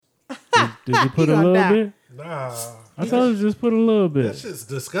Did you put a little bit? Nah. I told you just put a little That bit. shit's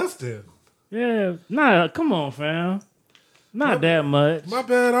disgusting. Yeah, nah, come on, fam. Not that much. My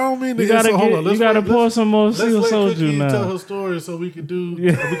bad. I don't mean to. You gotta hold on. you gotta pour some more Let's let soju Cookie now. tell her story so we can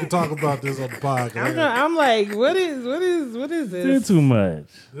we can talk about this on the podcast. I'm like, what is this? Did too much.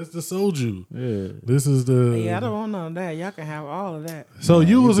 This the soju. Yeah. This is the. Yeah, I don't want none of that. Y'all can have all of that. So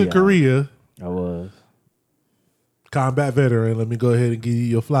you was in Korea, I was. combat veteran. Let me go ahead and give you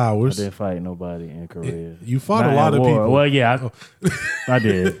your I flowers. didn't fight nobody in Korea. You fought Not a lot at of war. people. Well, yeah, I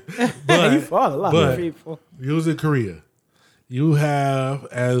did. But You fought a lot but- of people. you was in Korea. You have,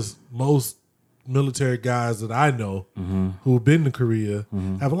 as most military guys that I know who've been to Korea,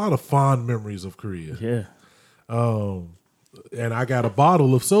 have a lot of fond memories of Korea. Yeah. And I got a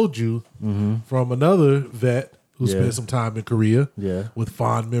bottle of soju from another vet who Yeah. spent some time in Korea Yeah. with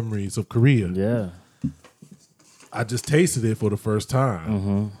fond memories of Korea. Yeah. I just tasted it for the first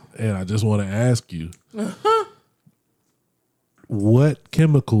time. And I just want to ask you, what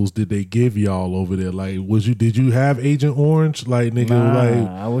chemicals did they give y'all over there? Like, did you have Agent Orange? Like, nigga,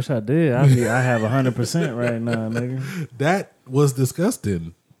 Nah, I wish I did. I have 100% right now, nigga. that was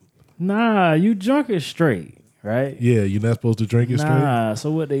disgusting. Nah, you drunk it straight, right? Yeah, you're not supposed to drink it straight. Nah,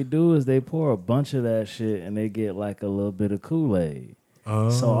 so what they do is they pour a bunch of that shit and they get like a little bit of Kool-Aid.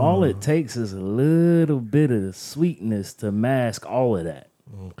 So all it takes is a little bit of sweetness to mask all of that.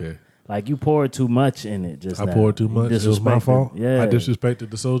 Okay. Like you poured too much in it just I now. poured too You much. It was my disrespected- fault. Yeah. I disrespected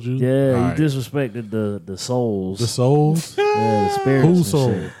the soju. Yeah, All you right. disrespected the souls. The souls. Yeah, the spirits. Whose and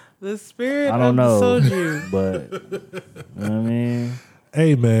soul? shit. The spirit I don't know. of the soju. But you know what I mean?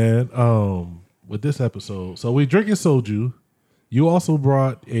 Hey man, with this episode, so we drinking soju. You also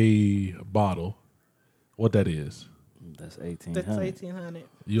brought a bottle. What that is? That's 1800. That's 1800.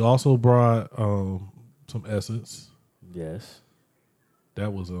 You also brought some essence. Yes.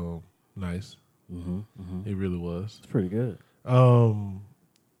 That was nice. It really was. It's pretty good.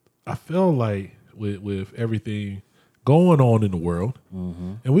 I feel like with everything going on in the world,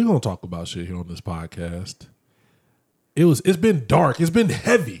 and we're gonna talk about shit here on this podcast. It's been dark. It's been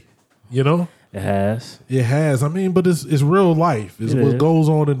heavy. You know, It has. it has. I mean, but it's real life. It's It what is. goes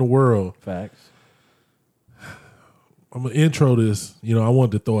on in the world. Facts. I'm gonna intro this. You know, I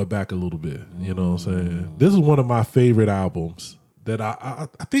wanted to throw it back a little bit. You know what I'm saying? This is one of my favorite albums that I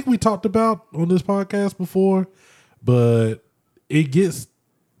think we talked about on this podcast before, but it gets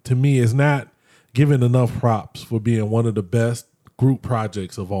to me, it's not given enough props for being one of the best group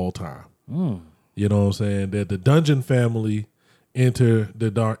projects of all time. You know what I'm saying? That the Dungeon Family enter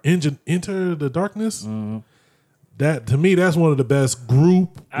the darkness. That to me, that's one of the best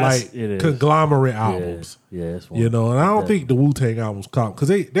group It is. conglomerate albums. Yeah, it's one. You know, and I don't think the Wu-Tang albums count because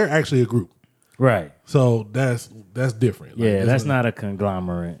they're actually a group. Right. So that's different. Like, Yeah, this that's one- not a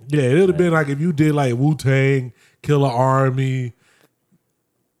conglomerate. Yeah, it would have been like if you did like Wu-Tang, Killer Army,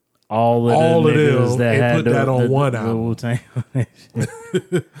 All of All the of niggas them, that and had put that on one album. Wu-Tang.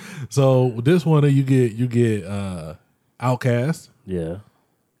 So with this one, you get Outkast, Yeah,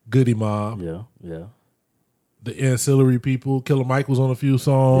 Goody Mob, yeah. the Ancillary People. Killer Mike was on a few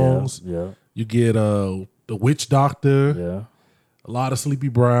songs. Yeah. You get the Witch Doctor, Yeah. a lot of Sleepy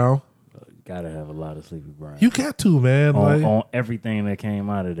Brown. Gotta have a lot of Sleepy Brown. You got to, man. Like, on everything that came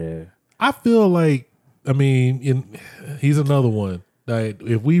out of there. I feel like, I mean, he's another one. Like,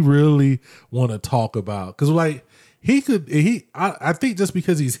 if we really want to talk about, because like I think just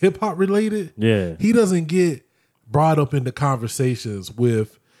because he's hip hop related, Yeah. he doesn't get brought up into conversations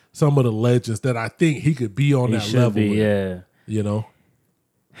with some of the legends that I think he could be on He that should level. be, with, yeah. you know.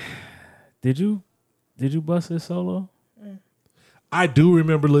 Did you bust his solo? I do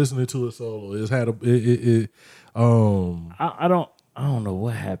remember listening to it solo. It's had I don't know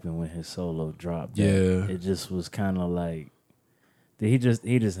what happened when his solo dropped. Yeah. It just was kind of like he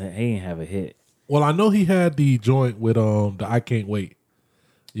didn't have a hit. Well, I know he had the joint with the I Can't Wait.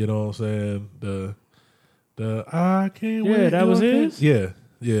 You know what I'm saying? The I Can't Wait. Yeah, that was his? Yeah.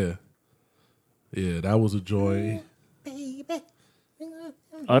 That was a joint.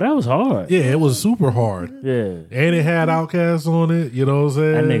 Oh, that was hard. Yeah, it was super hard. Yeah. And it had Outkast on it. You know what I'm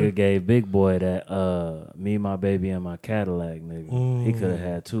saying? That nigga gave Big Boy that Me, My Baby, and My Cadillac nigga. He could have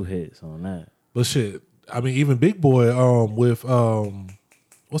had 2 hits on that. But shit, I mean, even Big Boy with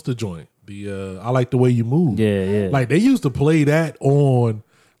what's the joint? The I Like the Way You Move. Yeah. Like they used to play that on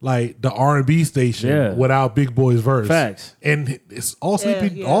like the R&B station without Big Boy's verse. Facts. And it's all Sleepy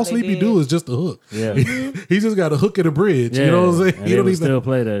they Sleepy did. do is just a hook. Yeah. He just got a hook and a bridge. Yeah. You know what I'm saying? And they would still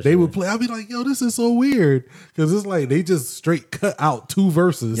play that They shit. would play. I'd be like, yo, this is so weird. Because it's like they just straight cut out 2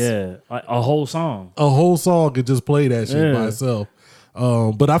 verses. Yeah. Like a whole song. A whole song could just play that shit Yeah. by itself.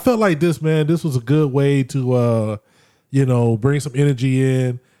 But I felt like this was a good way to bring some energy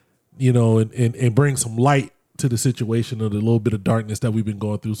in, and bring some light to the situation of the little bit of darkness that we've been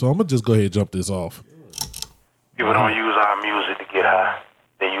going through. So I'm gonna just go ahead and jump this off. People don't use our music to get high.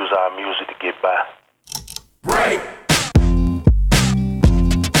 They use our music to get by. Right.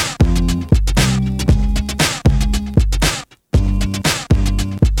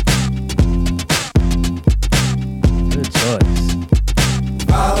 Good choice.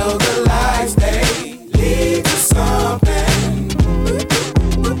 Follow the lights, they lead to something.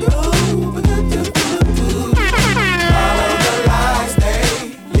 Follow the lights, they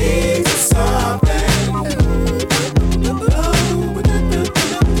lead to something.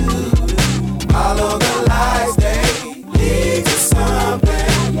 Follow the lights, they lead to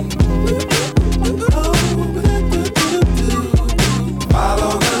something.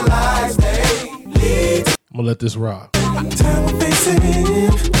 Follow the lights, they lead to I'm gonna let this rock. time we're facing.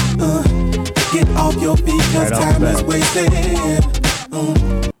 Get off your feet, cause Right off time the is bat. wasted.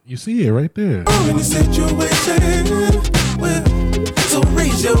 You see it right there. In the situation. Well, so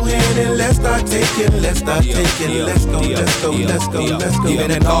raise your hand and let's start taking. Let's start taking. Let's go, let's go, let's go, let's go.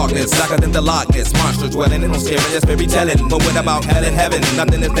 Even in darkness, darker than the lockness, monsters dwelling in no scary, that's very telling. But what about hell and heaven?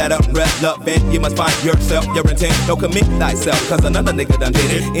 Nothing is that relevant. You must find yourself, your intent. Don't commit thyself, cause another nigga done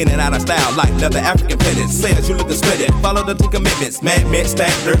did it. In and out of style, like leather African pendants. Says you look to split it. Follow the two commitments. Man,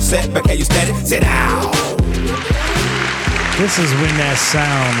 standard, set, but can you stand it? Sit down. This is when that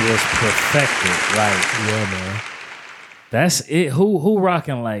sound was perfected. Like, Yeah, man. that's it. Who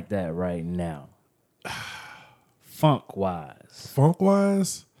rocking like that right now? Funk wise. Funk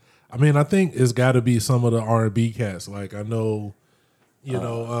wise, I mean, I think it's got to be some of the R&B cats. Like I know, you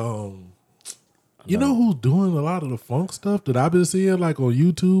know who's doing a lot of the funk stuff that I've been seeing, like on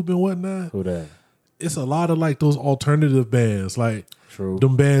YouTube and whatnot. Who that? It's a lot of like those alternative bands, like True.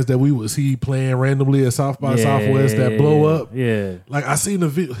 them bands that we would see playing randomly at South by Southwest that blow up. Yeah. Like I seen the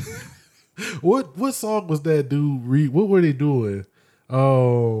video. What song was that dude? What were they doing?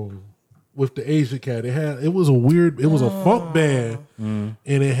 With the Asian cat, it was a funk band, and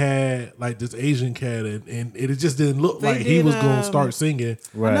it had like this Asian cat, and it just didn't look They like he did, was gonna start singing.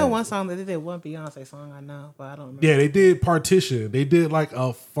 Right. I know one song that they did one Beyonce song. I know, but I don't remember. Yeah, they did Partition. They did like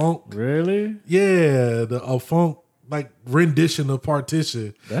a funk. Really? Yeah, a funk like rendition of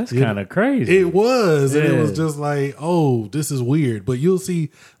Partition. That's You know, kind of crazy. It was, and it was Yeah. just like, oh, this is weird. But you'll see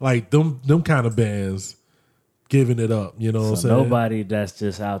like them kind of bands giving it up. You know what I'm So saying? nobody that's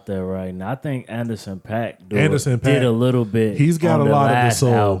just out there right now. I think Anderson .Paak Anderson did .Paak, a little bit. He's got on a lot of the last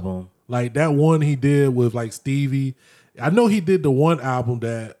soul. album. Like that one he did with like Stevie. I know he did the one album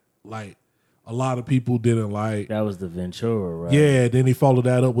that like a lot of people didn't like. That was the Ventura, right? Yeah, then he followed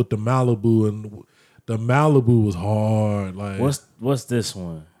that up with the Malibu, and the Malibu was hard. Like What's this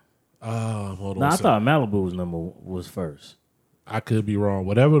one? hold on. No, a I second. thought Malibu was first. I could be wrong.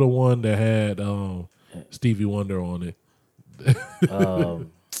 Whatever the one that had Stevie Wonder on it.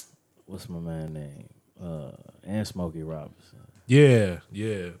 What's my man name? And Smokey Robinson. Yeah,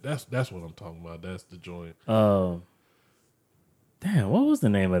 that's what I'm talking about. That's the joint. Damn, what was the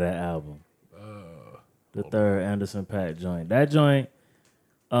name of that album? The third Anderson .Paak joint. That joint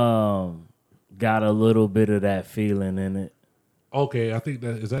got a little bit of that feeling in it. Okay, I think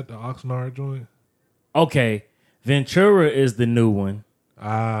is that the Oxnard joint? Okay, Ventura is the new one.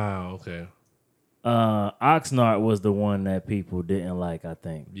 Ah, okay. Oxnard was the one that people didn't like, I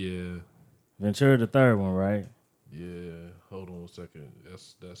think. Yeah. Ventura the third one, right? Yeah. Hold on a second.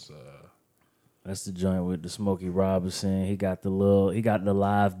 That's the joint with the Smokey Robinson. He got the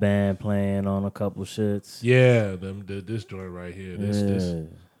live band playing on a couple shits. Yeah, this joint right here. Yeah.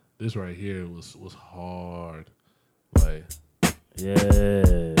 This right here was hard. Like, Yeah,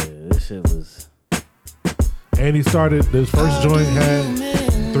 this shit was. and he started this first joint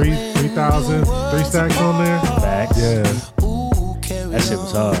had 3,000 3 stacks on there. Facts. Yeah. That shit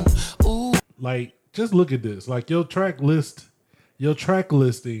was hard. Like, just look at this. Like your track listing.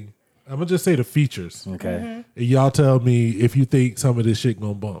 I'm gonna just say the features. Okay. And y'all tell me if you think some of this shit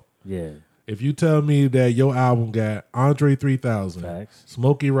gonna bump. Yeah. If you tell me that your album got Andre 3000, Facts.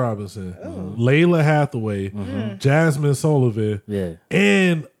 Smokey Robinson, Layla Hathaway, Jasmine Sullivan, Yeah.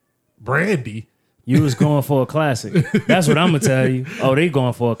 and Brandy, You was going for a classic. That's what I'm gonna tell you. Oh, they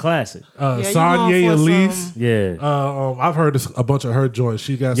going for a classic. you Sonya going for Elise. Yeah. I've heard a bunch of her joints.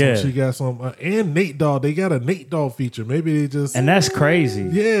 She got some. Yeah. She got some. And Nate Dogg. They got a Nate Dogg feature. Maybe they just. And that's crazy.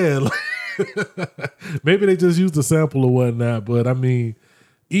 yeah. Maybe they just used a sample or whatnot. But I mean,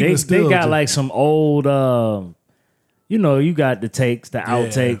 even They still, got just- like some old you got the takes, the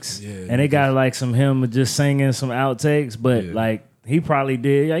outtakes. yeah, and they got like some him just singing some outtakes, but Yeah. like he probably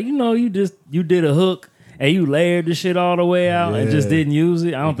did. Like, you did a hook and you layered the shit all the way out and just didn't use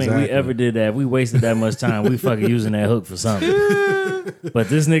it. I don't think we ever did that. If we wasted that much time, we fucking using that hook for something. But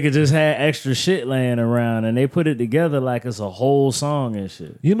this nigga just had extra shit laying around and they put it together like it's a whole song and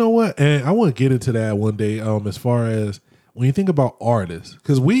shit. You know what? And I want to get into that one day. As far as when you think about artists,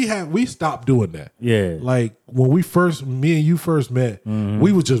 because we stopped doing that. Yeah. Like when me and you first met,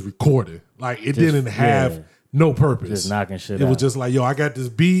 we was just recording. Like it didn't have no purpose. Just knocking shit It out. was just like, yo, I got this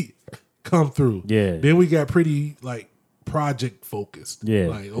beat, come through. Yeah. Then we got pretty like project focused. Yeah.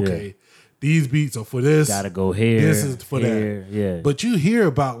 Like, okay, these beats are for this. Gotta go here. This is for here, that. Yeah. But you hear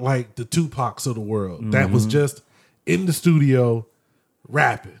about like the Tupacs of the world that was just in the studio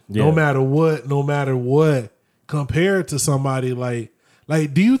rapping. Yeah. No matter what, compared to somebody like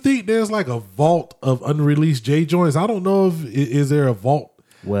do you think there's like a vault of unreleased J joints? I don't know if is there a vault.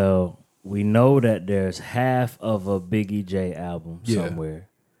 Well, we know that there's half of a Biggie J album somewhere.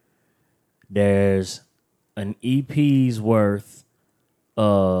 There's an EP's worth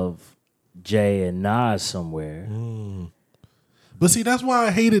of Jay and Nas somewhere. But see, that's why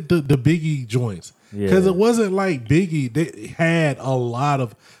I hated the Biggie joints. Because it wasn't like Biggie, they had a lot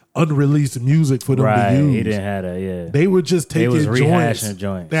of unreleased music for them to use. He didn't have that, They were just taking was joints rehashing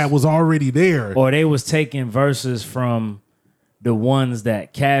joints that was already there. or they was taking verses from the ones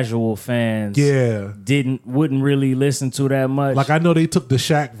that casual fans wouldn't really listen to that much. Like I know they took the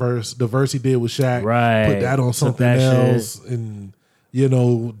Shaq verse, the verse he did with Shaq, put that on something else, and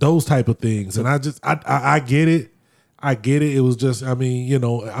those type of things. And I get it. I get it. It was just, I mean,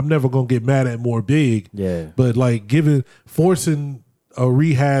 I'm never gonna get mad at more big. Yeah. But like forcing a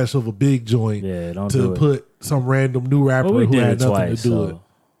rehash of a big joint to put some random new rapper who had nothing to do it.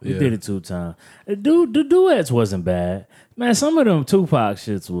 We did it 2 times. The duets wasn't bad. Man, some of them Tupac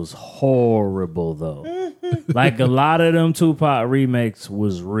shits was horrible though. Like a lot of them Tupac remakes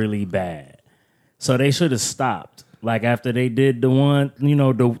was really bad. So they should have stopped. Like after they did the one,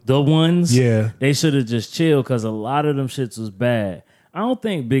 the ones, they should have just chilled because a lot of them shits was bad. I don't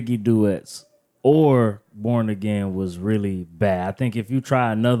think Biggie duets or Born Again was really bad. I think if you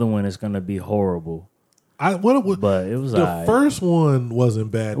try another one, it's gonna be horrible. But it was the first one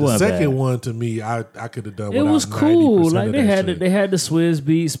wasn't bad. The second one to me, I could have done. It was cool. Like they had the Swizz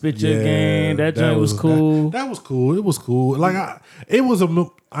beat, Spit Your Game. That joint was cool. That was cool. It was cool. Like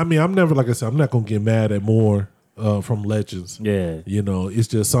I'm never, like I said, I'm not gonna get mad at more from legends. Yeah, it's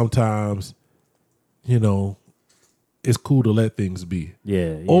just sometimes, it's cool to let things be.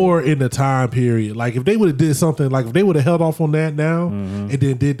 Yeah. Or in the time period, like if they would have did something, like if they would have held off on that now and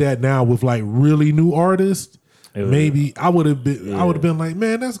then did that now with like really new artists, maybe I would have been. I would have been like,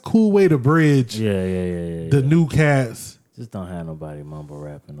 man, that's a cool way to bridge. The new cats. Just don't have nobody mumble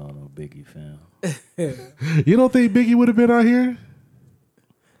rapping on no Biggie film. You don't think Biggie would have been out here?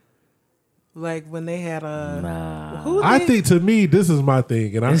 Like when they had Nah. I think to me, this is my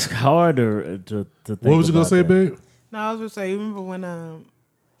thing, and it's hard to think. What was you gonna say, babe? No, I was gonna say. You remember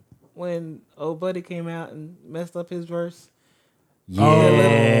when Old Buddy came out and messed up his verse?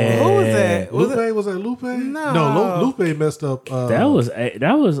 Yeah. Who was that? Was that Lupe? No, Lupe messed up. That was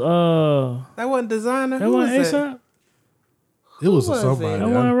that wasn't Designer. That Who wasn't was ASAP. It was was somebody. it? That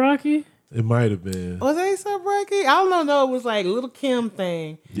wasn't Rocky. It might have been. Was ASAP Rocky? I don't know. No, it was like Little Kim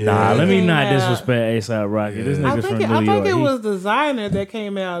thing. Nah, let me not Yeah. disrespect ASAP Rocky. This nigga's from New York. I think it was Designer that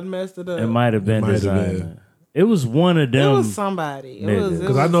came out and messed it up. It might have been Designer. It was one of them. It was somebody.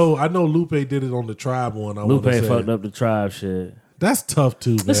 Because I know Lupe did it on the Tribe one. Lupe fucked up the Tribe shit. That's tough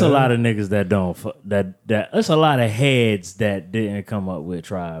too, man. There's a lot of niggas that don't. There's a lot of heads that didn't come up with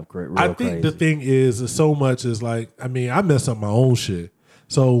Tribe. I think the thing is so much is like, I mess up my own shit.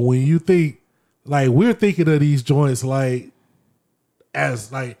 So when you think, like, we're thinking of these joints like as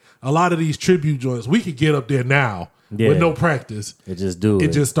like a lot of these tribute joints, we could get up there now with no practice. It just do it.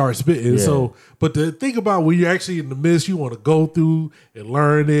 It just starts spitting. Yeah. So, but to think about when you're actually in the midst, you want to go through and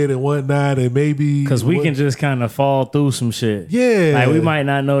learn it and whatnot, and maybe because we can just kind of fall through some shit. Yeah, like we might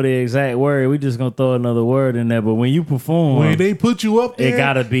not know the exact word. We just gonna throw another word in there. But when you perform, when they put you up there, it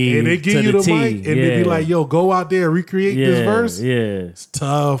gotta be and they give you the mic, and they be like, "Yo, go out there and recreate this verse." Yeah, it's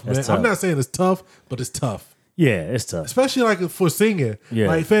tough, man. I'm not saying it's tough, but it's tough. Yeah, it's tough, especially like for singing. Yeah,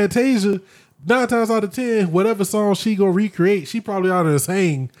 like Fantasia. 9 times out of 10, whatever song she gonna recreate, she probably ought to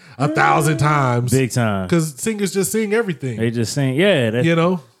sing 1,000 times, big time. Because singers just sing everything. They just sing,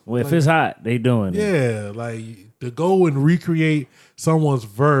 well, if like, it's hot, they doing it. Yeah, like to go and recreate someone's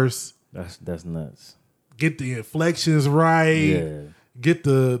verse. That's nuts. Get the inflections right. Yeah. Get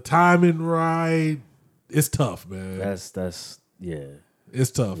the timing right. It's tough, man. That's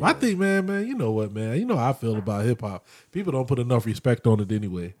It's tough. I think, man, you know what, man? You know how I feel about hip hop. People don't put enough respect on it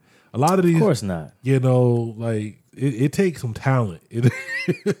anyway. A lot of these, Of course not. you know, like it takes some talent.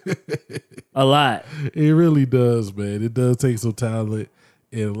 A lot. It really does, man. It does take some talent,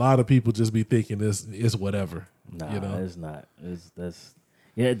 and a lot of people just be thinking it's whatever. Nah, you know? it's not. That's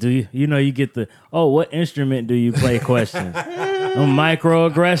yeah. Do you? You know, you get the what instrument do you play? Questions. Them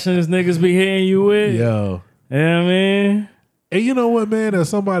microaggressions niggas be hitting you with. Yo, You know what I mean? and you know what, man? As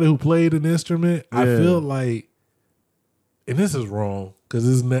somebody who played an instrument, I Yeah. feel like, and this is wrong because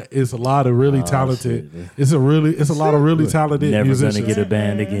it's a lot of really talented. shit. It's a lot of really talented Never musicians. gonna get a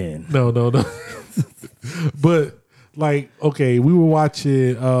band again. No. But like, okay, we were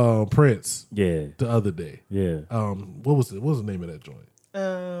watching Prince Yeah, the other day. yeah. What was the name of that joint?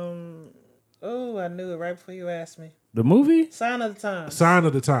 I knew it right before you asked me. The movie? Sign of the Times. Sign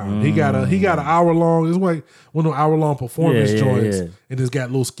of the Time. He got an hour long. It's like one of the hour long performance Yeah, joints, yeah. and it's got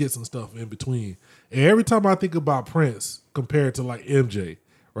little skits and stuff in between. And every time I think about Prince compared to like MJ,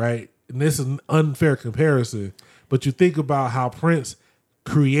 right? And this is an unfair comparison, but you think about how Prince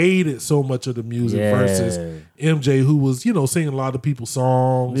created so much of the music Yeah. versus MJ, who was, you know, singing a lot of people's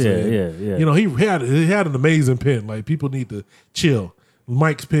songs. Yeah, and, yeah. You know, he had an amazing pen. Like, people need to chill.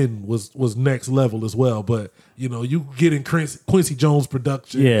 Mike's pen was next level as well, but you know, you getting Quincy Jones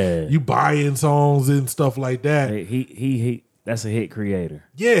production, Yeah. you buying songs and stuff like that. Hey, he that's a hit creator.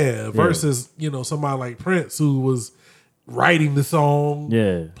 Yeah, versus you know, somebody like Prince who was writing the song,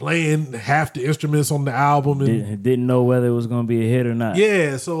 Yeah. playing half the instruments on the album, and Didn't know whether it was gonna be a hit or not.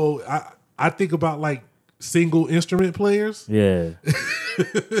 yeah. So I think about like single instrument players. Yeah.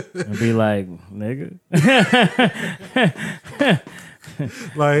 And be like, nigga.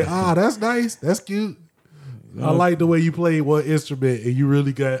 Like, that's nice, that's cute. I like the way you played one instrument and you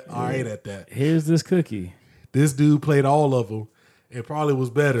really got all right at that. Here's this cookie This dude played all of them and probably was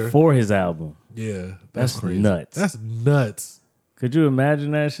better. for his album. Yeah, That's crazy. nuts. That's nuts. Could you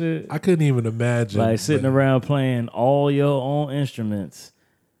imagine that shit? I couldn't even imagine. Like sitting but- around playing all your own instruments,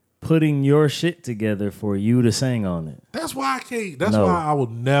 putting your shit together for you to sing on it. That's why I can't. That's No. why I will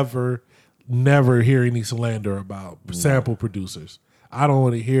never hear any slander about sample producers. I don't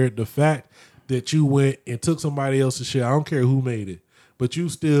want to hear it. The fact that you went and took somebody else's shit, I don't care who made it, but you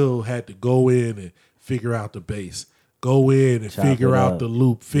still had to go in and figure out the bass, go in and Chop figure it out up. the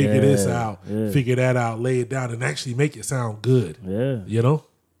loop, figure this Yeah, out, yeah. figure that out, lay it down, and actually make it sound good. Yeah. You know,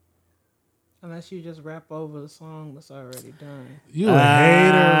 Unless you just rap over the song that's already done. you a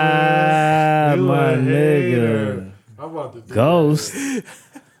hater, man. You my a hater. nigga. I'm about to do Ghost.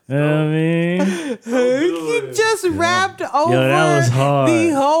 You know what I mean? He just rapped over that was hard. the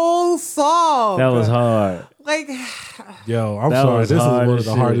whole song. That was hard. Like, Yo, I'm That sorry. was This is hard one of as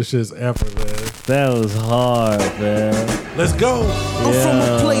the shit. hardest shits ever, man. That was hard, man. Let's go. I'm from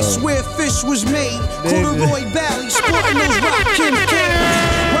a place where fish was made. Corduroy Valley, sporting those Rakim canes.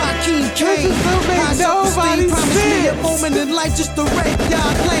 Rakim Kane. High self-esteem promised me a moment in life just to wreck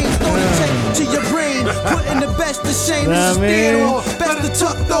y'all claims. Throw the tape to your brain, putting the best to shame. This is Nah, man. theater. Best to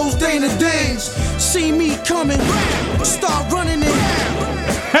tuck those Dana Danes. See me coming, start running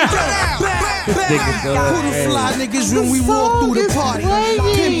it. Who the fly niggas when we walk through the party?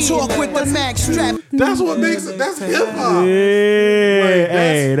 Pimp talk with the max strap. That's what makes it. That's hip hop. Yeah. Like, that's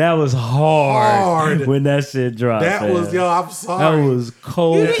Hey, that was hard, hard. when that shit dropped. That man. was, yo, I'm That sorry. was you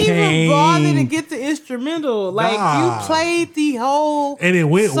cocaine. didn't even bother to get the instrumental. Like, Nah. you played the whole and it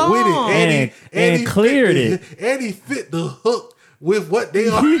went song. with it. And he cleared fit and he fit the hook with what they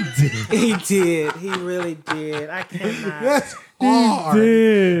are. He did. He really did. I cannot. That's hard.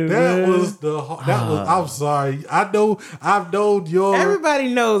 did, that man. was the. That was. I'm sorry. I've known your.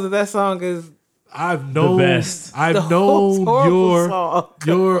 Everybody knows that that song is I've known. The best. I've the known horrible song.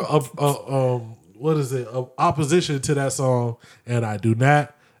 your what is it? Opposition to that song, and I do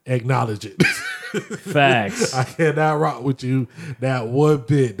not acknowledge it. Facts. I cannot rock with you that one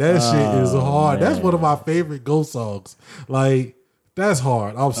bit. That shit is hard. That's man. one of my favorite Ghost songs. Like, that's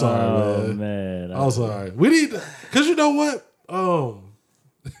hard. I'm sorry, Oh man. man. I'm sorry. We need to, cause you know what?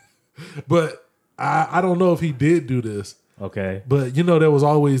 But I don't know if he did do this. Okay. But you know, there was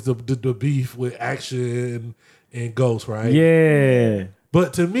always the beef with Action and Ghost, right? Yeah.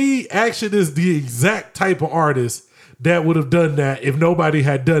 But to me, Action is the exact type of artist that would have done that if nobody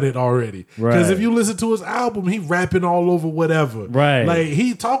had done it already. Because Right. if you listen to his album, he rapping all over whatever. Right. Like,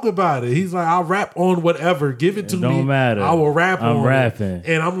 he talk about it. He's like, I'll rap on whatever. Give it to me. don't matter. I will rap I'm on rapping. it.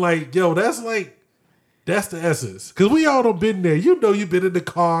 And I'm like, yo, that's the essence. Because we all done been there. You know, you've been in the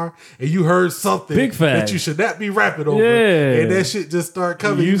car and you heard something Big that fact. you should not be rapping over. Yeah. And that shit just start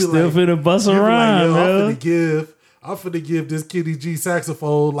coming. You be still like, finna bust you be around, like, yo, I'm bro. finna give I'm finna give this Kenny G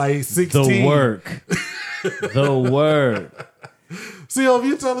saxophone like 16. The work. The work. See, if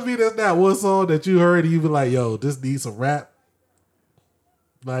you telling me that's not one song that you heard and you be like, yo, this needs some rap.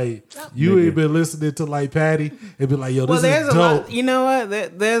 Like, you ain't been listening to like Patty and be like, yo, this there's is a dope. lot. You know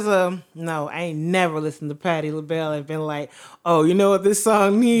what? There's a no. I ain't never listened to Patti LaBelle and been like, oh, you know what this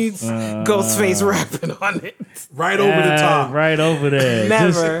song needs? Ghostface rapping on it. Right over the top. Right over there.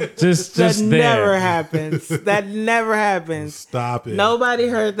 Never. Just That there. never happens. That never happens. Stop it. Nobody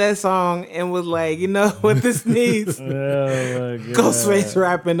heard that song and was like, you know what this needs? Oh my God. Ghostface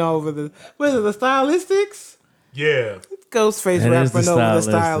rapping over the Stylistics? Yeah, Ghostface That is rapping the over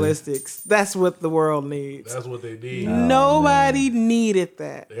the Stylistics. That's what the world needs. that's what they need. Nobody needed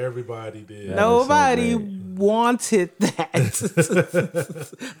that. Everybody did. Nobody so great. wanted that.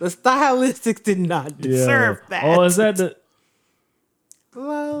 The Stylistics did not deserve that. Oh, is that the La,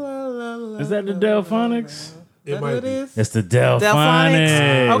 la, la, la, is that the la, Delphonics? It That's might what it be. is? It's the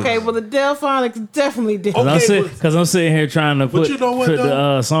Delphonics. Okay, well the Delphonics definitely did. Okay. Because I'm sitting here trying to put, you know what, put the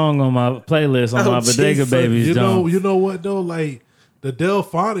though? song on my playlist on Oh, my Bodega Jesus. Babies. You Jones. know what though? Like the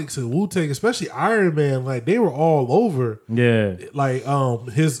Delphonics and Wu-Tang, especially Iron Man, like they were all over. Yeah. Like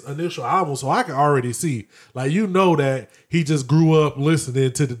his initial album, so I can already see, like, you know, that he just grew up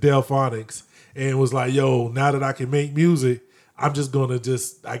listening to the Delphonics and was like, yo, now that I can make music, I'm just gonna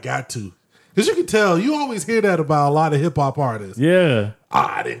I got to. Because you can tell, you always hear that about a lot of hip hop artists. Yeah.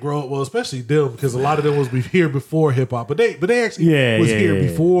 I didn't grow up, well, especially them, because a lot of them was here before hip hop, but they actually was here yeah.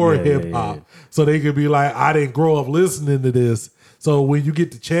 before Yeah, hip hop, yeah. so they could be like, I didn't grow up listening to this. So when you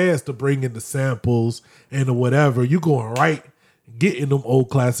get the chance to bring in the samples and the whatever, you going right, getting them old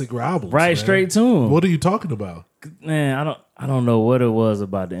classic albums, Right man. straight to him. What are you talking about? Man, I don't know what it was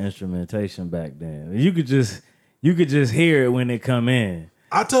about the instrumentation back then. You could just hear it when it come in.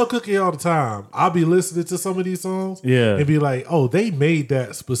 I tell Cookie all the time, I'll be listening to some of these songs Yeah. and be like, oh, they made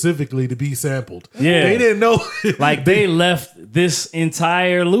that specifically to be sampled. Yeah. They didn't know. Like they left this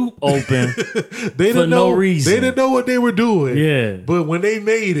entire loop open. They didn't know no reason. They didn't know what they were doing. Yeah. But when they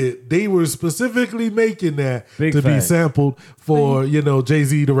made it, they were specifically making that Big to be fact. sampled for,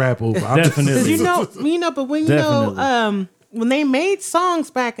 Jay-Z to rap over. I'm just- Definitely. But when Definitely. when they made songs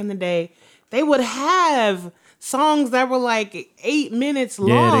back in the day, they would have songs that were like 8 minutes Yeah,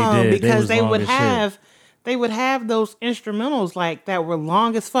 they long did. They because was they long would as shit. have those instrumentals like that were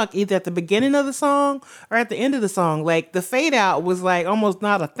long as fuck, either at the beginning of the song or at the end of the song. Like the fade out was like almost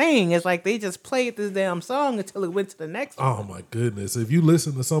not a thing. It's like they just played this damn song until it went to the next one. Oh my goodness. If you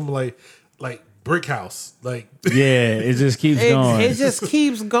listen to something like Brick House, like Yeah, it just keeps going. It just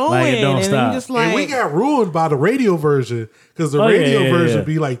keeps going. Like it don't and stop. I'm just like, and we got ruined by the radio version because the Oh, yeah, radio yeah, version yeah.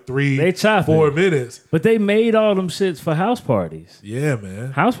 be like They chopping. 4 minutes. But they made all them shits for house parties. Yeah,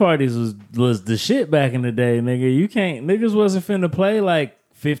 man. House parties was the shit back in the day, nigga. Niggas wasn't finna play like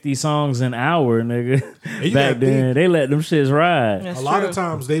 50 songs an hour, nigga. you Back gotta then, think- they let them shits ride. That's A lot true. of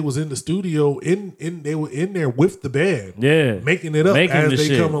times they was in the studio they were in there with the band. Yeah. Making it up Making as the they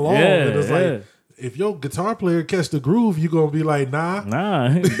shit. come along. Yeah, and it's yeah. like, if your guitar player catch the groove, you gonna be like, nah. Nah,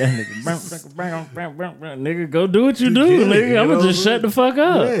 that nigga, go do what you do, Yeah, nigga. you I'm know gonna just what I'm shut the fuck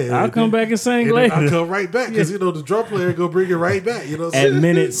up. Yeah, I'll come back and sing And then I later. come right back because the drum player gonna bring it right back. You know what I'm At saying?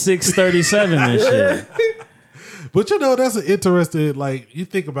 minute 6:37 and shit. But that's an interesting, like, you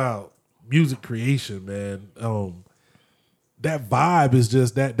think about music creation, man. That vibe is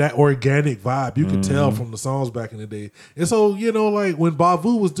just that organic vibe. You can tell from the songs back in the day. And so, like when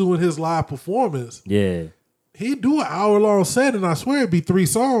Bavu was doing his live performance, Yeah. he'd do an hour-long set, and I swear it'd be 3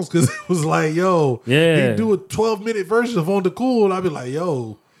 songs because it was like, yo, Yeah. he'd do a 12-minute version of On the Cool, and I'd be like,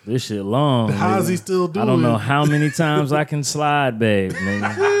 yo, This shit long. how's nigga. he still doing I don't know it? how many times I can slide, babe,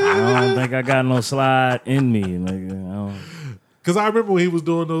 nigga. I don't think I got no slide in me, nigga. I don't- Because I remember when he was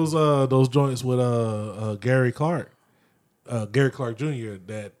doing those joints with Gary Clark Jr.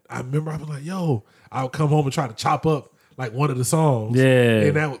 That I remember I was like, yo, I would come home and try to chop up like one of the songs. Yeah.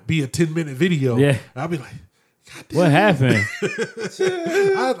 And that would be a 10-minute video. Yeah. And I'd be like, God damn, What happened?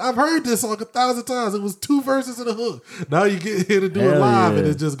 I've heard this song 1,000 times. It was 2 verses and a hook. Now you get here to do it Hell live and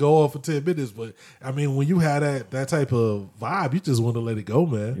yeah. it just go on for 10 minutes. But I mean, when you have that type of vibe, you just want to let it go,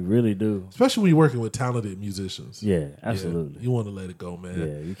 man. You really do. Especially when you're working with talented musicians. Yeah, absolutely. You want to let it go, man.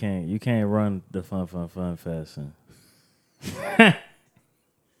 Yeah, you can't run the fun fast. And...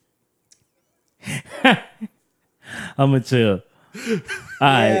 I'ma chill.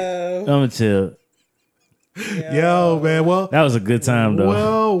 Alright. I'ma chill. Yo, man. Well, That was a good time though.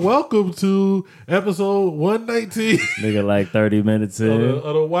 Well, welcome to episode 119 Nigga like 30 minutes in. of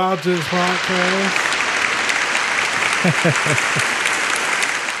the Wild Gents podcast.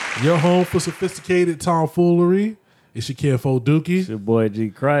 Your home for sophisticated tomfoolery. It's your kinfolk Dookie, It's your boy G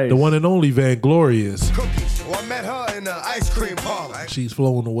Christ. the one and only Vanglorious. Well, I met her in the ice cream parlor. She's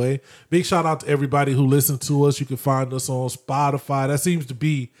flowing away. Big shout out to everybody who listens to us. You can find us on Spotify. That seems to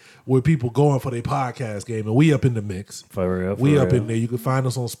be where people going for their podcast game, and we up in the mix. For real. We up in there. You can find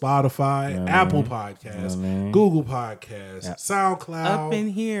us on Spotify, Apple Podcasts, Google Podcasts, SoundCloud. Up in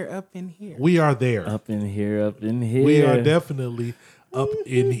here, up in here. We are there. Up in here, up in here. We are definitely up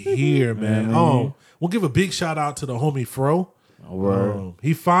in here, man. We'll give a big shout out to the homie Fro.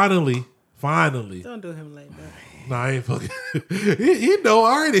 He finally. Don't do him like that. Nah, I ain't fucking. he know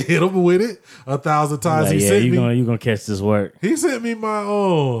I already hit him with it 1,000 times. Like, He yeah, sent you me. gonna catch this work. He sent me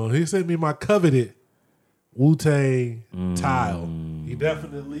my coveted Wu-Tang tile. He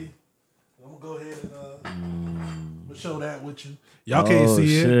definitely. I'm gonna go ahead and show that with you. Y'all can't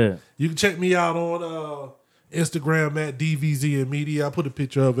see it. Shit. You can check me out on Instagram at DVZ and Media. I put a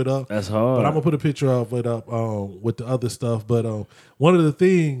picture of it up. That's hard. But I'm gonna put a picture of it up with the other stuff. But one of the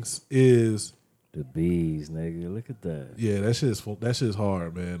things is The bees, nigga. Look at that. yeah, that shit's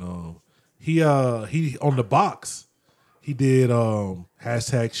hard, man. He on the box, he did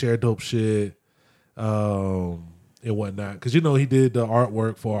hashtag share dope shit and whatnot. Cause you know he did the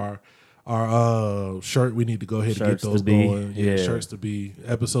artwork for our shirt. We need to go ahead and Shirts get those to be. going. Yeah, Yeah. shirts to be.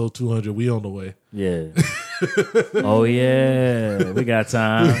 Episode 200, we on the way. Yeah. Oh yeah. We got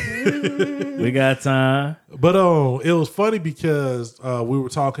time. We got time. But it was funny because we were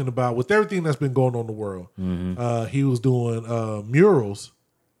talking about with everything that's been going on in the world. He was doing murals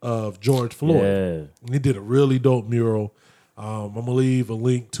of George Floyd. Yeah. And he did a really dope mural. I'm gonna leave a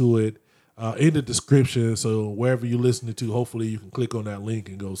link to it in the description. So wherever you're listening to, hopefully you can click on that link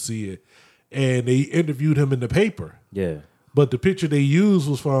and go see it. And they interviewed him in the paper. Yeah. But the picture they used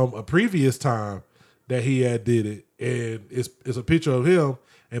was from a previous time that he had did it. And it's a picture of him.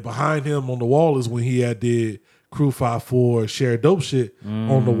 And behind him on the wall is when he had did Crew 5-4 share dope shit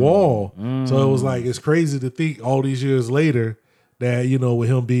on the wall. So it was like, it's crazy to think all these years later that, you know, with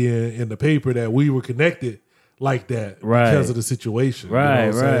him being in the paper that we were connected like that because of the situation. You know what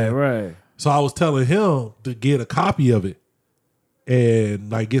I'm saying? Right. So I was telling him to get a copy of it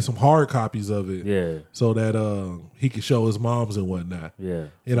and like get some hard copies of it. Yeah. So that he could show his moms and whatnot. Yeah.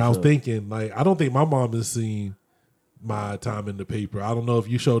 And I was thinking, like, I don't think my mom has seen my time in the paper. I don't know if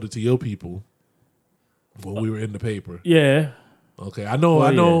you showed it to your people when we were in the paper. Yeah. Okay. I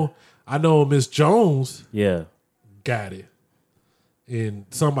know Miss Jones Yeah. got it. And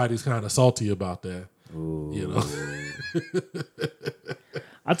somebody's kind of salty about that. You know.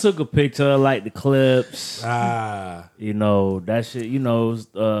 I took a picture of like the clips. Ah. You know, that shit, you know,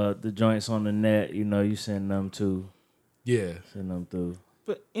 the joints on the net, you know, you send them to. Yeah. Send them through.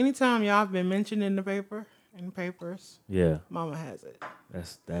 But anytime y'all been mentioned in the paper, in the papers, Yeah. Mama has it.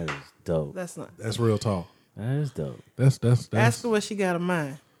 That is dope. That's not. That's real talk. That is dope. That's Ask her what she got in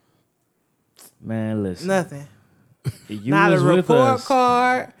mind. Man, listen. Nothing. You Not a was with report us.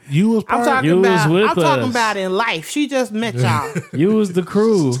 card. You was I'm part talking You was about. with I'm talking us. about in life. She just met y'all. You was the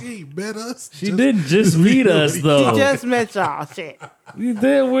crew. She met us. She didn't just meet us though. She just met y'all. Shit. We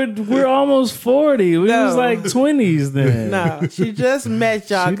did. We're almost 40. We No. was like 20s then. No, she just met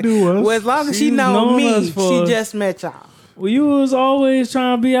y'all. She knew us. Well, as long as She she was know knowing me, us for- she just met y'all. Well, you was always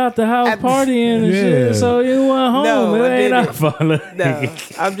trying to be out the house partying and Yeah. shit, so you went home. No, it I ain't our didn't. fault. No,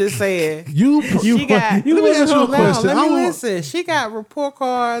 I'm just saying. She got. Let me ask you a question. Let I me want- listen. She got report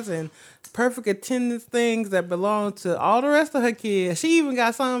cards and perfect attendance things that belong to all the rest of her kids. She even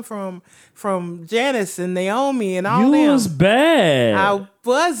got some from Janice and Naomi and all You them. was bad. I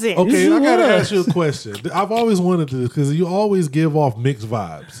wasn't. Okay, You I gotta was. ask you a question. I've always wanted to, because you always give off mixed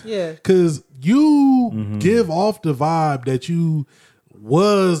vibes. Yeah. Because you give off the vibe that you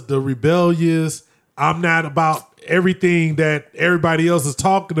was the rebellious, I'm not about everything that everybody else is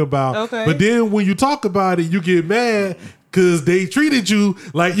talking about. Okay. But then when you talk about it, you get mad because they treated you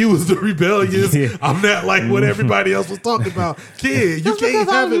like you was the rebellious. Yeah. I'm not like what everybody else was talking about. Kid, you Just because can't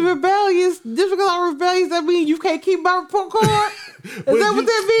I have was it. rebellious, just because I'm rebellious, that means you can't keep my report card? Is But that what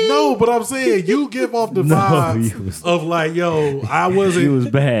that means? No, but I'm saying you give off the No, vibes you was- of like, yo, I wasn't. You was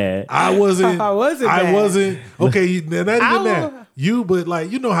bad. I wasn't. I wasn't I bad. wasn't. Okay, not even I that. wa- You, but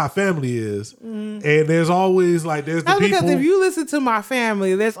like, you know how family is, and there's always like, there's the That's people. because if you listen to my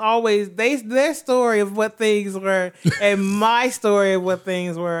family, there's always their story of what things were and my story of what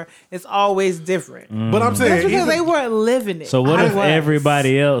things were. It's always different. But I'm saying, That's because even- they weren't living it. So what I if was.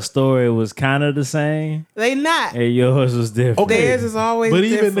 everybody else's story was kind of the same They not. and yours was different? Okay. Theirs is always But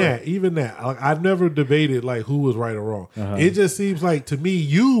different. even that, like, I've never debated like who was right or wrong. Uh-huh. It just seems like to me,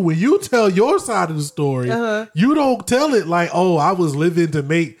 when you tell your side of the story, Uh-huh. you don't tell it like, oh, I was living to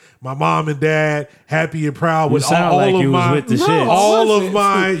make my mom and dad happy and proud You with sound all like of you was my with the shit. all of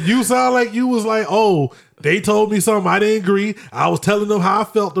my. You sound like you was like, oh, they told me something I didn't agree. I was telling them how I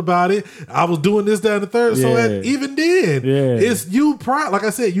felt about it. I was doing this, that, and the third. So Yeah. that even then, it's you pride. Like I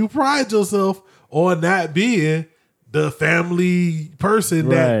said, you pride yourself on not being the family person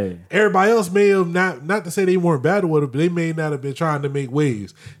that Right. everybody else may have not to say they weren't bad with it, but they may not have been trying to make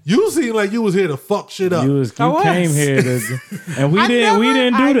waves. You seem like you was here to fuck shit up. You came here to, and we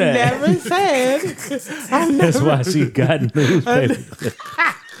didn't do that. I never said. That's why she got newspapers.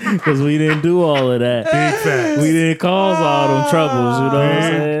 Because we didn't do all of that. Big facts. We didn't cause all them troubles. You know what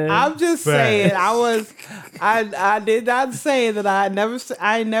I'm saying? I'm just saying. I did not say that I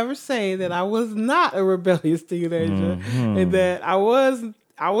never say that I was not a rebellious teenager and that I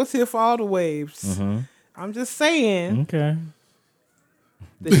was here for all the waves. I'm just saying Okay.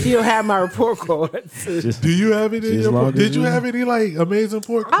 that she'll have my report cards. Do you have any? Just long as Did you you- have any like amazing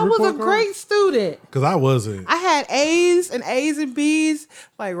report? I was a great student. because I wasn't. I had A's and B's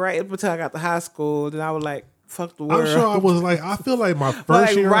like right up until I got to high school. Then I was like, fuck the world. I'm sure I was like. I feel like my first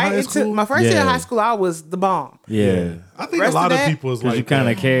Like, year right of high into school. my first year of Yeah. high school, I was the bomb. Yeah. I think Rest a lot of of that- people was Because like you kind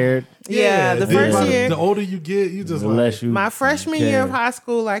of that. cared. Yeah, the then first by year, The older you get, you just Unless like. you. my freshman year of high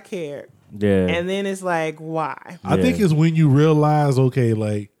school, I cared. Yeah. And then it's like, why? I think it's when you realize, okay,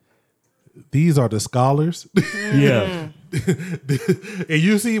 like these are the scholars, yeah. and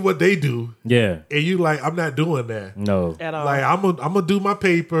you see what they do, Yeah. and you like, I'm not doing that. No. At all. Like I'm gonna do my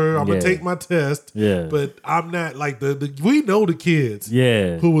paper, I'm Yeah. gonna take my test, Yeah. but I'm not like the we know the kids,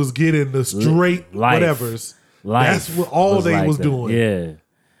 Yeah. who was getting the straight Life. whatevers. Life That's what all they like was that. doing. Yeah.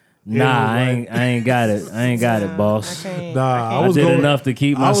 Nah, I ain't got it. I ain't got it, boss. Nah, I was did going, enough to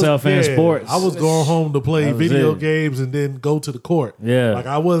keep I was- myself in yeah, sports. I was going home to play That was video it. games and then go to the court. Yeah. Like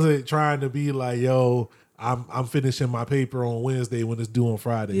I wasn't trying to be like, yo, I'm finishing my paper on Wednesday when it's due on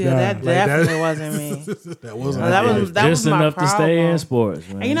Friday. Yeah, that Like, definitely wasn't me. That wasn't. That my was thing. that just was my enough to stay in problem. sports,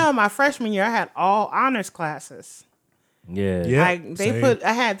 man. And you know, my freshman year, I had all honors classes. Yeah. Yeah. Like they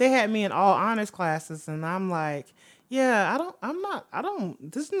same. they had me in all honors classes, and I'm like, yeah,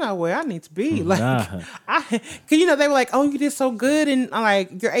 this is not where I need to be. Like, Nah. cause you know, they were like, oh, you did so good in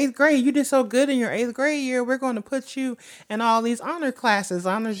like your 8th grade. You did so good in your 8th grade year. We're going to put you in all these honor classes,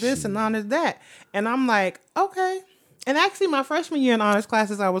 honors this and honors that. And I'm like, okay. And actually, my freshman year in honors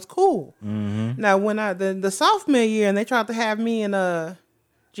classes, I was cool. Now, when the sophomore year, and they tried to have me in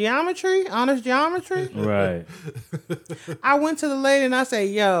geometry, honors geometry. Right. I went to the lady and I said,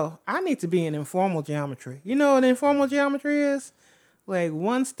 yo, I need to be in informal geometry. You know what informal geometry is? Like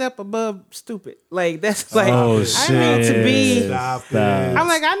one step above stupid. Like that's like Oh, I need to be Stop Stop. it. I'm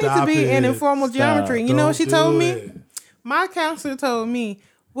like, I need to Stop be in it. informal geometry. You know what she Don't told do me? it. My counselor told me,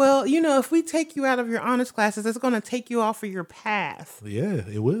 well, you know, if we take you out of your honors classes, it's gonna take you off of your path. Yeah,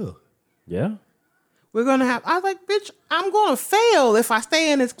 it will. Yeah. We're gonna have I was like, bitch, I'm gonna fail if I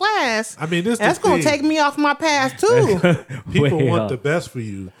stay in this class. I mean, this That's the gonna thing. take me off my path too. People Way want off. the best for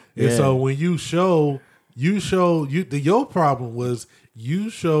you, and Yeah. so when your problem was you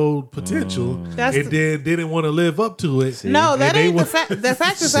showed potential That's and then didn't want to live up to it. No, that and they ain't the wa- fact. The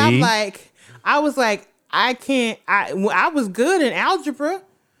fact is, See? I was like, I can't. I was good in algebra.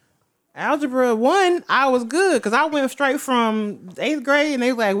 Algebra 1, I was good because I went straight from 8th grade and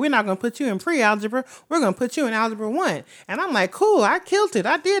they were like, we're not going to put you in pre-algebra. We're going to put you in algebra 1. And I'm like, cool, I killed it.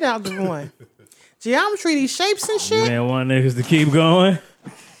 I did algebra 1. Geometry, these shapes and shit. Man, want niggas to keep going.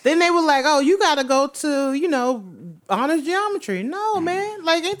 Then they were like, oh, you got to go to, honors geometry. No, man.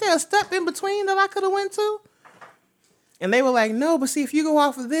 Like, ain't there a step in between that I could have went to? And they were like, no, but see, if you go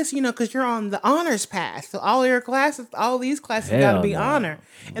off of this, because you're on the honors path. So all your classes, all these classes got to Hell be no. honor.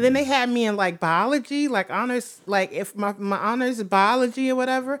 And then they had me in like biology, like honors, like if my honors is biology or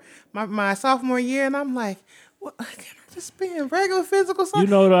whatever, my sophomore year. And I'm like, what? Can I just be in regular physical science?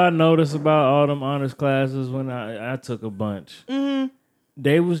 You know what I noticed about all them honors classes when I took a bunch? Mm-hmm.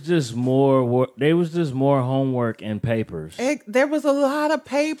 They was just more homework and papers. There was a lot of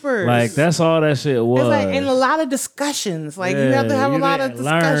papers. Like that's all that shit was. It's like, and a lot of discussions. Like you have to have a lot of didn't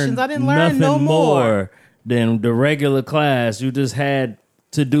learn discussions. I didn't learn no nothing more. than the regular class. You just had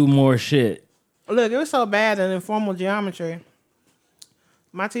to do more shit. Look, it was so bad in informal geometry.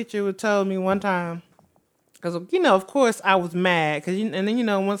 My teacher would tell me one time, because of course I was mad, and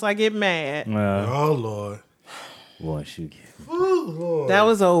then once I get mad, Oh Lord. Once you get Oh Lord. that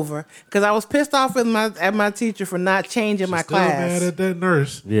was over. Because I was pissed off at my teacher for not changing my Still mad class. at that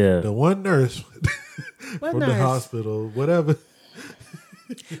nurse. Yeah. The one nurse What from the nurse? hospital, whatever.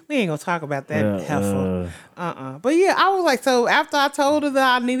 We ain't gonna talk about that heifer. But yeah, I was like, so after I told her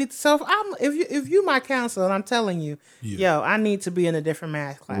that I needed to, if you my counselor, and I'm telling you, yo, I need to be in a different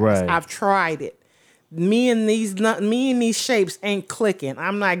math class. Right. I've tried it. Me and these shapes ain't clicking.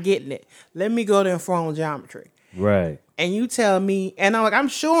 I'm not getting it. Let me go to informal geometry. Right. And you tell me, and I'm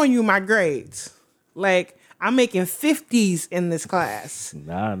showing you my grades. Like, I'm making 50s in this class.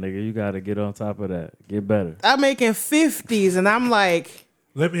 Nah, nigga, you got to get on top of that. Get better. I'm making 50s, and I'm like,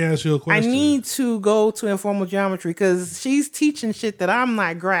 Let me ask you a I question. need to go to informal geometry because she's teaching shit that I'm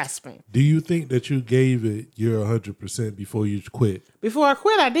not grasping. Do you think that you gave it your 100% before you quit? Before I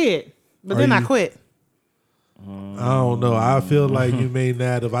quit, I did. But then I quit. I don't know. I feel like you may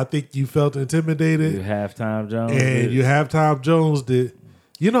not have. I think you felt intimidated. You halftime Jones. And you halftime Jones did.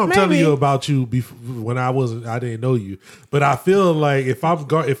 You know, I'm Maybe. telling you about you when I didn't know you. But I feel like if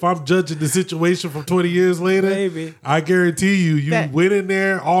I'm judging the situation from 20 years later, Maybe. I guarantee you went in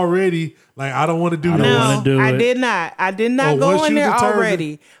there already. Like, I don't want to do this. wanna do I it. did not. I did not Well, go once in you there determined-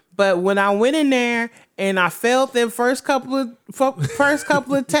 already. But when I went in there and I failed them first couple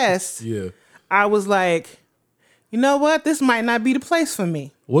of tests, Yeah. I was like, you know what? This might not be the place for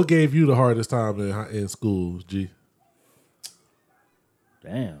me. What gave you the hardest time in school, G?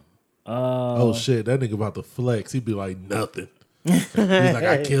 Damn. Oh shit, that nigga about to flex. He'd be like, nothing. He's like,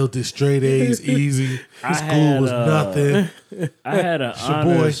 I killed this straight A's easy. I School had, was nothing. I had an your boy.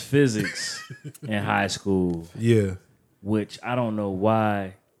 honors physics in high school, Yeah. which I don't know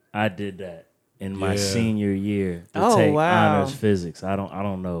why I did that in my Yeah. senior year to Oh, take wow. honors physics. I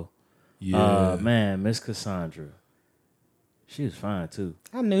don't know. Yeah. Man, Miss Cassandra, she was fine too.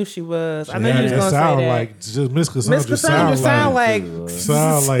 I knew she was. I knew Yeah, you was it going to say sound that. like just Miss Cassandra, Miss Cassandra sound like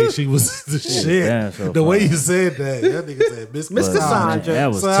sound like she was the shit. damn so the way fine. you said that nigga said Miss Miss Cassandra. That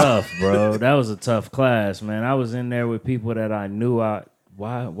was So- tough, bro. That was a tough class, man. I was in there with people that I knew.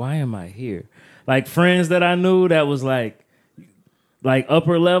 Why am I here? Like friends that I knew that was like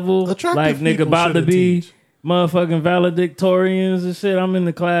upper level, Attractive like nigga people about to shouldn't be teach. motherfucking valedictorians and shit. I'm in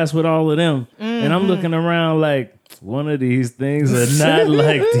the class with all of them, and I'm looking around like one of these things are not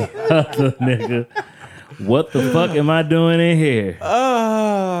like the other nigga. What the fuck am I doing in here?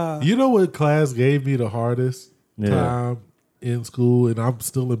 You know what class gave me the hardest Yeah. time in school, and I'm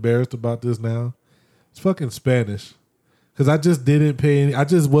still embarrassed about this now? It's fucking Spanish. Because I just didn't pay any.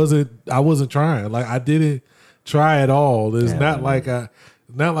 I wasn't trying. Like, I didn't try at all. It's not like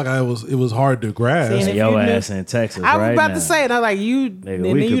it was hard to grasp. See, and if Your you knew- ass in Texas, I was right about now. to say, and I was like, you, Nigga, and we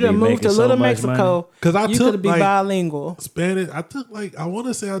then could you be done moved making to so Little much Mexico. money. 'Cause I you took, could be like- bilingual. Spanish. I want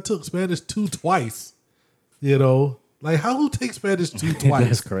to say I took Spanish 2 twice. You know, like how takes Spanish 2 twice?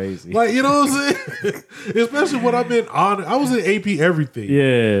 That's crazy. Like, you know what I'm saying? Especially when I'm in honor. I was in AP everything.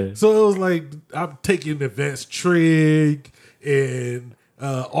 Yeah. So it was like I'm taking advanced trig and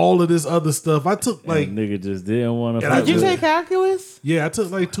all of this other stuff. I took like Nigga just didn't want to. And I Did you just- take calculus? I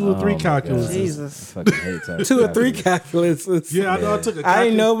took like 2 or 3 calculus. Jesus. I fucking hate that. 2 or 3 calculus. Yeah, I know. I took a. I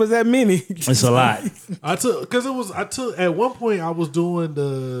didn't know it was that many. It's a lot. I took because I took at one point I was doing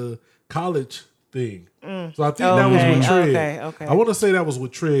the college thing. So I think that was with Trig. Okay. I want to say that was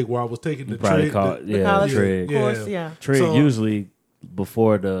with Trig where I was taking the Probably Trig. called The college trig. course, yeah. Trig So- usually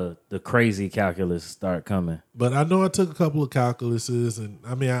before the crazy calculus start coming. But I know I took a couple of calculuses, and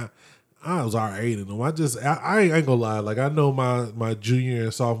I mean I was all right in them. I ain't gonna lie. Like I know my junior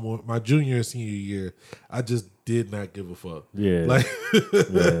and senior year, I just did not give a fuck. Yeah. Like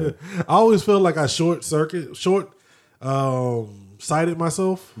I always felt like I short sighted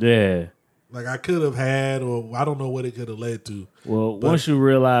myself. Yeah. Like I could have had, or I don't know what it could have led to. Well, once you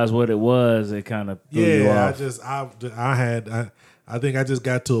realize what it was, it kind of threw you off. I think I just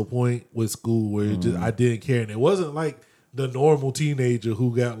got to a point with school where I didn't care, and it wasn't like the normal teenager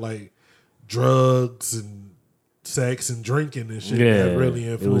who got like drugs and sex and drinking and shit that really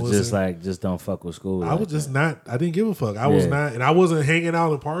influenced. It was just like, just don't fuck with school. I was just not. I didn't give a fuck. I was not, and I wasn't hanging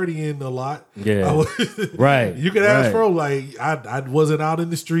out and partying a lot. Yeah. I was, Right. You could ask Right. bro. Like I wasn't out in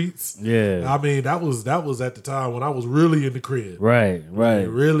the streets. Yeah. I mean that was at the time when I was really in the crib. Right. And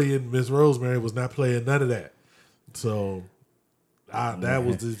really, in Miss Rosemary was not playing none of that. So that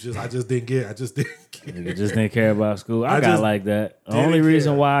was just I just didn't get. Nigga just didn't care about school. I got just like that. The didn't only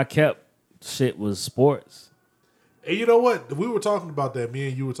reason care. why I kept shit was sports. And you know what? We were talking about that. Me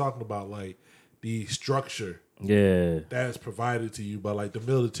and you were talking about like the structure Yeah. that's provided to you by like the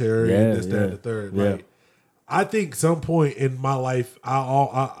military Yeah, and this, that, yeah, and the third. yeah. Like, I think some point in my life,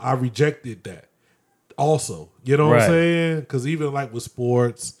 I rejected that. Also, you know what Right. I'm saying? Because even like with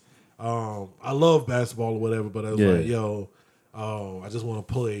sports, I love basketball or whatever, but I was Yeah. like, yo, I just want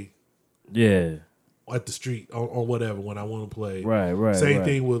to play. Yeah. at the street on whatever when I want to play. Right. Same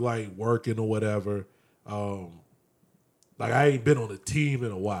thing with like working or whatever. Like I ain't been on a team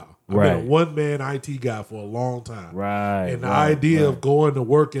in a while. I've been a one-man IT guy for a long time. Right. And the idea of going to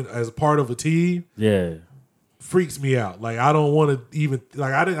work as part of a team freaks me out. Like I don't want to even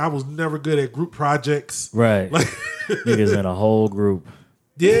like I was never good at group projects. Right. Like niggas in a whole group.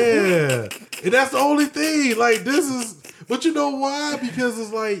 Yeah. And that's the only thing. Like this is but you know why? Because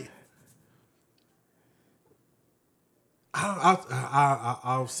it's like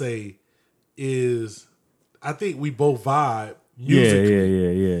I'll say is I think we both vibe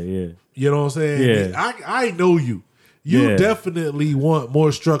musically. Yeah. You know what I'm saying? Yeah. I know you. You definitely want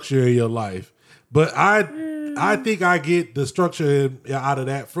more structure in your life. But I think I get the structure out of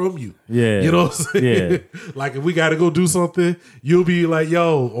that from you. Yeah. You know what I'm saying? Yeah. Like if we got to go do something, you'll be like,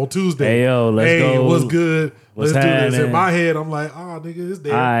 yo, on Tuesday. Hey, yo, let's go. What's good? What's Let's do this. happening? In my head, I'm like, oh, nigga, it's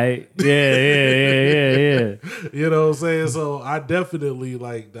there. All right. Yeah. You know what I'm saying? So I definitely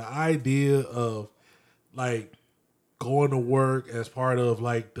like the idea of like going to work as part of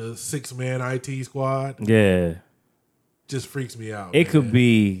like the 6-man IT squad. Yeah. Just freaks me out. It could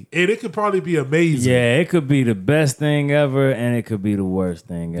be. And it could probably be amazing. Yeah, it could be the best thing ever and it could be the worst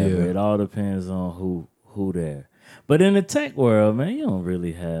thing ever. Yeah. It all depends on who there. But in the tech world, man, you don't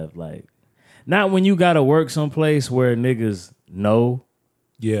really have like, not when you got to work someplace where niggas know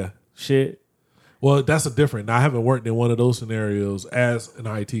shit. Well, that's a different. I haven't worked in one of those scenarios as an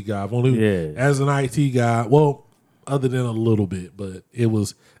IT guy. I've only as an IT guy. Well, other than a little bit, but it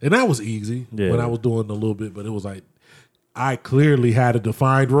was, and that was easy when I was doing a little bit. But it was like I clearly had a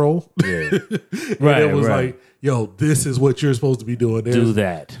defined role. Yeah, right. It was like, yo, this is what you're supposed to be doing. Do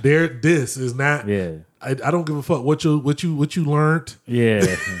that. This is not. Yeah. I don't give a fuck what you learned. Yeah.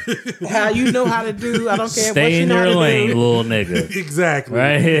 How you know how to do. I don't care Stay what you in know your how to lane, do. little nigga. Exactly.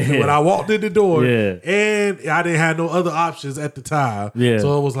 Right. When I walked in the door, Yeah. and I didn't have no other options at the time. Yeah.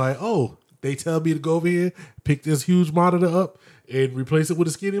 So it was like, oh, they tell me to go over here, pick this huge monitor up, and replace it with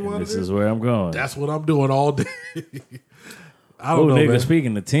a skinny monitor. This is where I'm going. That's what I'm doing all day. I don't know, nigga, man.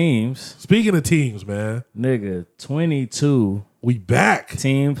 speaking of teams. Speaking of teams, man. Nigga, 22. We back.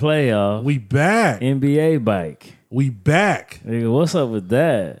 Team playoff. We back. NBA bike. We back. Nigga, what's up with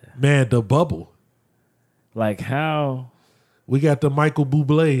that? Man, the bubble. Like how? We got the Michael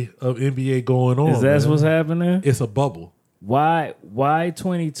Bublé of NBA going on. Is that man. what's happening? It's a bubble. Why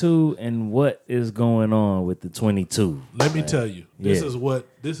 22 and what is going on with the 22? Let me tell you. This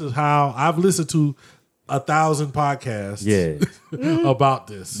is how I've listened to 1,000 podcasts about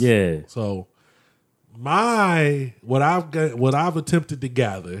this. Yeah. So what I've attempted to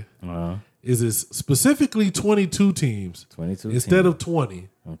gather is specifically 22 teams 22 instead teams. of 20.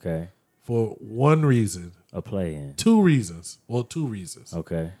 Okay. For one reason. A play-in. Two reasons. Well, two reasons.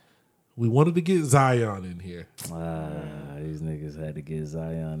 Okay. We wanted to get Zion in here. These niggas had to get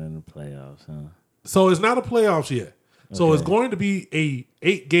Zion in the playoffs, huh? So it's not a playoffs yet. So it's going to be a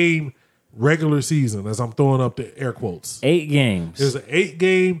 8-game regular season, as I'm throwing up the air quotes. 8 games. There's an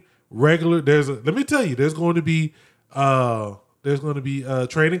 8-game regular. Let me tell you, there's going to be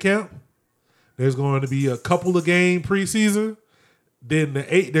training camp. There's going to be a couple of game preseason. Then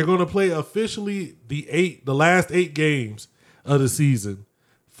they're going to play officially the last 8 games of the season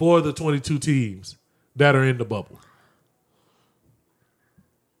for the 22 teams that are in the bubble.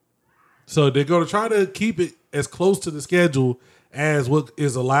 So they're going to try to keep it as close to the schedule as what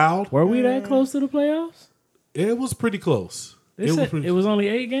is allowed. Were we that close to the playoffs? It was pretty close. It was only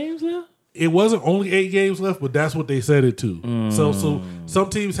 8 games left? It wasn't only 8 games left, but that's what they said it to. So some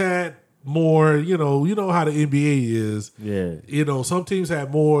teams had more, you know how the NBA is. Yeah. Some teams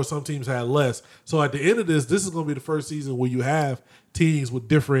had more, some teams had less. So at the end of this is going to be the first season where you have teams with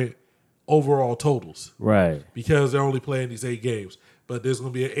different overall totals. Right. Because they're only playing these 8 games. But there's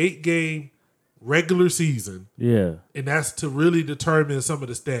going to be an 8-game regular season. Yeah. And that's to really determine some of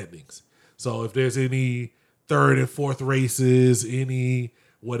the standings. So if there's any 3rd and 4th races, any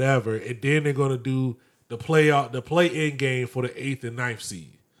whatever, and then they're going to do the play-in game for the 8th and 9th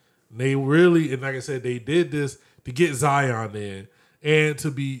seed. And they really, and like I said, they did this to get Zion in and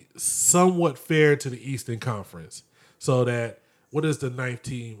to be somewhat fair to the Eastern Conference. So that, what is the 9th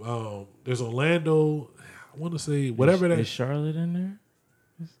team? There's Orlando, I want to say, whatever that is. Charlotte in there?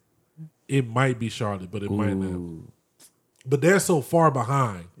 It might be Charlotte, but it might not. But they're so far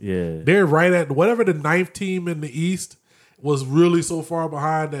behind. Yeah. They're right at whatever the 9th team in the East was really so far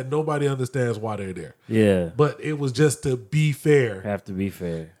behind that nobody understands why they're there. Yeah. But it was just to be fair. Have to be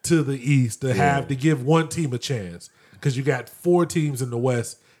fair. To the East, to give one team a chance. Because you got 4 teams in the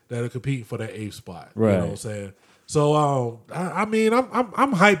West that are competing for that 8th spot. Right. You know what I'm saying? So I mean,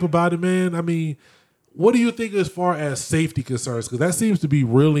 I'm hype about it, man. I mean, what do you think as far as safety concerns? Because that seems to be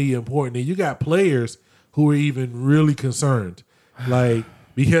really important. And you got players who are even really concerned. Like,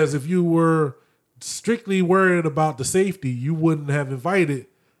 because if you were strictly worried about the safety, you wouldn't have invited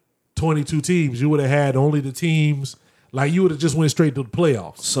 22 teams. You would have had only the teams, like you would have just went straight to the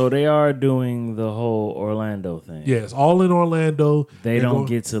playoffs. So they are doing the whole Orlando thing. Yes, all in Orlando. They don't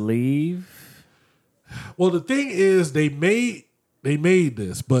get to leave. Well, the thing is, they made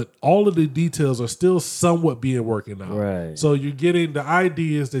this, but all of the details are still somewhat being working out. Right. So you're getting the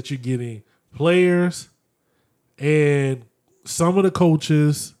ideas that you're getting players and some of the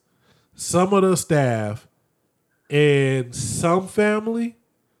coaches, some of the staff, and some family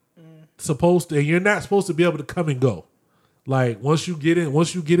supposed to, and you're not supposed to be able to come and go. Like once you get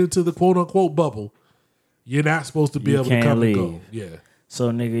into the quote unquote bubble, you're not supposed to be able to come and go. Yeah.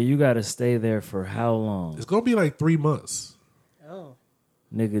 So nigga, you gotta stay there for how long? It's gonna be like 3 months. Oh.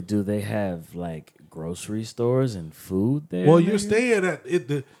 Nigga, do they have like grocery stores and food there? Well, nigga? you're staying at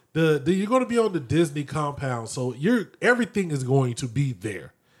it. You're going to be on the Disney compound, so everything is going to be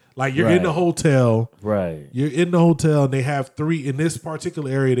there. Like you're in the hotel, right? You're in the hotel, and they have 3 in this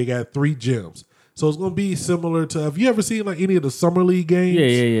particular area. They got 3 gyms, so it's going to be similar to. Have you ever seen like any of the summer league games?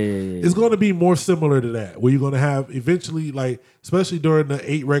 Yeah. It's going to be more similar to that, where you're going to have eventually, like especially during the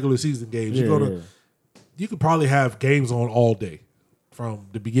 8 regular season games, you could probably have games on all day, from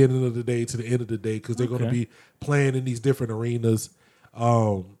the beginning of the day to the end of the day, because they're going to be playing in these different arenas.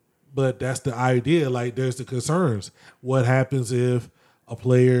 But that's the idea. Like, there's the concerns. What happens if a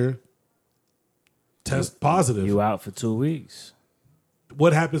player tests positive? You out for 2 weeks.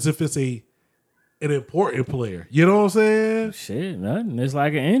 What happens if it's an important player? You know what I'm saying? Shit, nothing. It's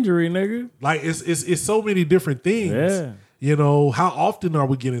like an injury, nigga. Like, it's so many different things. Yeah. You know, how often are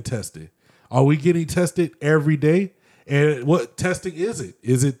we getting tested? Are we getting tested every day? And what testing is it?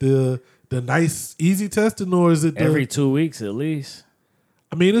 Is it the nice, easy testing, or is it every 2 weeks at least?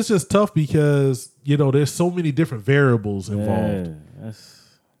 I mean, it's just tough because, you know, there's so many different variables involved. Yeah,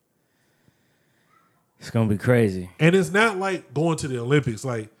 it's going to be crazy. And it's not like going to the Olympics.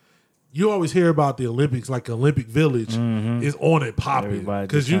 Like, you always hear about the Olympics, like Olympic Village is on it popping.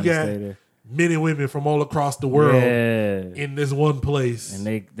 Because you got men and women from all across the world in this one place. And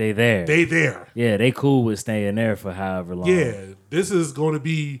they there. They there. Yeah, they cool with staying there for however long. Yeah, this is going to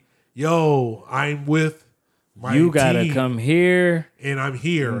be, I'm with my you gotta team, come here, and I'm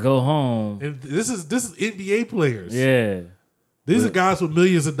here. And go home. And this is NBA players. Yeah, these are guys with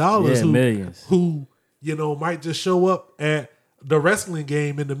millions of dollars. Millions. Who you know might just show up at the wrestling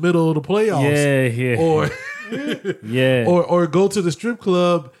game in the middle of the playoffs. Or or go to the strip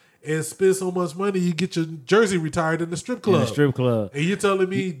club and spend so much money you get your jersey retired in the strip club. And you're telling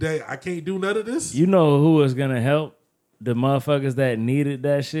me that I can't do none of this? You know who was gonna help? The motherfuckers that needed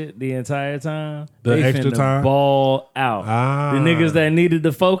that shit the entire time. They extra time? Ball out. The niggas that needed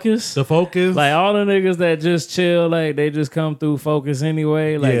the focus. Like all the niggas that just chill, like they just come through focus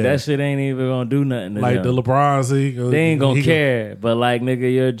anyway. Like that shit ain't even gonna do nothing to like them. the LeBron, they ain't gonna care. But like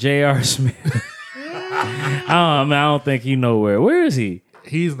nigga, your J.R. Smith. I don't think he nowhere. Where is he?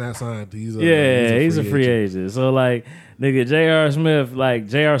 He's not signed. He's a free agent. So like nigga,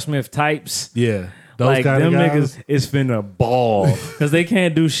 J.R. Smith types. Yeah. Those like them guys. niggas is finna ball because they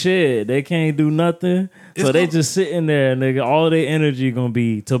can't do shit. They can't do nothing. So they just sitting there, nigga. All their energy gonna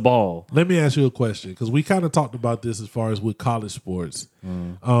be to ball. Let me ask you a question because we kind of talked about this as far as with college sports.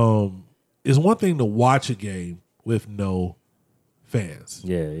 It's one thing to watch a game with no fans.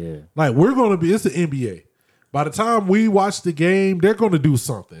 Yeah. Like it's the NBA. By the time we watch the game, they're gonna do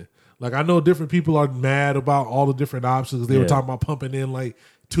something. Like I know different people are mad about all the different options. They were talking about pumping in like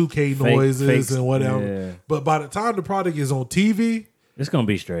 2K noises and whatever. Yeah. But by the time the product is on TV, it's gonna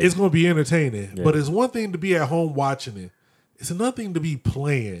be straight. It's gonna be entertaining. Yeah. But it's one thing to be at home watching it. It's another thing to be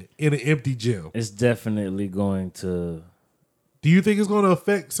playing in an empty gym. It's definitely going to. Do you think it's going to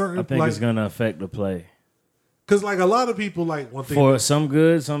affect certain? I think it's going to affect the play. Because like a lot of people like one thing for some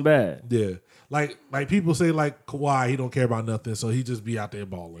good, some bad. Yeah, like people say like Kawhi, he don't care about nothing, so he just be out there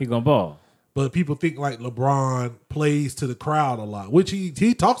balling. He gonna ball. But people think like LeBron plays to the crowd a lot, which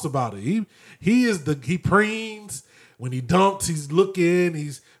he talks about it. He preens when he dunks. He's looking.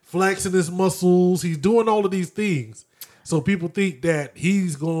 He's flexing his muscles. He's doing all of these things. So people think that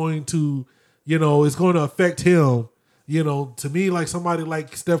he's going to, it's going to affect him. To me, like somebody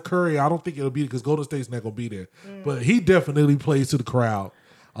like Steph Curry, I don't think it'll be because Golden State's not going to be there. But he definitely plays to the crowd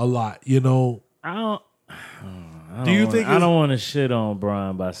a lot. Do you think I don't want to shit on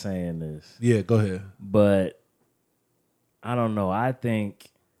Bron by saying this? Yeah, go ahead. But I don't know. I think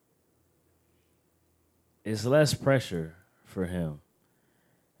it's less pressure for him.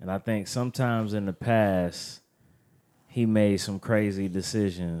 And I think sometimes in the past, he made some crazy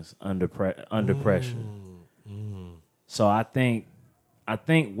decisions under pressure. So I think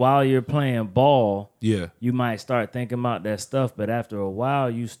while you're playing ball, Yeah. you might start thinking about that stuff, but after a while,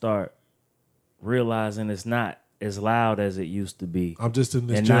 you start realizing it's not as loud as it used to be. I'm just in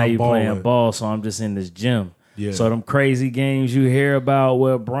this and gym now you balling. playing ball, so I'm just in this gym. Yeah. So them crazy games you hear about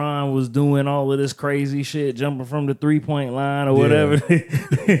where Bron was doing all of this crazy shit, jumping from the 3-point line or whatever.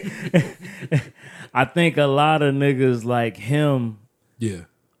 I think a lot of niggas like him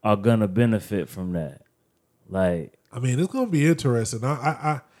are gonna benefit from that. Like, I mean, it's gonna be interesting.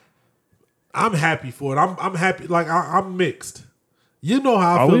 I'm happy for it. I'm happy. Like I'm mixed. You know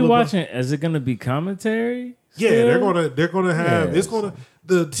how I are feel. we about, watching? Is it gonna be commentary? Yeah, still? they're gonna have. Yeah. It's gonna.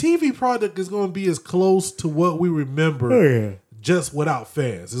 The TV product is gonna be as close to what we remember, just without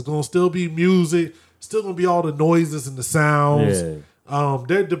fans. It's gonna still be music. Still gonna be all the noises and the sounds. Yeah.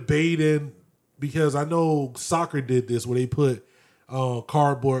 They're debating because I know soccer did this where they put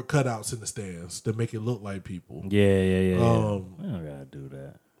cardboard cutouts in the stands to make it look like people. Yeah. We don't gotta do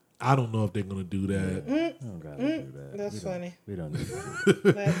that. I don't know if they're gonna do that. We don't gotta do that. That's funny. We don't need to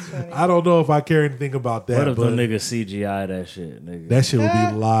do That's funny. I don't know if I care anything about that. What if but the niggas CGI that shit, nigga? that shit would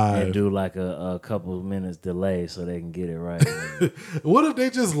be live. And do like a couple minutes delay so they can get it right. What if they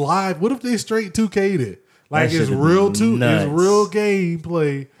just live? What if they straight 2K'd it? Like That it's shit'd real be it's nuts. real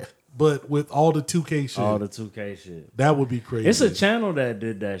gameplay, but with all the 2K shit. All the 2K shit. That would be crazy. It's a channel that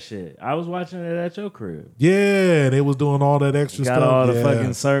did that shit. I was watching it at your crib. Yeah, they was doing all that extra Got stuff. all the yeah.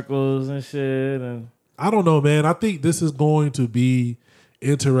 fucking circles and shit. And I don't know, man. I think this is going to be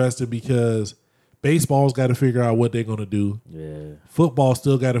interesting because baseball's got to figure out what they're going to do. yeah, Football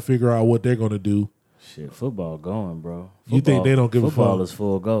still got to figure out what they're going to do. shit, football going, bro. You think they don't give a football fuck? is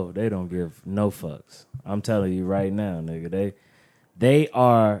full go. They don't give no fucks. I'm telling you right now, nigga. They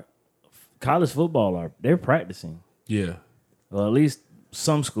are college football. They're practicing. Yeah. Well, at least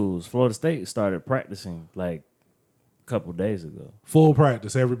some schools. Florida State started practicing like a couple days ago. Full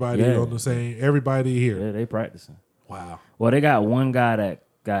practice. Everybody Yeah. on the same. Everybody here. Yeah, they practicing. Wow. Well, they got one guy that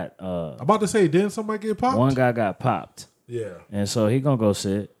got I'm about to say, didn't somebody get popped? one guy got popped. Yeah. And so he gonna go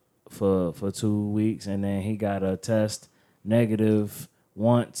sit for 2 weeks, and then he got a test negative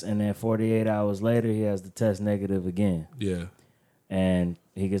once, and then 48 hours later he has the test negative again, Yeah. and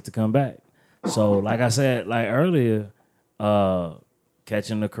he gets to come back. So like I said like earlier,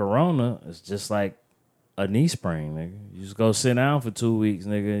 catching the corona is just like a knee sprain, nigga. You just go sit down for 2 weeks,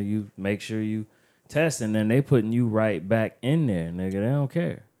 nigga. You make sure you test, and then they putting you right back in there, nigga. They don't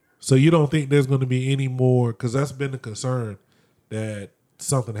care. So you don't think there's going to be any more? Because that's been the concern that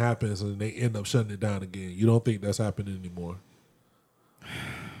something happens and they end up shutting it down again. You don't think that's happening anymore?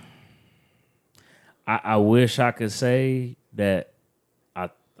 I wish I could say that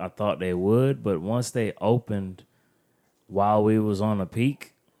I thought they would, but once they opened while we was on a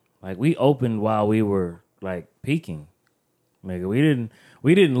peak, like we opened while we were like peaking. Nigga,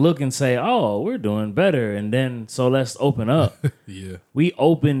 we didn't look and say, "Oh, we're doing better," and then so let's open up. Yeah. We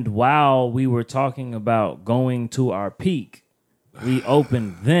opened while we were talking about going to our peak. We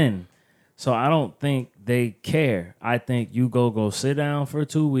opened then. So I don't think they care. I think you go sit down for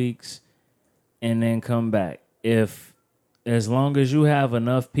 2 weeks and then come back. If as long as you have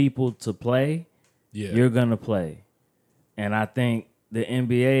enough people to play, Yeah. you're going to play. And I think the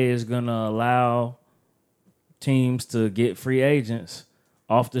NBA is going to allow teams to get free agents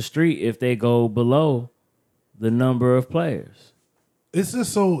off the street if they go below the number of players. It's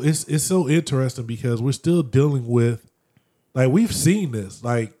just so it's so interesting because we're still dealing with, like, we've seen this,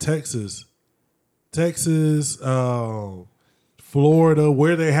 like Texas, Florida,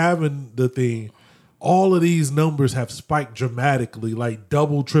 where they're having the thing. All of these numbers have spiked dramatically, like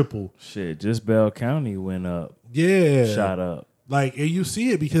double, triple. Shit, just Bell County went up, Yeah, shot up. Like, and you see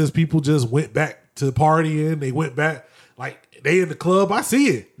it because people just went back to partying. They went back, like, they in the club. I see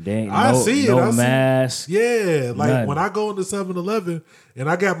it. I see it. No I see- mask. Yeah, like Nothing. when I go into 7-Eleven and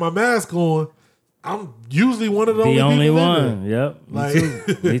I got my mask on, I'm usually one of the The only people in one. there. Yep.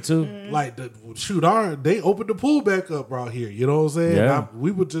 Like, Me too. like they opened the pool back up out here. You know what I'm saying? Yeah.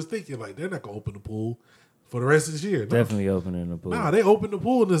 We were just thinking like they're not gonna open the pool for the rest of this year. No. Definitely opening the pool. Nah, they opened the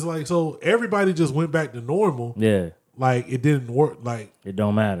pool and it's like, so everybody just went back to normal. Yeah. Like it didn't work. Like, It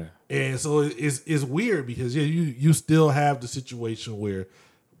don't matter. and so it's weird because you still have the situation where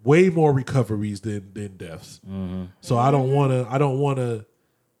way more recoveries than deaths. Mm-hmm. So I don't want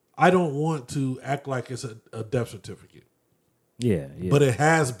to act like it's a death certificate, Yeah. but it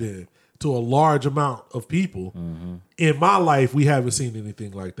has been to a large amount of people. Mm-hmm. In my life, we haven't seen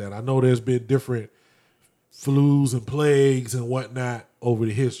anything like that. I know there's been different flus and plagues and whatnot over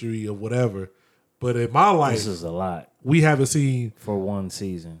the history of whatever. But in my life, This is a lot we haven't seen. for one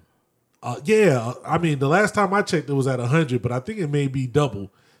season. I mean, the last time I checked, it was at 100, but I think it may be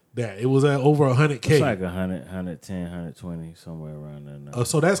double that. It was at over 100K. It's like 100, 110, 120, somewhere around there now.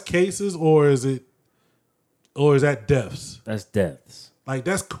 So that's cases, or is that deaths? That's deaths. Like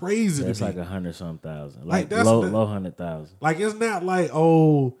that's crazy. That's to me. like 100-some thousand. Like, Like that's low the- 100,000. Like it's not like,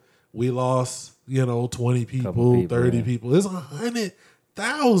 oh, we lost, 20 people, Couple people, 30 yeah. people. It's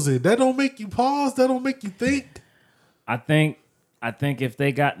 100,000. That don't make you pause. That don't make you think. I think if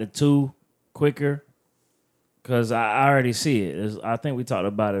they got the 2 quicker, because I already see it. I think we talked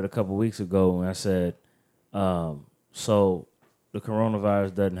about it a couple weeks ago when I said, so the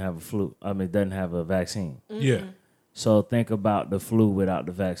coronavirus doesn't have doesn't have a vaccine. Yeah. So think about the flu without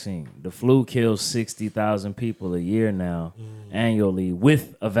the vaccine. The flu kills 60,000 people a year now annually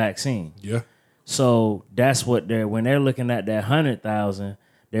with a vaccine. Yeah. So that's what when they're looking at that 100,000,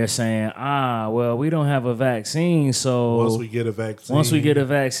 they're saying, well, we don't have a vaccine. So Once we get a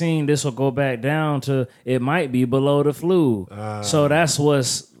vaccine, this will go back down to, it might be below the flu. So that's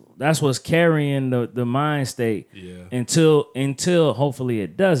what's carrying the mind state. Yeah. Until hopefully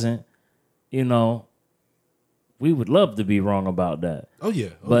it doesn't, we would love to be wrong about that. Oh yeah.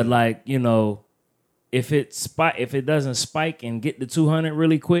 But if it doesn't spike and get to 200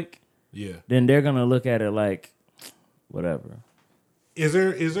 really quick, yeah. then they're gonna look at it like whatever. Is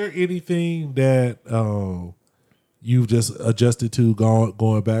there anything that you've just adjusted to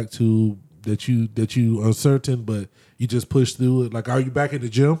going back to that you uncertain, but you just push through it? Like, are you back in the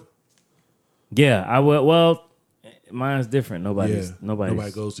gym? Yeah, I will. Well, mine's different. Nobody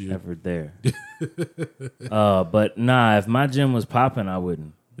goes to you. ever there. But nah, if my gym was popping, I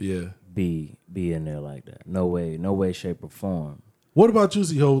wouldn't. Yeah. Be in there like that. No way, shape, or form. What about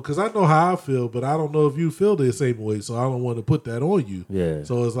Juicy Ho? Because I know how I feel, but I don't know if you feel the same way, so I don't want to put that on you. Yeah.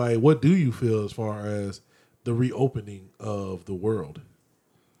 So it's like, what do you feel as far as the reopening of the world?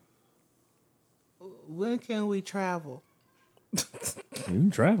 When can we travel? You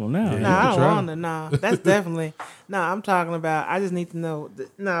can travel now. No, I don't want to. No, that's definitely. No, I'm talking about. I just need to know.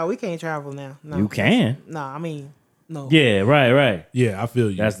 No, we can't travel now. No, You can. No, I mean, no. Yeah, right. Yeah, I feel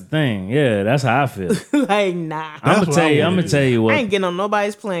you. That's the thing. Yeah, that's how I feel. Like, nah. I'm gonna tell you I what. ain't getting on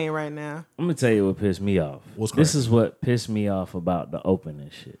nobody's plane right now. I'm gonna tell you what pissed me off. This is what pissed me off about the opening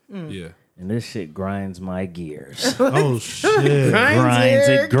shit. Yeah. And this shit grinds my gears. Oh shit.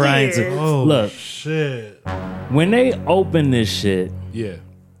 grinds it. Oh, look, shit. When they open this shit, Yeah.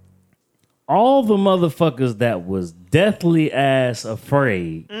 all the motherfuckers that was deathly ass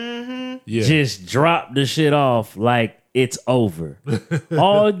afraid Yeah. just dropped the shit off like it's over.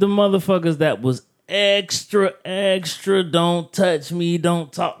 All the motherfuckers that was extra, don't touch me,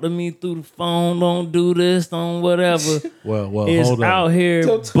 don't talk to me through the phone, don't do this, don't whatever. Well, is hold up. out here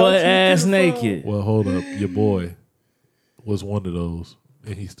butt ass naked. Well, hold up. Your boy was one of those,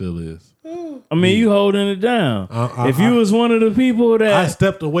 and he still is. I mean, you holding it down. If you was one of the people that I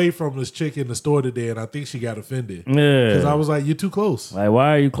stepped away from this chick in the store today, and I think she got offended. Yeah. Because I was like, you're too close. Like,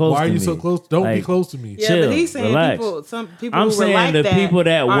 why are you close Why to are me? you so close? Don't be Like, close to me. Yeah, Chill, but he's saying relax. some people I'm who were saying like the that people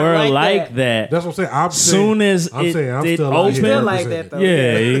that aren't were like like that. That's what I'm saying. I'm Soon saying, as I'm it still out opened, here Still like that,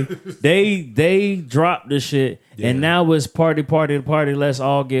 representing. though. Yeah, they dropped the shit, and now it's party. Let's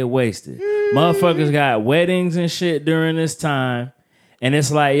all get wasted. Motherfuckers got weddings and shit during this time, and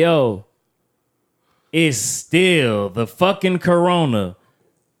it's like, yo, it's still the fucking corona.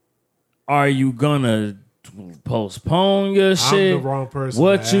 Are you gonna postpone your shit? I'm the wrong person.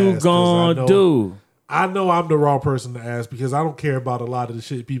 What to you ask, 'cause gonna do? I know I'm the wrong person to ask because I don't care about a lot of the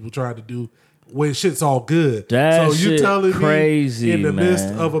shit people trying to do when shit's all good. That so you shit telling crazy, me in the midst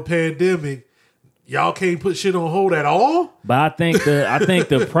man. of a pandemic, y'all can't put shit on hold at all? But I think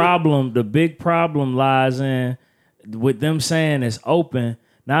the big problem lies in with them saying it's open.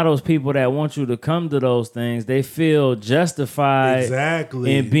 Now those people that want you to come to those things, they feel justified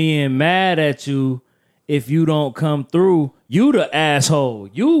Exactly. in being mad at you if you don't come through. You the asshole.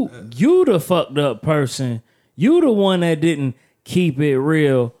 You the fucked up person. You the one that didn't keep it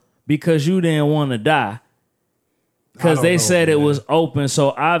real because you didn't want to die. Because don't they know, said it man. was open, so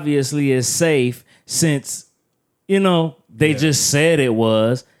obviously it's safe since, they just said it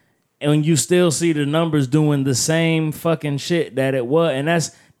was. And you still see the numbers doing the same fucking shit that it was. And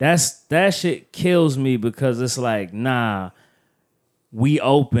that shit kills me because it's like, nah, we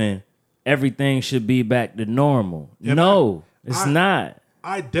open. Everything should be back to normal. And No, it's not.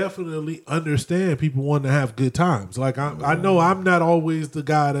 I definitely understand people wanting to have good times. Like I know I'm not always the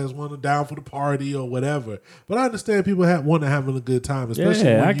guy that's wanting down for the party or whatever, but I understand people want to having a good time. Especially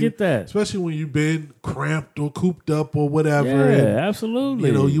Yeah, when I get that. Especially when you've been cramped or cooped up or whatever. Yeah, and, absolutely.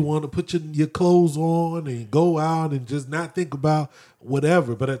 you know, you want to put your clothes on and go out and just not think about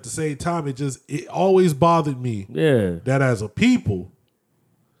whatever. But at the same time, it always bothered me that as a people,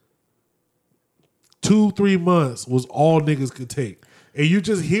 2-3 months was all niggas could take. And you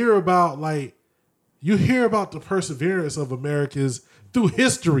just hear about the perseverance of Americans through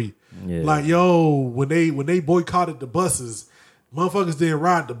history. Yeah. Like, yo, when they boycotted the buses, motherfuckers didn't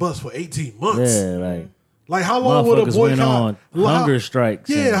ride the bus for 18 months. Yeah, like how long would a motherfuckers boycott went on hunger strikes?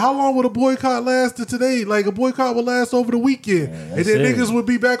 Yeah, how long would a boycott last to today? Like a boycott would last over the weekend, and then niggas would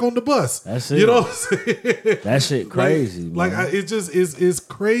be back on the bus. That's it. You know what I'm saying? That shit crazy. It's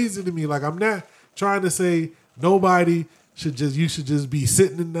crazy to me. Like I'm not trying to say nobody you should just be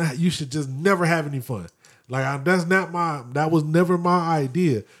sitting in you should just never have any fun. Like that was never my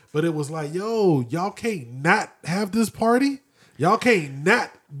idea. But it was like, yo, y'all can't not have this party. Y'all can't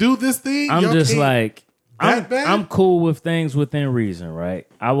not do this thing. I'm y'all just can't like bad? I'm cool with things within reason, right?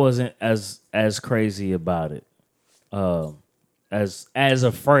 I wasn't as crazy about it. As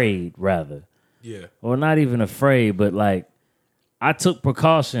afraid rather. Yeah. Or not even afraid, but like I took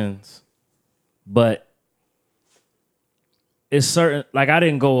precautions, but it's certain, like I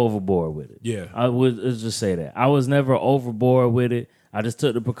didn't go overboard with it. Yeah. Let's just say that. I was never overboard with it. I just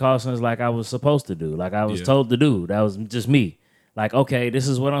took the precautions like I was supposed to do, like I was told to do. That was just me. Like, okay, this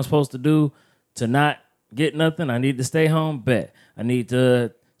is what I'm supposed to do to not get nothing. I need to stay home, bet. I need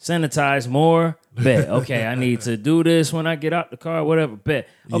to sanitize more, bet. Okay, I need to do this when I get out the car, whatever, bet.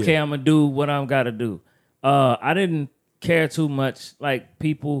 Okay, I'm going to do what I'm got to do. I didn't care too much, like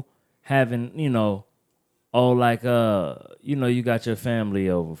people having, you know, you got your family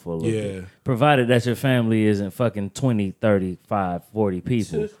over for a little bit. Provided that your family isn't fucking 20, 35, 40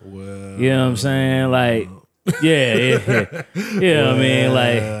 people. Well, you know what I'm saying? Like, yeah. I mean,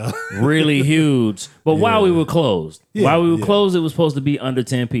 like, really huge. But while we were closed, it was supposed to be under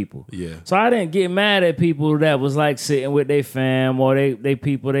 10 people. Yeah. So I didn't get mad at people that was like sitting with their fam or they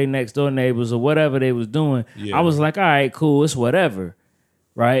people, they next door neighbors or whatever they was doing. Yeah. I was like, all right, cool, it's whatever.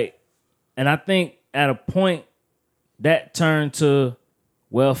 Right? And I think at a point that turned to,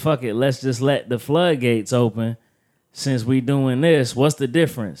 well, fuck it, let's just let the floodgates open since we doing this. What's the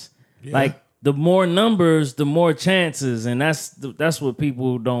difference? Yeah. Like, the more numbers, the more chances, and that's what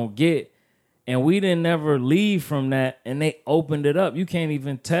people don't get. And we didn't ever leave from that, and they opened it up. You can't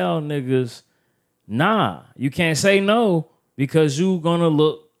even tell niggas, nah. You can't say no because you're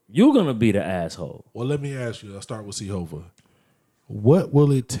gonna be the asshole. Well, let me ask you. I'll start with C-Hova. What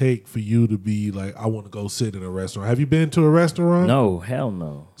will it take for you to be like, I want to go sit in a restaurant? Have you been to a restaurant? No, hell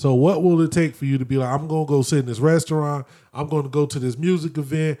no. So what will it take for you to be like, I'm going to go sit in this restaurant. I'm going to go to this music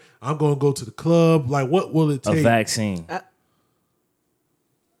event. I'm going to go to the club. Like, what will it take? A vaccine.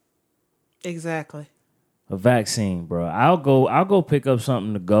 Exactly. A vaccine, bro. I'll go pick up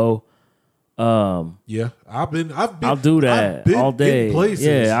something to go. Yeah, I'll do that all day.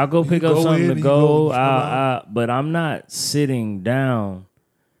 Yeah, I'll go pick up something to go. But I'm not sitting down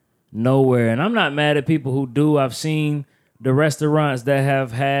nowhere, and I'm not mad at people who do. I've seen the restaurants that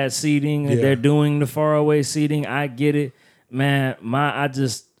have had seating and they're doing the faraway seating. I get it, man. I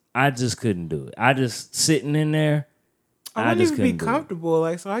just couldn't do it. I just sitting in there. I wouldn't even be comfortable,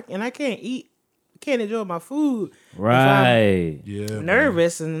 like I can't eat. Can't enjoy my food. Right. If I'm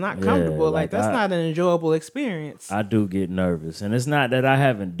nervous and not comfortable. Like that's not an enjoyable experience. I do get nervous. And it's not that I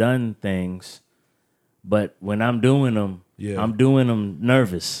haven't done things, but when I'm doing them, I'm doing them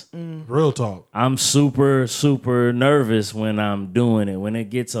nervous. Real talk. I'm super, super nervous when I'm doing it. When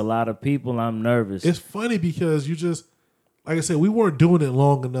it gets a lot of people, I'm nervous. It's funny because you just, like I said, we weren't doing it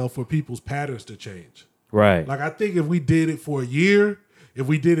long enough for people's patterns to change. Right. Like I think if we did it for a year, if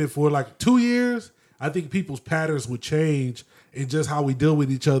we did it for like 2 years, I think people's patterns would change in just how we deal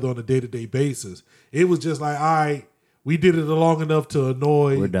with each other on a day-to-day basis. It was just like, all right, we did it long enough to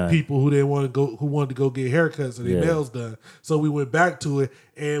annoy people who didn't want to go, who wanted to go get haircuts and their nails done. So we went back to it,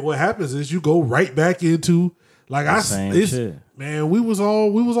 and what happens is you go right back into like shit. Man, we was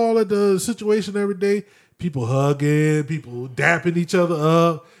all at the situation every day. People hugging, people dapping each other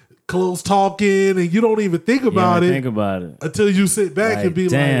up. Close talking, and you don't even think about it until you sit back and be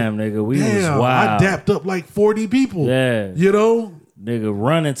damn, like, nigga, we was wild. I dapped up like 40 people. Yeah. You know? Nigga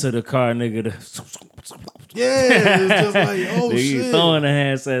running to the car, nigga. Yeah, it's just like, oh, nigga, shit. Throwing the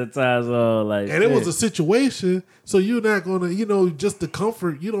hand sanitizer all like and it was a situation, so you're not gonna, just the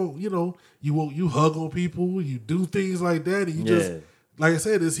comfort, you hug on people, you do things like that, and you just like I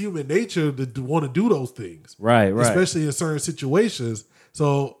said, it's human nature to want to do those things. Right. Especially in certain situations.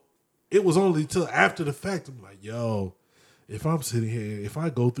 So it was only till after the fact, I'm like, yo, if I'm sitting here, if I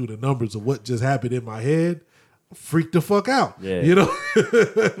go through the numbers of what just happened in my head, freak the fuck out. Yeah. You know?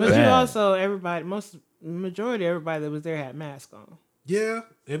 But you Bad. also, majority of everybody that was there had masks on. Yeah.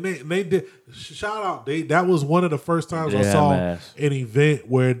 And they did, shout out, that was one of the first times I Yeah, saw masks. an event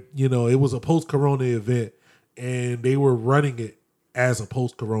where, you know, it was a post-corona event and they were running it as a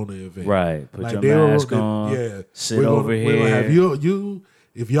post-corona event. Right. Put Like, your mask on. Yeah. Sit We're over we're gonna here. have you,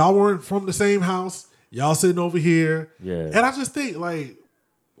 if y'all weren't from the same house, y'all sitting over here. Yeah. And I just think, like,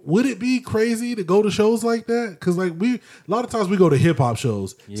 would it be crazy to go to shows like that? Because, like, a lot of times we go to hip-hop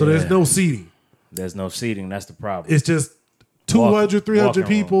shows, so there's Yeah. no seating. There's no seating. That's the problem. It's just 200, 300 walking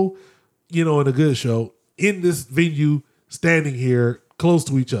people, you know, in a good show, in this venue, standing here close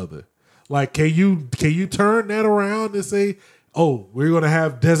to each other. Like, can you turn that around and say, oh, we're going to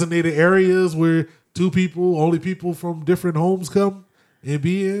have designated areas where only people from different homes come and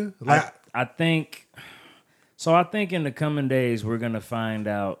be in? Like, I think in the coming days we're gonna find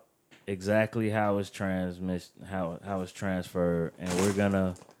out exactly how it's how it's transferred,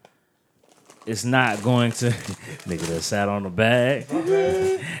 and it's not going to nigga that sat on the bag.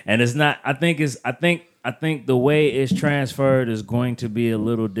 And it's not I think the way it's transferred is going to be a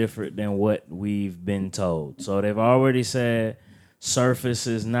little different than what we've been told. So they've already said surface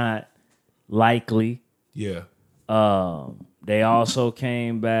is not likely. yeah. They also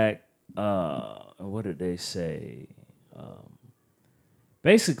came back. What did they say?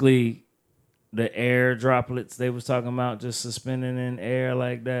 Basically, the air droplets they was talking about just suspending in air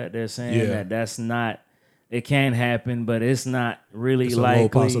like that. They're saying that's not. It can happen, but it's not really It's a likely. low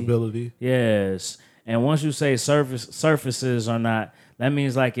possibility. Yes, and once you say surfaces are not, that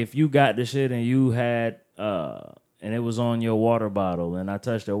means like if you got the shit and you had and it was on your water bottle, and I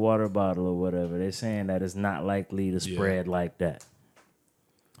touched your water bottle or whatever, they're saying that it's not likely to spread like that.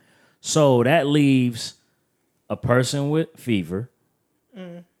 So that leaves a person with fever,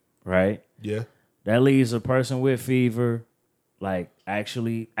 right? Yeah. That leaves a person with fever, like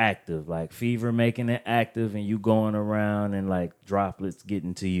actually active, like fever making it active, and you going around and like droplets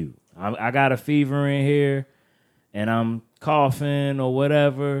getting to you. I got a fever in here, and I'm coughing or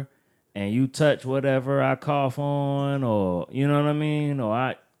whatever, and you touch whatever I cough on, or you know what I mean, or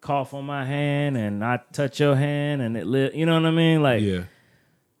I cough on my hand and I touch your hand and it you know what I mean, like. Yeah.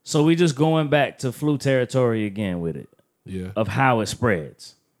 So we just going back to flu territory again with it. Yeah. Of how it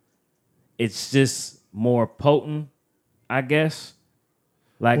spreads. It's just more potent, I guess.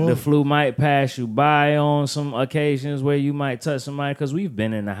 Like Well, the flu might pass you by on some occasions where you might touch somebody, because we've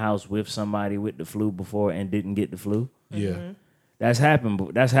been in the house with somebody with the flu before and didn't get the flu. Yeah. That's happened.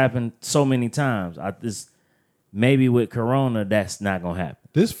 That's happened so many times. Maybe with Corona, that's not gonna happen.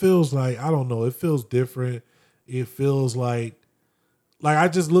 This feels like, I don't know, it feels different. It feels like I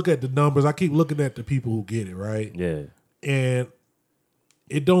just look at the numbers. I keep looking at the people who get it, right? Yeah. And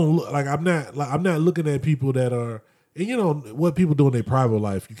it don't look like I'm not looking at people that are, and you know what people do in their private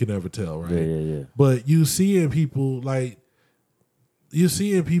life, you can never tell, right? Yeah. But you seeing people like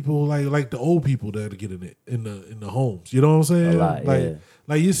the old people that are getting it in the homes. You know what I'm saying? A lot, yeah.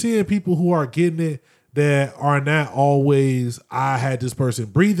 Like you're seeing people who are getting it that are not always, I had this person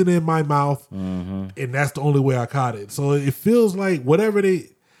breathing in my mouth, and that's the only way I caught it. So it feels like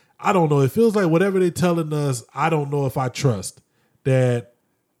I don't know. It feels like whatever they're telling us, I don't know if I trust that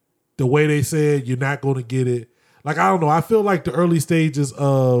the way they said you're not going to get it. Like, I don't know. I feel like the early stages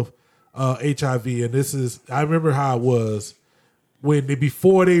of HIV, and I remember how it was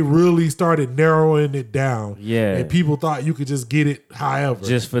before they really started narrowing it down. Yeah. And people thought you could just get it however.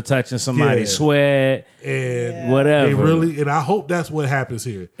 Just for touching somebody's Yeah. sweat, and whatever. they really, and I hope that's what happens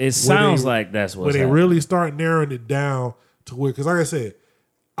here. It sounds like that's what's when they happening. really start narrowing it down to where, because like I said,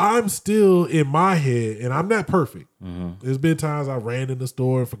 I'm still in my head, and I'm not perfect. There's been times I ran in the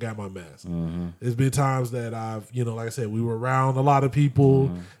store and forgot my mask. There's been times that I've, like I said, we were around a lot of people,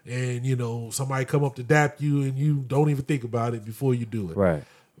 and somebody come up to dap you, and you don't even think about it before you do it. Right.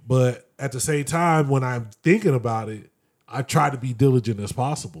 But at the same time, when I'm thinking about it, I try to be diligent as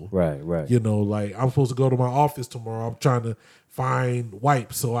possible. Right. Like I'm supposed to go to my office tomorrow. I'm trying to find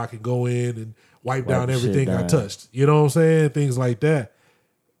wipes so I can go in and wipe down the shit everything I down. touched. You know what I'm saying? Things like that.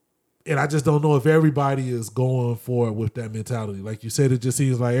 And I just don't know if everybody is going for it with that mentality. Like you said, it just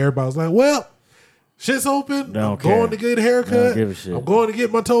seems like everybody's like, well, shit's open. Don't I'm care. going to get a haircut. Don't give a shit. I'm going to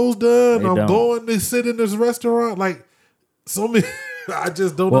get my toes done. They I'm don't. going to sit in this restaurant. Like so many, I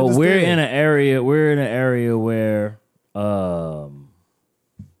just don't Well, understand. we're in an area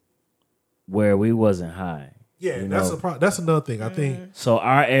where we wasn't high. Yeah, You that's know? that's another thing. I think So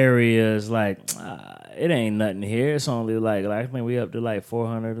our area is like, it ain't nothing here. It's only like I think we up to like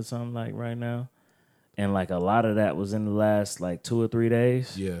 400 or something like right now. And like a lot of that was in the last like 2 or 3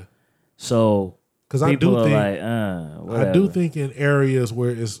 days. yeah. So Because I people do are think like, I whatever. do think in areas where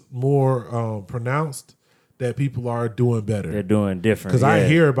it's more pronounced that people are doing better. They're doing different. Because I yeah.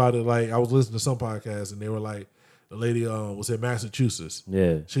 hear about it. Like I was listening to some podcasts and they were like, the lady was in Massachusetts.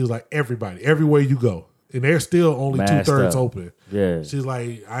 Yeah. She was like, everybody, everywhere you go, and they're still only Masked 2/3 up. open. Yeah. She's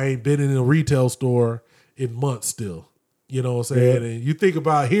like, I ain't been in a retail store in months still. You know what I'm saying? Yeah. And you think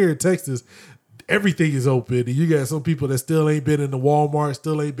about here in Texas, everything is open. And you got some people that still ain't been in the Walmart,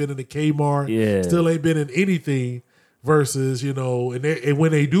 still ain't been in the Kmart, Yeah. still ain't been in anything versus, you know, and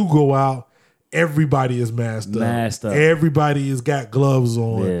when they do go out, everybody is masked up. Everybody has got gloves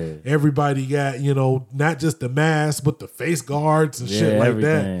on. Yeah. Everybody got, you know, not just the mask, but the face guards and shit like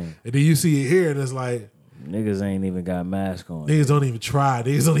that. everything. And then you see it here and it's like, Niggas ain't even got mask on. niggas don't even try.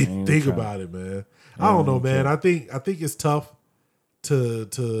 Niggas don't even Ain't think try. about it, man. I don't know, man. I think it's tough to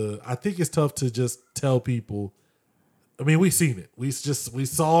just tell people. I mean, we seen it. We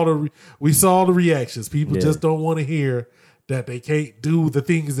saw the reactions. People Yeah. just don't want to hear that they can't do the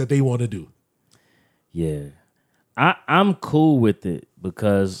things that they want to do. Yeah. I'm cool with it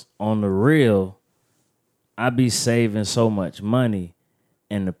because on the real, I be saving so much money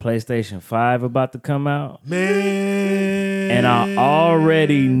and the PlayStation 5 about to come out. Man. And I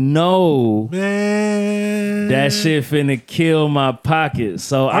already know Man. that shit finna kill my pocket.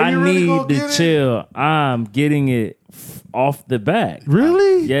 So Are I you really need gonna to get it? chill. I'm getting it off the back.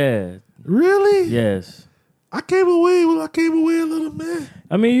 Really? Yeah. Really? Yes. I came away a little man.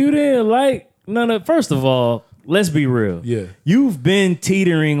 I mean, you didn't like none of. First of all, let's be real. Yeah. You've been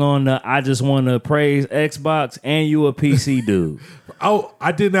teetering on the I just want to praise Xbox and you a PC dude. Oh,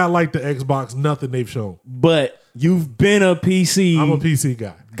 I did not like the Xbox, nothing they've shown. But you've been a PC I'm a PC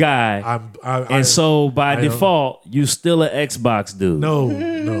guy. and so by default, you still an Xbox dude.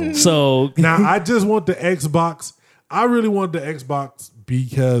 No. So Now, I just want the Xbox. I really want the Xbox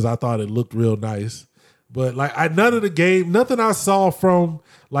because I thought it looked real nice. But like nothing I saw from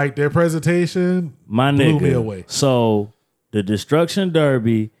like their presentation my blew nigga. me away. So the Destruction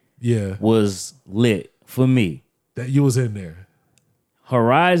Derby Yeah. was lit for me. That you was in there.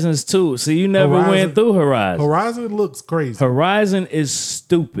 Horizons 2. See, you never went through Horizon. Horizon looks crazy. Horizon is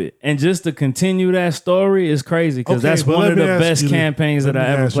stupid. And just to continue that story is crazy because Okay, that's but one let of me the ask best you this- campaigns let that me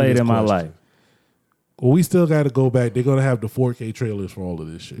I ever ask you played this in my question. life. Well, we still got to go back. They're gonna have the 4K trailers for all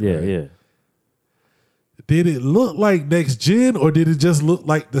of this shit. Yeah, right? yeah. Did it look like next gen or did it just look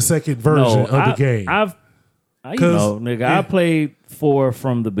like the second version of the game? You know, nigga, I played 4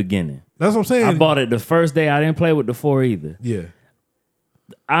 from the beginning. That's what I'm saying. I bought it the first day. I didn't play with the 4 either. Yeah.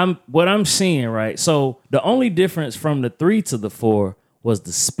 What I'm seeing, right? So the only difference from the 3 to the 4 was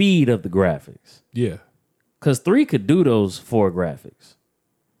the speed of the graphics. Yeah. Because 3 could do those 4 graphics.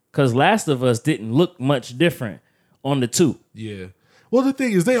 Because Last of Us didn't look much different on the 2. Yeah. Well, the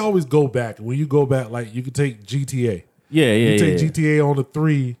thing is, they always go back. When you go back, like you can take GTA. Yeah, You take GTA on the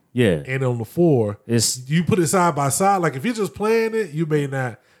 3 Yeah. and on the 4. It's You put it side by side. Like if you're just playing it, you may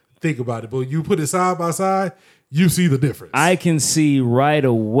not think about it. But when you put it side by side, you see the difference. I can see right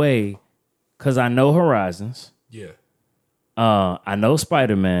away because I know Horizons. Yeah. I know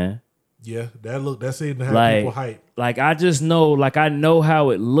Spider-Man. Yeah. That seemed to have people hype. Like I just know, like I know how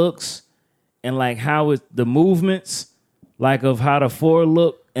it looks and like how the movements, like of how the 4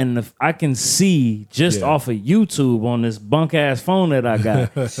 look. And I can see just off of YouTube on this bunk ass phone that I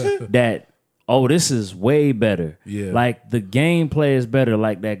got that, oh, this is way better. Yeah. Like the gameplay is better.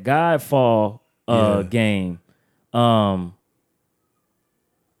 Like that Godfall game.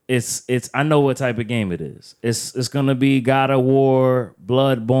 It's I know what type of game it is. It's gonna be God of War,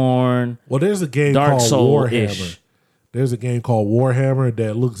 Bloodborne. Well, there's a game Dark called Soul-ish. Warhammer. There's a game called Warhammer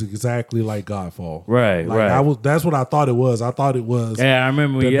that looks exactly like Godfall. Right, like right. That's what I thought it was. I thought it was. Yeah, I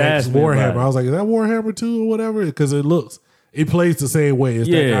remember when the you next asked me Warhammer. about it. I was like, is that Warhammer 2 or whatever? Because it plays the same way. It's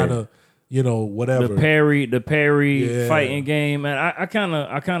that Yeah. kind of, whatever. the parry Yeah. fighting game, and I kind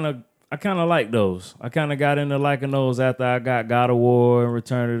of like those. I kind of got into liking those after I got God of War and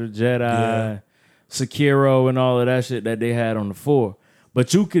Return of the Jedi, Sekiro, and all of that shit that they had on the 4.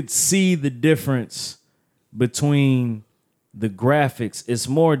 But you could see the difference between the graphics. It's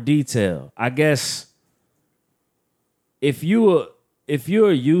more detail. I guess if you're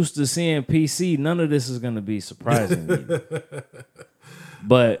used to seeing PC, none of this is gonna be surprising to you.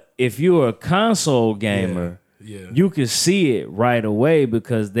 But if you're a console gamer, you can see it right away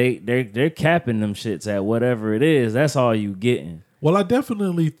because they're capping them shits at whatever it is. That's all you getting. Well, I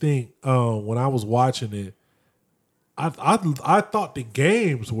definitely think when I was watching it, I thought the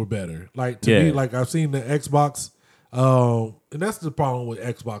games were better. Like to Yeah. me, like I've seen the Xbox, and that's the problem with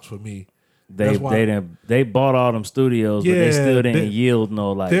Xbox for me. They bought all them studios, but they still didn't yield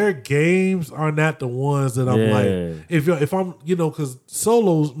no like. Their games are not the ones that I'm like. If I'm because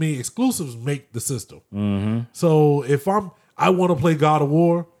solos me exclusives make the system. Mm-hmm. So if I want to play God of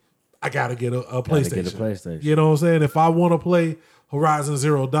War, I gotta get a PlayStation. Get a PlayStation. You know what I'm saying? If I want to play Horizon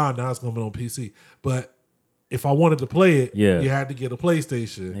Zero Dawn, now it's gonna be on PC. But if I wanted to play it, you had to get a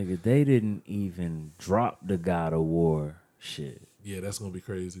PlayStation. Nigga, they didn't even drop the God of War shit. Yeah, that's gonna be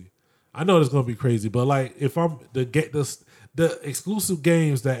crazy. I know it's gonna be crazy, but like if I'm the exclusive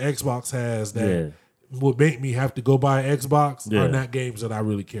games that Xbox has that would make me have to go buy an Xbox are not games that I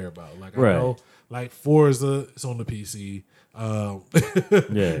really care about. Like I know, like Forza, it's on the PC. The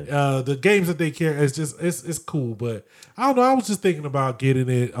games that they care, it's cool, but I don't know. I was just thinking about getting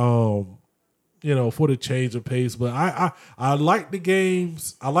it, for the change of pace. But I like the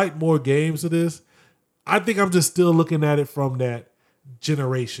games. I like more games of this. I think I'm just still looking at it from that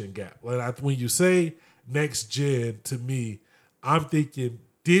generation gap. Like when you say next gen to me, I'm thinking,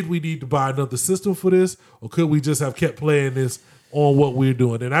 did we need to buy another system for this, or could we just have kept playing this on what we're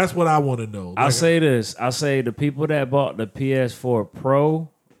doing? And that's what I want to know. I'll say this. I'll say the people that bought the PS4 Pro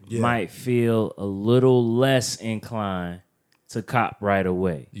might feel a little less inclined to cop right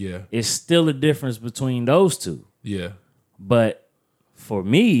away. Yeah. It's still a difference between those two. Yeah. But for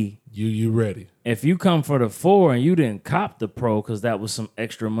me, you ready. If you come for the 4 and you didn't cop the Pro because that was some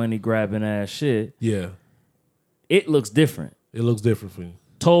extra money grabbing ass shit, it looks different. It looks different for you.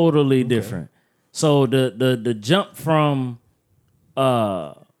 Totally different. So the jump from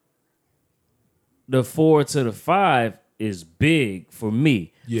the 4 to the 5 is big for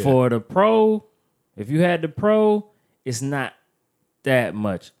me. Yeah. For the Pro, if you had the Pro, it's not that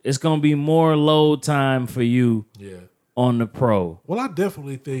much. It's gonna be more load time for you. On the Pro. Well, I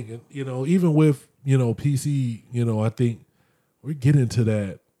definitely think, even with, PC, I think we're getting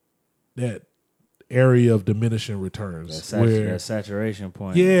to that area of diminishing returns. That saturation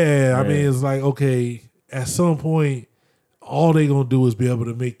point. Yeah, I mean, it's like, okay, at some point, all they going to do is be able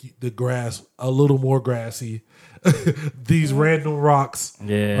to make the grass a little more grassy. These random rocks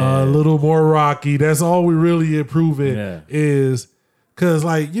a little more rocky. That's all we're really improving is... Cause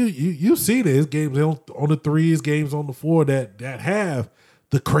like you see this games on the 3s, games on the 4 that have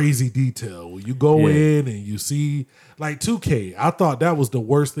the crazy detail. When you go in and you see like 2K, I thought that was the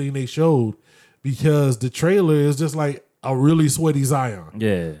worst thing they showed because the trailer is just like a really sweaty Zion.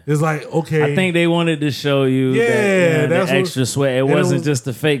 Yeah, it's like okay. I think they wanted to show you the extra sweat. It wasn't just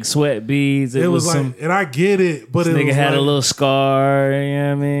the fake sweat beads. It was like, and I get it, but this nigga had a little scar. You know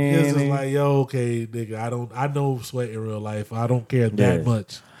what I mean? It's just like, yo, okay, nigga, I know sweat in real life. I don't care that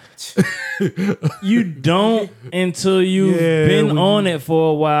much. You don't until you've been on it for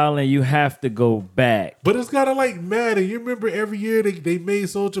a while and you have to go back. But it's gotta like matter. You remember every year they made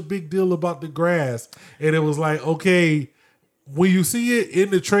such a big deal about the grass, and it was like, okay, when you see it in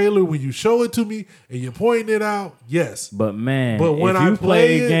the trailer, when you show it to me and you're pointing it out, yes. But man, but when if you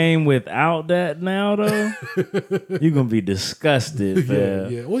play a game without that now, though, you're gonna be disgusted.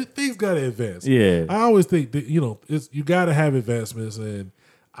 Yeah. Well, things gotta advance. Yeah, I always think that you gotta have advancements, and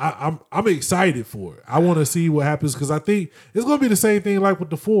I'm excited for it. I want to see what happens because I think it's gonna be the same thing like with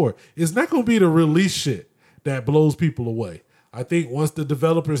the 4. It's not gonna be the release shit that blows people away. I think once the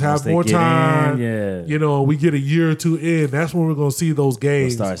developers have more time, we get a year or two in, that's when we're going to see those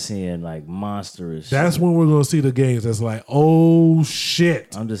games. We'll start seeing like monstrous That's shit. when we're going to see the games that's like, oh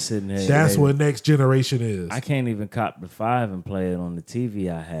shit. I'm just sitting there. That's what next generation is. I can't even cop the 5 and play it on the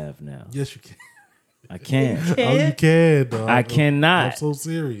TV I have now. Yes, you can. I can't. Oh, you can, dog. I cannot. I'm so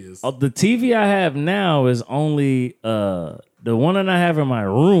serious. The TV I have now is only the one that I have in my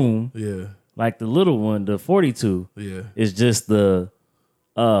room. Yeah. Like the little one, the 42. Yeah. It's just it's the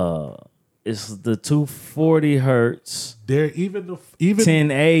 240 hertz. There even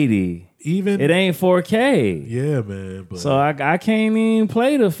 1080. Even it ain't 4K. Yeah, man. But so I can't even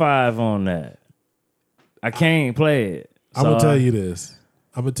play the 5 on that. I can't play it. I'm gonna tell you this.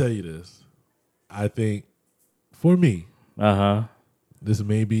 I think for me, this I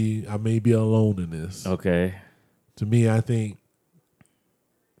may be alone in this. Okay. To me, I think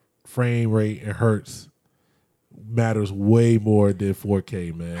frame rate and hertz matters way more than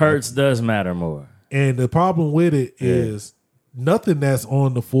 4K, man. Hertz does matter more. And the problem with it is nothing that's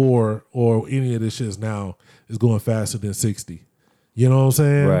on the 4 or any of this shit now is going faster than 60. You know what I'm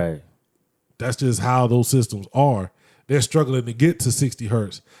saying? Right. That's just how those systems are. They're struggling to get to 60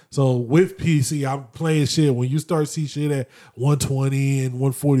 hertz. So with PC, I'm playing shit. When you start see shit at 120 and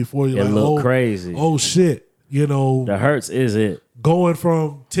 144, you're it like, look crazy. Oh shit. you know, The hertz is it. going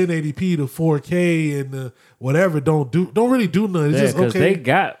from 1080p to 4K and whatever don't really do nothing. It's Yeah, just because okay. they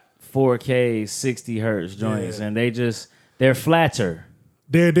got 4K 60 hertz joints, Yeah. and they're flatter.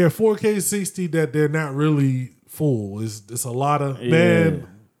 They're 4K 60 that they're not really full. It's a lot of man.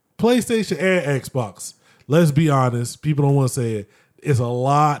 PlayStation and Xbox. Let's be honest. People don't want to say it. It's a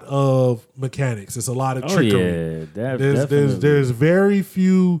lot of mechanics. It's a lot of trickery. There's very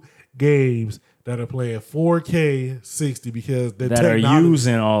few games that are playing 4K 60 because the that are technology,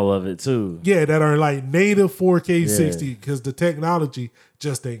 using all of it too. yeah, that are like native 4K 60 because the technology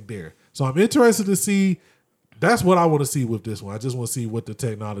just ain't there. So I'm interested to see. That's what I want to see with this one. I just want to see what the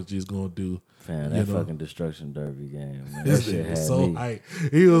technology is going to do. Man, that fucking Destruction Derby game. Man, that This shit nigga had was so me hype.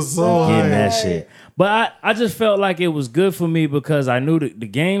 He was so getting hype. that shit. But I just felt like it was good for me because I knew the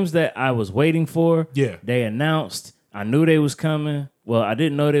games that I was waiting for, Yeah. they announced. I knew they was coming. Well, I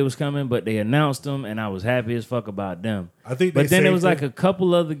didn't know they was coming, but they announced them, and I was happy as fuck about them. I think But then there saved was like it. a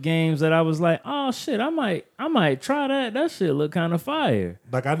couple other games that I was like, oh shit, I might try that. That shit look kind of fire.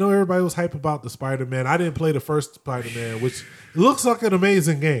 Like I know everybody was hype about the Spider-Man. I didn't play the first Spider-Man, which looks like an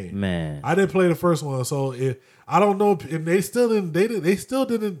amazing game. Man, I didn't play the first one, so I don't know. And they still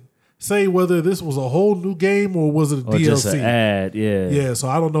didn't say whether this was a whole new game or was it a or DLC. just an ad, yeah. Yeah, so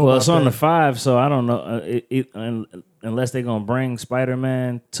I don't know. Well, about it's on that. the 5, so I don't know. Unless they're gonna bring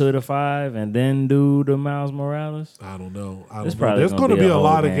Spider-Man to the 5 and then do the Miles Morales. I don't know. It's probably There's gonna going to be be a a whole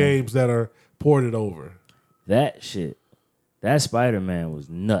lot of game. games that are ported over. That shit, that Spider-Man was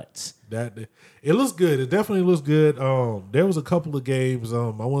nuts. That it looks good. It definitely looks good. There was a couple of games. I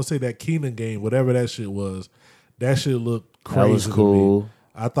want to say that Keenan game, whatever that shit was. That shit looked crazy. That was to me. cool.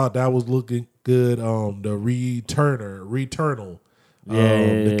 I thought that was looking good. The Returnal.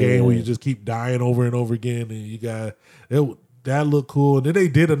 The game where you just keep dying over and over again, and you got it. That looked cool. And then they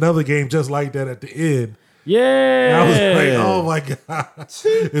did another game just like that at the end. Yeah, I was like, oh my god,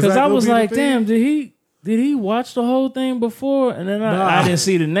 because I was like, damn, did he watch the whole thing before? And then I didn't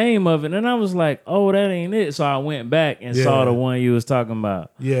see the name of it, and I was like, oh, that ain't it. So I went back and saw the one you was talking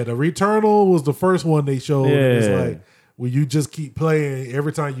about. Yeah, the Returnal was the first one they showed. And it's Yeah. like where you just keep playing.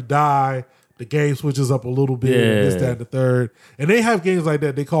 Every time you die, the game switches up a little bit. And this, that, and the third. And they have games like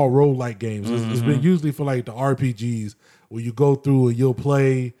that. They call roguelike games. It's been usually for like the RPGs where you go through and you'll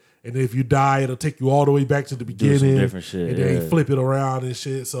play. And if you die, it'll take you all the way back to the beginning. some different shit, And then yeah. flip it around and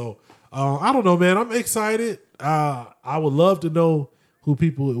shit. So I don't know, man. I'm excited. I would love to know if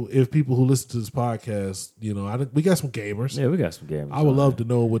people who listen to this podcast, we got some gamers. Yeah, we got some games. I would love to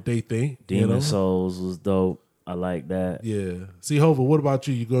know what they think. Demon Souls was dope. I like that. Yeah. See, Hova, what about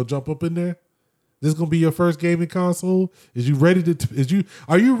you? You gonna jump up in there? This gonna be your first gaming console? Are you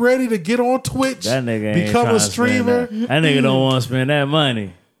ready to get on Twitch? That nigga ain't become trying a to spend streamer? That nigga don't want to spend that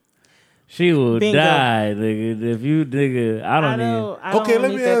money. She will Bingo. die, nigga. If you, nigga, I don't Okay, don't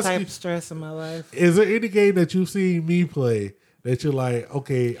let need me that ask type you- of stress in my life. Is there any game that you've seen me play that you're like,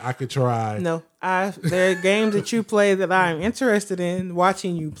 okay, I could try? No, there are games that you play that I'm interested in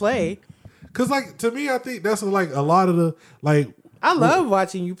watching you play. Cause like to me, I think that's like a lot of the like. I love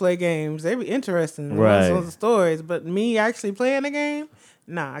watching you play games. They be interesting, Right. Some of the stories. But me actually playing a game,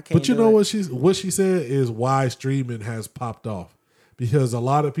 nah, I can't. But you know what she said is why streaming has popped off, because a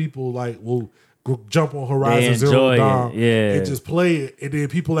lot of people like will jump on Horizon Zero enjoy Dawn it, yeah. and just play it, and then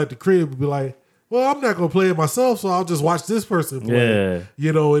people at the crib will be like, well, I'm not gonna play it myself, so I'll just watch this person play. Yeah.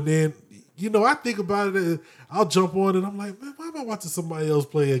 And then I think about it. I'll jump on and I'm like, man, why am I watching somebody else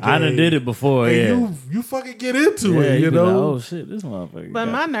play a game? I done did it before. And you fucking get into Yeah, it, you you be know. like, oh shit, this motherfucker. But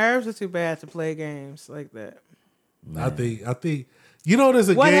got- my nerves are too bad to play games like that. I think there's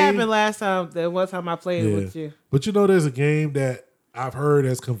a What game. happened last time? The one time I played it with you. But there's a game that I've heard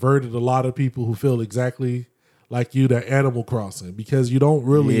has converted a lot of people who feel exactly like you to Animal Crossing, because you don't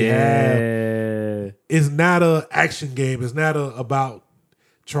really have. It's not a action game. It's not about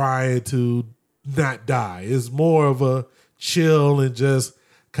trying to not die. It's more of a chill and just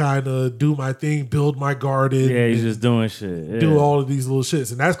kind of do my thing, build my garden. Yeah, he's and just doing shit. Yeah. do all of these little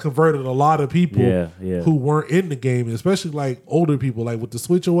shits, and that's converted a lot of people Yeah. who weren't in the game, especially like older people, like with the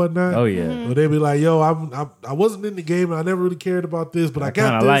Switch or whatnot. Oh, yeah. Mm-hmm. Where they be like, "Yo, I wasn't in the game, and I never really cared about this, but I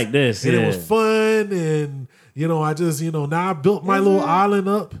got kinda this, like this, and yeah. it was fun, and I just now I built my little island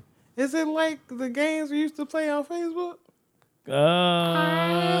up." Is it like the games we used to play on Facebook?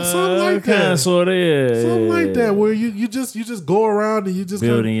 Something like kind that. of, sort of, yeah. Something like that, where you just go around and you just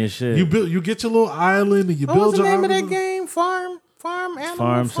Building your shit. You get your little island and you What build was the your name of that island. game? Farm Animal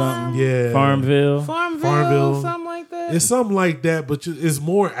Farm something. Yeah, Farmville. Farmville, something like that. It's something like that, but it's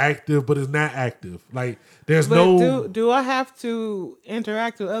more active, but it's not active. Like there's But no. do I have to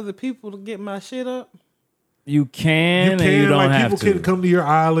interact with other people to get my shit up? You can, and you don't like have people to. can come to your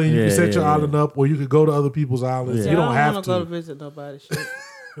island. You Yeah, can set your yeah, island up, or you could go to other people's islands. Yeah. You don't I have wanna to. go to visit nobody. Shit.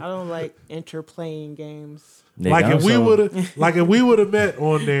 I don't like interplaying games. Nigga, Like I'm if we so- would have met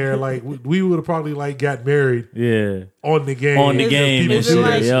on there, like we would have probably like got married yeah, on the game. on the Is it- game people and Is it shit.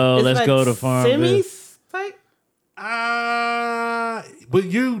 like, Yo, it's let's like go to Farmville. semis type? But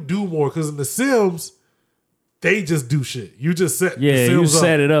you do more because in the Sims, they just do shit. You just set the Yeah, you Sims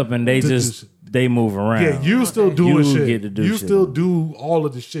set up. it up and they to do just shit. they move around. Yeah, you still doing You shit. get to do you shit. still do all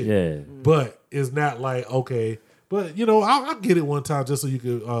of the shit. Yeah. But it's not like okay. But you know, I'll get it one time just so you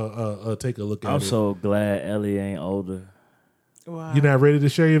could take a look at I'm it. so glad Ellie ain't older. Wow. You're not ready to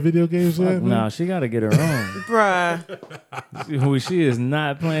share your video games yet? No, she got to get her own. Bruh. She is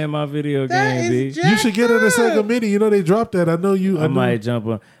not playing my video game, B. You should get her the Sega Mini. You know they dropped that. I know you. I might jump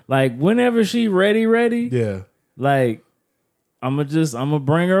on. Like whenever she ready, Yeah. like I'm gonna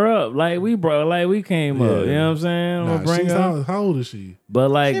bring her up. Like we came up. Yeah. You know what I'm saying? I'm Nah, gonna bring she's her up. how old is she? But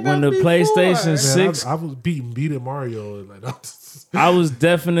like She when the about to be 4. PlayStation Man, 6, I was beating Mario. And like, I was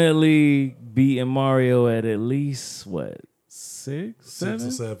definitely beating Mario at least what 6, 7? 6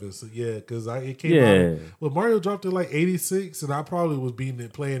 or 7. So yeah, because it came Yeah. out. Well, Mario dropped it like 86, and I probably was beating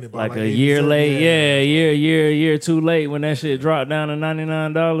it, playing it by Like like a year 87. late, year too late when that shit dropped down to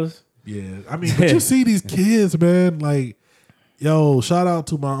 $99. Yeah, I mean, but you see these kids, man. Like, yo, shout out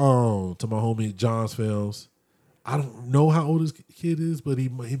to my homie John's Films. I don't know how old this kid is, but he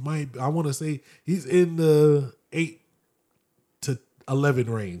might. I want to say he's in the 8 to 11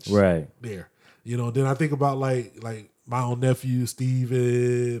 range, Right. there. You know, then I think about like my own nephew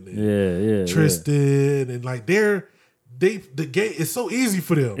Steven and Yeah. Tristan, and like the game is so easy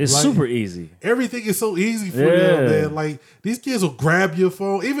for them. It's Like, super easy. Everything is so easy for Yeah. them, man. Like these kids will grab your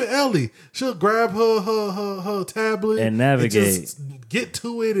phone. Even Ellie, she'll grab her tablet And navigate. just get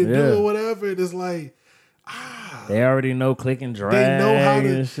to it and do Yeah. it, whatever. And it's like They already know click and drag. they know how and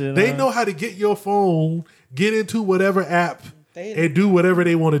to shit they on. know how to get your phone, get into whatever app, and do whatever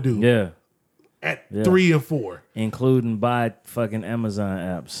they want to do. Yeah. At Yeah. 3 and 4. Including buy fucking Amazon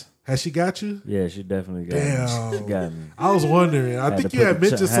apps. Has she got you? Yeah, she definitely got me. Damn. She got me. I was wondering. I think you had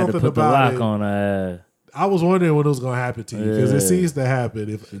mentioned had to something put about the lock it. on her. I was wondering when it was going to happen to you because it Yeah. seems to happen.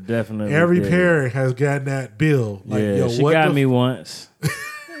 If She definitely every did. parent has gotten that bill, like Yeah, yo, she what got the me once.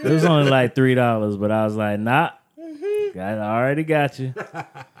 It was only like $3, but I was like, nah. I already got you.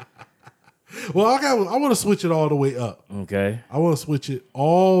 Well, I want to switch it all the way up. Okay. I want to switch it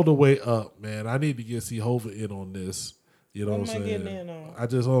all the way up, man. I need to get see Hova in on this. You know what I'm am I saying? getting in on? I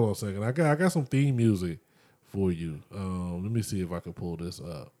just hold on a second. I got some theme music for you. Let me see if I can pull this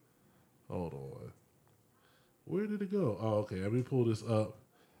up. Hold on. Where did it go? Oh, okay. Let me pull this up.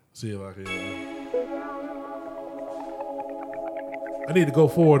 See if I can. I need to go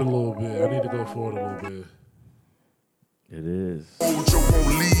forward a little bit. It is. Mojo won't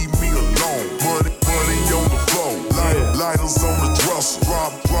leave me alone. Money on the floor. Lighters on the dresser.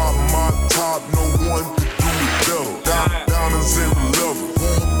 Drop my top. No one can do it better. Diamonds in the leather.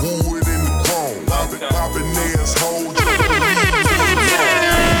 Woo it in the chrome. Popping asshole.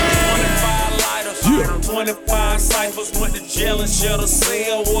 25 ciphers, went to jail and shed a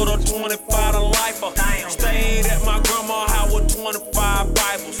cell with a 25 to lifer. Stayed at my grandma's house with 25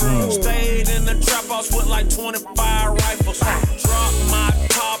 Bibles. Stayed in the trap house with like 25 rifles. Dropped my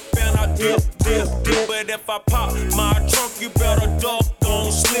top and I dip. But if I pop my trunk, you better duck,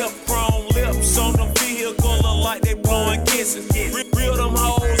 don't slip. Chrome lips on the vehicle look like they blowing kisses. Reel them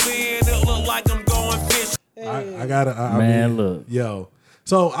hoes in, it look like I'm going fishing. I gotta. I mean, look. Yo.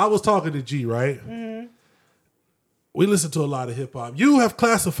 So I was talking to G, right? We listen to a lot of hip hop. You have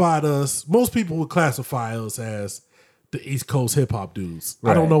classified us. Most people would classify us as the East Coast hip hop dudes.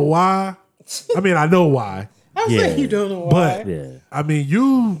 I don't know why. I mean, I know why. I'm saying you don't know why. But Yeah. I mean,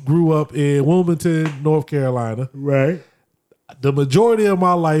 you grew up in Wilmington, North Carolina, right? The majority of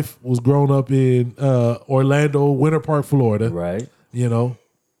my life was grown up in Orlando, Winter Park, Florida, right? You know,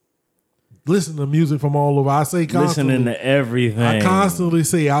 listen to music from all over. I say constantly, Listening to everything. I constantly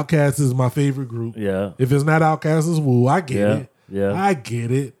say Outkast is my favorite group. Yeah. If it's not Outkast, it's Wu. I get Yeah, it. yeah. I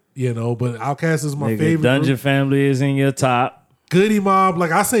get it. You know, but Outkast is my Nigga, favorite Dungeon group. Family is in your top. Goody Mob,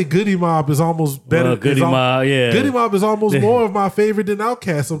 like I say, Goody Mob is almost better. Well, Goody Mob, yeah. Goody Mob is almost more of my favorite than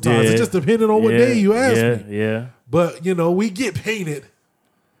Outkast sometimes. Yeah. It's just depending on what Yeah, day you ask yeah, me. Yeah. But, you know, we get painted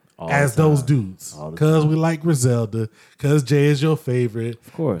All as the time. those dudes. All the Because we like Griselda. Because Jay is your favorite.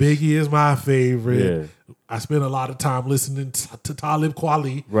 Of course. Biggie is my favorite. Yeah. I spend a lot of time listening to Talib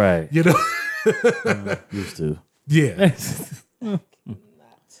Kweli. Right. You know? Used to. Yeah.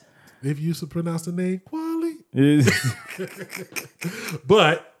 If you used to pronounce the name Kweli.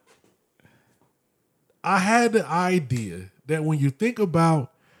 But I had the idea that when you think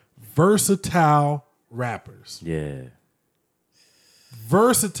about versatile rappers,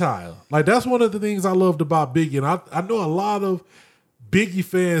 versatile, like that's one of the things I loved about Biggie. And I know a lot of Biggie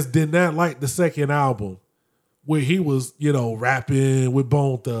fans did not like the second album where he was, rapping with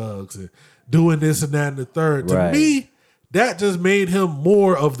Bone Thugs and doing this and that and the third. To me, that just made him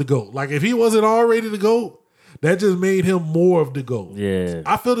more of the GOAT. Like if he wasn't already the GOAT, that just made him more of the GOAT. Yeah.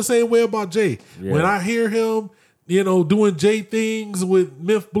 I feel the same way about Jay. Yeah. When I hear him, doing Jay things with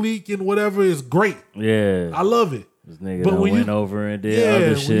Myth Bleak and whatever, it's great. Yeah. I love it. This nigga done went over and did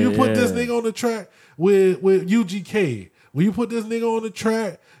other shit. When you put this nigga on the track with UGK, when you put this nigga on the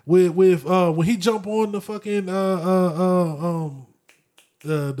track with when he jump on the fucking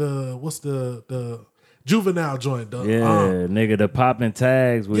the Juvenile joint, though. Nigga, the popping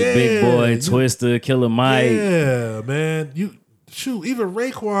tags with Big Boy, Twister, Killer Mike. Yeah, man. Even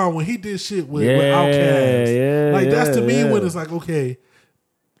Raekwon when he did shit with Outkast. That's to me when it's like, okay,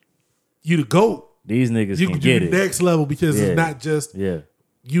 you the GOAT. These niggas you can do get the it. next level because it's not just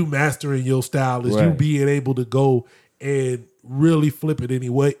you mastering your style, it's you being able to go and really flip it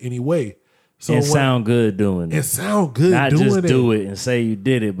anyway. So and sound good doing it. And sound good Not doing it. just do it and say you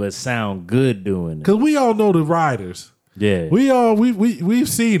did it, but sound good doing it. Because we all know the riders. Yeah. We've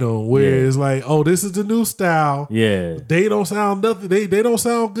seen them where it's like, oh, this is the new style. Yeah. They don't sound nothing. They don't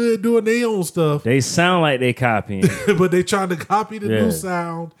sound good doing their own stuff. They sound like they copying. But they trying to copy the new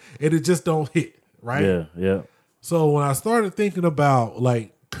sound and it just don't hit, right? Yeah. So when I started thinking about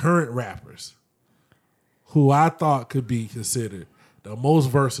like current rappers who I thought could be considered the most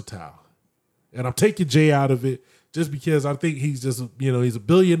versatile, and I'm taking Jay out of it just because I think he's just, he's a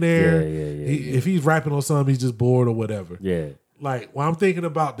billionaire. If he's rapping on something, he's just bored or whatever. Yeah. Like, when I'm thinking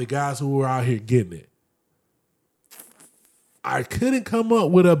about the guys who are out here getting it, I couldn't come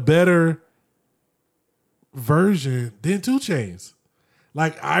up with a better version than 2 Chainz.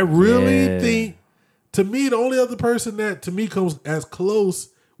 Like, I really think, to me, the only other person that to me comes as close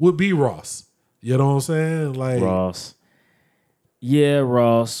would be Ross. You know what I'm saying? Like Ross. Yeah,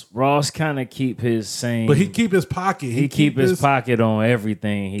 Ross. Ross kind of keep his same. But he keep his pocket. He keep his pocket on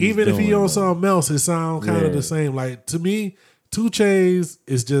everything. Even if he on something else, it sound kind of the same. Like, to me, 2 Chainz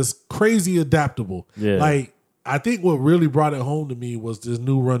is just crazy adaptable. Yeah. Like, I think what really brought it home to me was this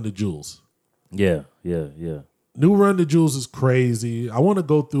new Run the Jewels. Yeah. New Run the Jewels is crazy. I want to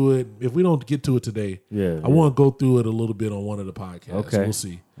go through it. If we don't get to it today, I want to go through it a little bit on one of the podcasts. Okay. We'll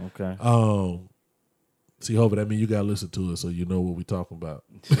see. Okay. See, Hobart, that mean you gotta listen to it so you know what we talking about.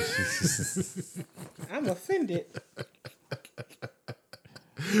 I'm offended.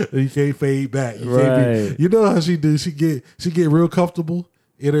 You can't fade back. You can't be, you know how she do. She get real comfortable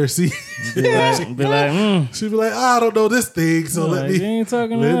in her seat. Be like, She be like, I don't know this thing, so let me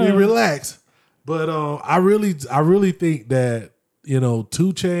relax. But I really think that 2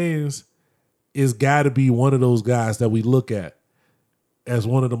 Chainz is got to be one of those guys that we look at as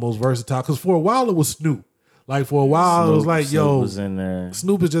one of the most versatile. Because for a while it was Snoop. Like for a while it was like, Snoop was in there.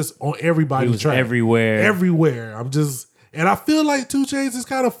 Snoop is just on everybody's track. Everywhere. And I feel like 2 Chainz is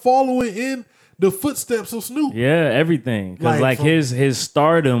kind of following in the footsteps of Snoop. Yeah, everything. Because his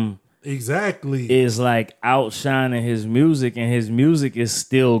stardom is like outshining his music, and his music is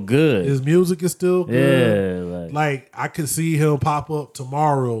still good. His music is still good. Yeah. Like I could see him pop up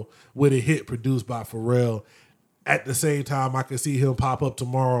tomorrow with a hit produced by Pharrell. At the same time, I could see him pop up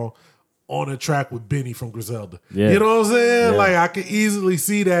tomorrow on a track with Benny from Griselda. Yeah. You know what I'm saying? Yeah. Like I could easily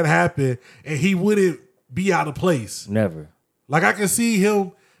see that happen, and he wouldn't be out of place. Never. Like I can see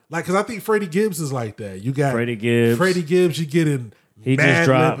him, like, because I think Freddie Gibbs is like that. You got Freddie Gibbs. You get in He Mad just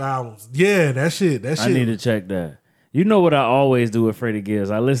dropped Lib albums. Yeah, that shit. I need to check that. You know what I always do with Freddie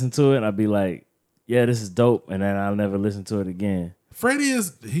Gibbs? I listen to it and I be like, yeah, this is dope, and then I'll never listen to it again. Freddie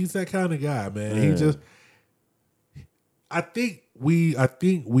he's that kind of guy, man. He just, I think we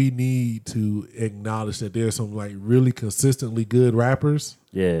need to acknowledge that there's some like really consistently good rappers.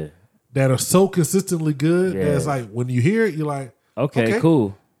 Yeah. That are so consistently good that it's like when you hear it, you're like, okay.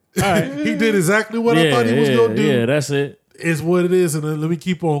 Cool. All right. He did exactly what I thought he was gonna do. Yeah, that's it. It's what it is, and then let me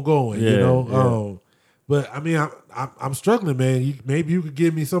keep on going. You know. But I mean, I'm struggling, man. Maybe you could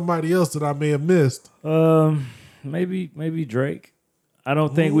give me somebody else that I may have missed. Maybe Drake. I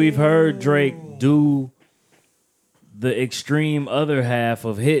don't think we've heard Drake do the extreme other half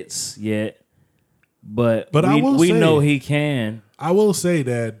of hits yet, but we know he can. I will say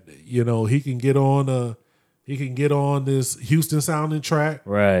that he can get on this Houston sounding track,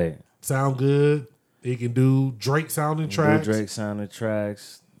 right? Sound good. He can do Drake sounding tracks.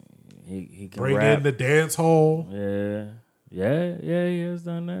 He can bring rap in the dance hall. Yeah, he has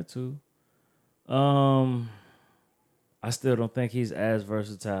done that too. I still don't think he's as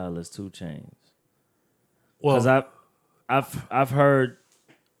versatile as 2 Chainz. Well, Because I've heard,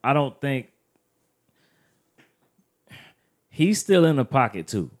 I don't think he's still in the pocket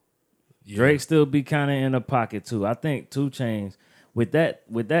too. yeah. Drake still be kind of in the pocket too. I think 2 Chainz with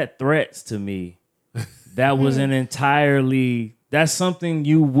that Threats to me, that was an entirely, that's something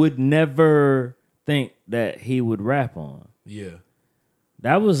you would never think that he would rap on. Yeah.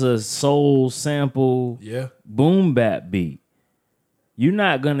 That was a soul sample, Yeah. boom bap beat. You're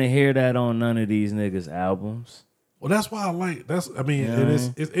not gonna hear that on none of these niggas' albums. Well, that's why I like and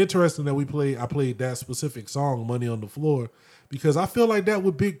it's interesting that I played that specific song, Money on the Floor, because I feel like that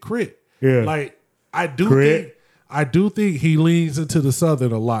with Big Crit. Yeah. Like I do think he leans into the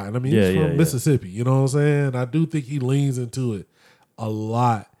Southern a lot. And I mean, he's from Mississippi, you know what I'm saying? I do think he leans into it a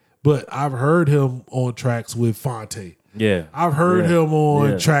lot. But I've heard him on tracks with Fonte. Yeah. I've heard him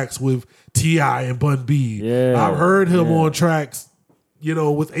on tracks with T.I. and Bun B. Yeah. I've heard him on tracks,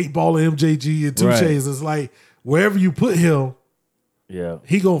 with 8 Ball and MJG and 2 Chainz. It's like wherever you put him,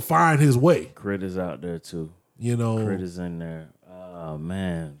 he gonna find his way. Crit is out there too. Crit is in there. Oh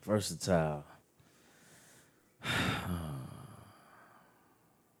man, versatile.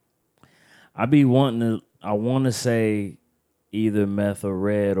 I want to say either Meth or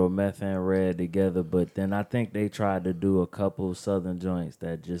Red or Meth and Red together, but then I think they tried to do a couple Southern joints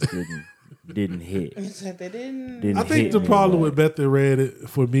that just didn't hit. They didn't. I think the problem with Meth and Red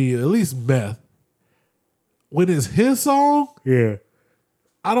for me, at least Meth, when it's his song,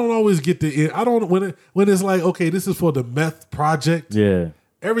 I don't always get when it's like, okay, this is for the Meth project. Yeah.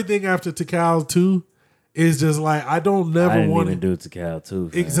 Everything after Tikal 2 is just like I didn't even do Tikal 2.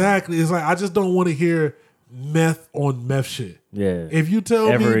 Fam. Exactly. It's like I just don't want to hear Meth on Meth shit. Yeah. If you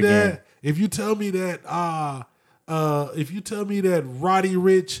tell me again. if you tell me that Roddy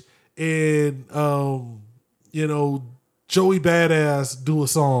Ricch and Joey Badass do a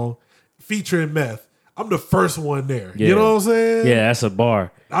song featuring Meth, I'm the first one there. Yeah. You know what I'm saying? Yeah, that's a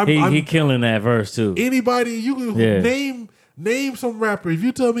bar. He killing that verse too. Anybody you can name some rapper. If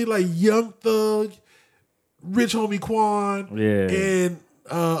you tell me like Young Thug, Rich Homie Quan, and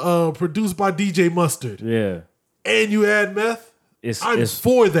produced by DJ Mustard, and you add Meth, I'm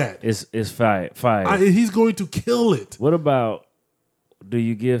for that. It's fire. He's going to kill it. What about? Do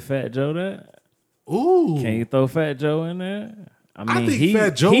you give Fat Joe that? Ooh, can you throw Fat Joe in there? I think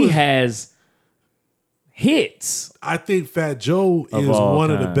Fat Joe has hits. I think Fat Joe is one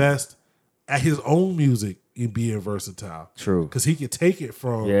of the best at his own music in being versatile. True. Because he could take it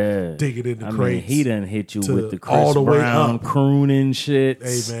from digging in the crates. He done hit you with the Chris Brown crooning shit.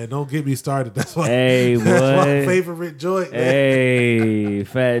 Hey, man, don't get me started. That's why that's my favorite joint, man. Hey,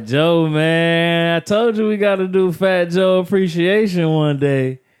 Fat Joe, man. I told you we got to do Fat Joe appreciation one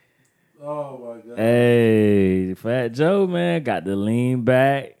day. Oh, my God. Hey, Fat Joe, man, got to lean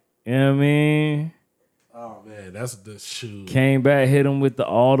back. You know what I mean? Oh, man, that's the shoe. Came back, hit him with the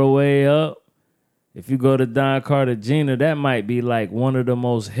all the way up. If you go to Don Cartagena, that might be like one of the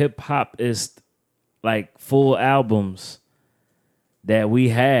most hip-hopist, like, full albums that we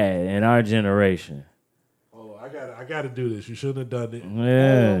had in our generation. Oh, I gotta do this. You shouldn't have done it.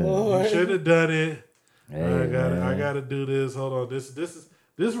 Yeah. You shouldn't have done it. Hey, I gotta do this. Hold on.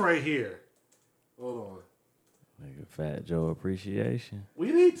 This right here. Hold on. Nigga, Fat Joe appreciation.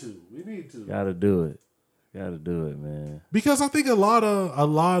 We need to. Gotta do it. Gotta do it, man. Because I think a lot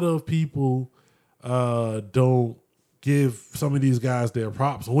of people don't give some of these guys their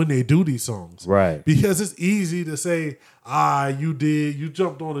props when they do these songs. Right. Because it's easy to say, you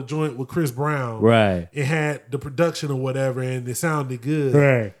jumped on a joint with Chris Brown. Right. It had the production or whatever and it sounded good.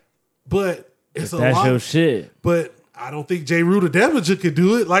 Right. But it's that's your shit. But I don't think J. Ruder Damager could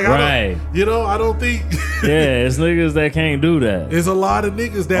do it. Like, right. I don't think. Yeah, it's niggas that can't do that. There's a lot of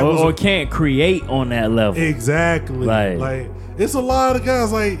niggas that or can't create on that level. Exactly. Like it's a lot of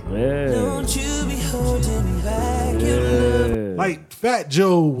guys like. Don't you be holding back your love. Like Fat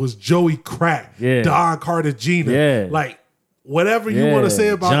Joe was Joey Crack. Yeah. Don Cartagena. Yeah. Like whatever you want to say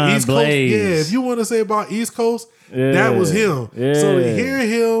about John East Blaze. Coast. Yeah. If you want to say about East Coast, that was him. Yeah. So to hear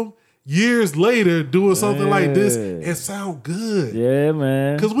him years later doing something like this, it sound good. Yeah,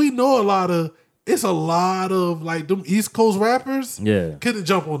 man. Because we know it's a lot of like them East Coast rappers. Yeah. Couldn't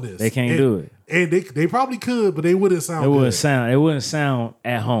jump on this. They can't do it. And they probably could, but they wouldn't sound good. It wouldn't sound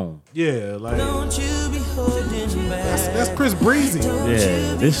at home. Yeah, like don't you be holding back. That's Chris Breezy.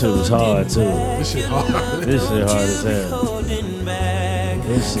 Yeah, this shit was hard too. This shit hard. This shit hard as hell.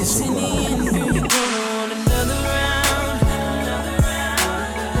 This shit so hard.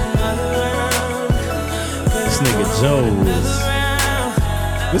 This nigga Joe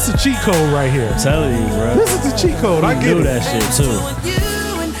is This is a cheat code right here. I'm telling you, bro. This is a cheat code. I He get knew it. that shit too.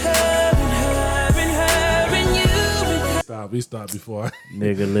 We stopped before.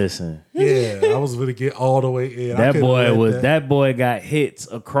 Nigga, listen. Yeah, I was gonna get all the way in. I couldn't let That boy got hits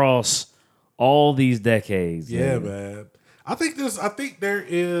across all these decades. Yeah, nigga. man. I think there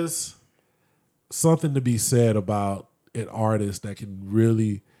is something to be said about an artist that can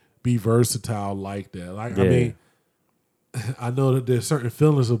really be versatile like that. Like, I Yeah. mean, I know that there's certain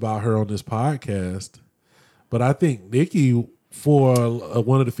feelings about her on this podcast, but I think Nicki, for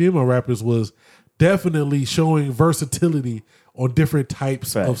one of the female rappers, was definitely showing versatility on different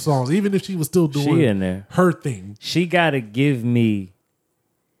types of songs, even if she was still doing She in there. her thing. She got to give me.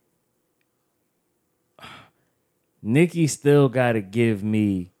 Nicki still got to give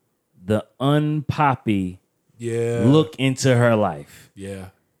me the unpoppy Yeah. look into her life. Yeah.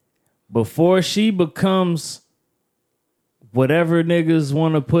 Before she becomes whatever niggas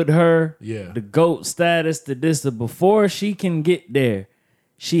want to put her, Yeah. the GOAT status, before she can get there,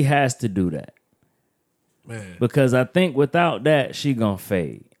 she has to do that. Man. Because I think without that, she gonna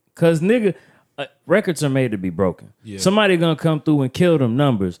fade. Cause nigga, records are made to be broken. Yeah. Somebody gonna come through and kill them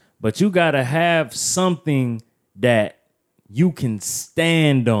numbers, but you gotta have something that you can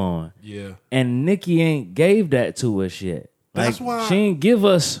stand on. Yeah. And Nicki ain't gave that to us yet. That's Like, why she ain't give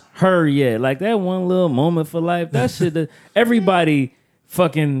us her yet. Like that one little moment for life. That shit. Everybody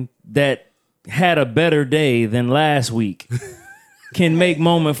fucking that had a better day than last week can make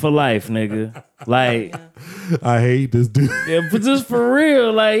moment for life, nigga. Like, I hate this dude. yeah, but just for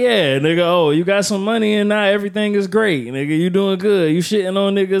real, like, yeah, nigga. Oh, you got some money and now everything is great, nigga. You doing good. You shitting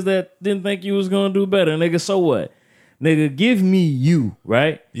on niggas that didn't think you was gonna do better, nigga. So what, nigga? Give me you,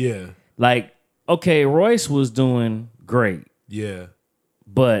 right? Yeah. Like, okay, Royce was doing great. Yeah.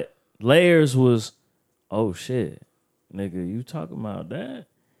 But Layers was, oh shit, nigga, you talking about that?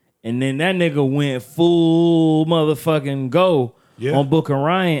 And then that nigga went full motherfucking go on Booker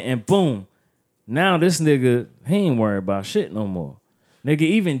Ryan, and boom, now this nigga, he ain't worried about shit no more. Nigga,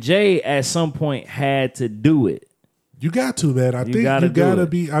 even Jay at some point had to do it. You got to, man. I think you gotta do gotta it.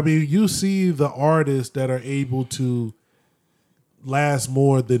 be. I mean, you see the artists that are able to last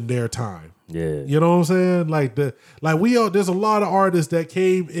more than their time. Yeah. You know what I'm saying? There's a lot of artists that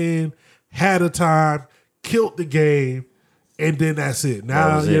came in, had a time, killed the game, and then that's it.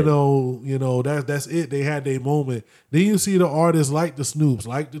 Now was it. that's it. They had their moment. Then you see the artists like the Snoops,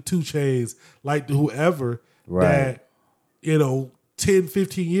 like the 2 Chainz, like the whoever Right. that 10,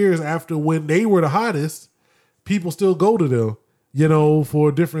 15 years after when they were the hottest, people still go to them,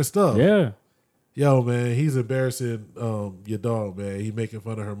 for different stuff. Yeah. Yo, man, he's embarrassing your dog, man. He making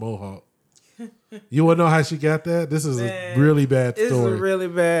fun of her mohawk. You want to know how she got that? This is a really bad story. It's a really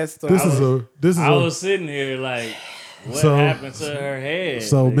bad story. I was sitting here like, what happened to her head?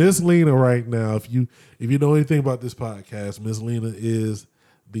 So nigga? Miss Lena right now, if you know anything about this podcast, Miss Lena is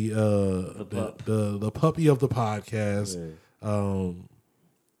the puppy of the podcast.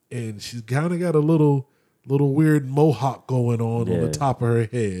 And she's kind of got a little weird mohawk going on the top of her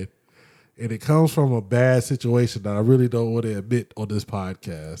head. And it comes from a bad situation that I really don't want to admit on this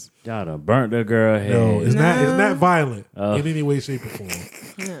podcast. Y'all done burnt the girl head. No, it's not violent in any way, shape, or form.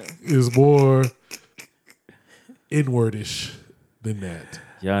 It's more inwardish than that.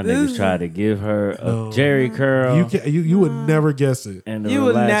 Y'all niggas tried to give her a Jerry curl. You would never guess it. And the You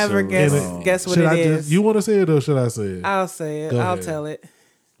would relaxer never was guess what Should it I is. you want to say it or should I say it? I'll say it. Go I'll ahead. tell it.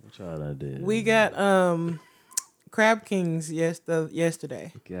 What y'all done did? We got Crab Kings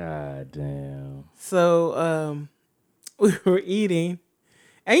yesterday. God damn. So we were eating,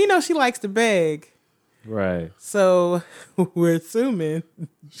 and she likes to beg. Right. So we're assuming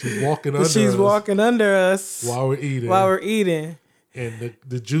she's walking under us while we're eating. And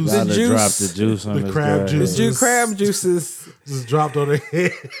the juice, dropped the juice on the crab juice, the crab juices just dropped on her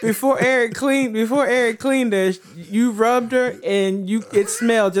head. Before Eric cleaned her, you rubbed her, and it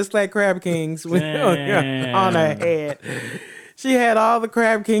smelled just like Crab Kings on her head. She had all the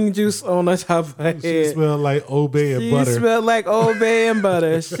Crab King juice on the top of her head. She smelled like Old Bay and butter. She smelled like Old Bay and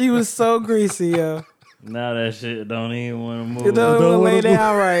butter. She was so greasy, yo. Now that shit don't even want to move. You don't want to lay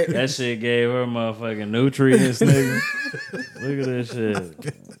down right. That shit gave her motherfucking nutrients, nigga. Look at this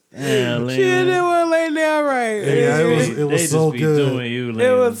shit. Damn, She didn't want to lay down right. Yeah, it was so good. Doing you,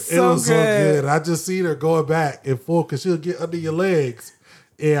 it was so good. I just seen her going back and forth because she'll get under your legs.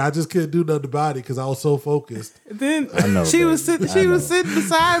 And I just couldn't do nothing about it because I was so focused. Then she was sitting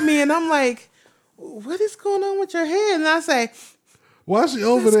beside me, and I'm like, "What is going on with your head?" And I say, Why she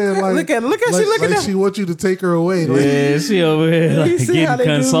over there like look at she looking like at she wants you to take her away? Like, Yeah, she over here like see how getting they do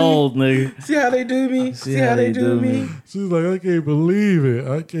me? consoled, nigga. See how they do me? See how they do me? she's like, I can't believe it.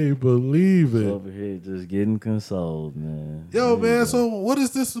 I can't believe it. Over here just getting consoled, man. Yo, There you man. go. So what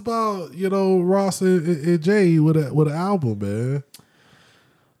is this about? You know, Ross and Jay with an album, man.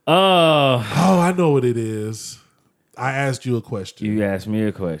 Oh, I know what it is. I asked you a question. you asked me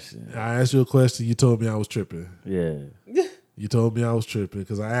a question. I asked you a question. You told me I was tripping. Yeah. You told me I was tripping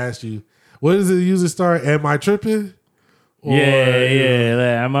because I asked you, what does it usually start? Am I tripping? Or, Yeah.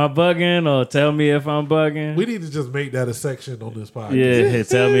 Like, am I bugging or tell me if I'm bugging? We need to just make that a section on this podcast. Yeah,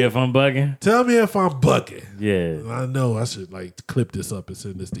 tell me if I'm bugging. Tell me if I'm bugging. Yeah. I know I should like clip this up and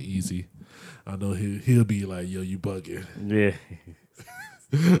send this to Easy. I know he'll be like, yo, you bugging. Yeah.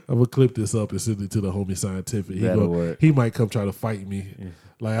 I'm gonna clip this up and send it to the homie Scientific. That'll work. He might come try to fight me.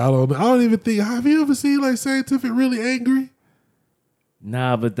 Like I don't even think. Have you ever seen like Scientific really angry?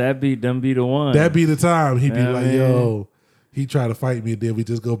 Nah, but them be the one. That'd be the time he'd be Yeah, like, man. yo, he try to fight me, and then we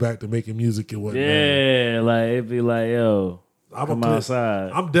just go back to making music and whatnot. Yeah, like it'd be like, yo, I'm come gonna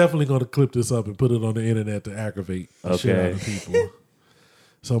outside. I'm definitely gonna clip this up and put it on the internet to aggravate the shit out of people.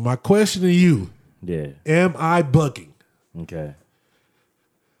 So my question to you, Yeah. am I bugging? Okay.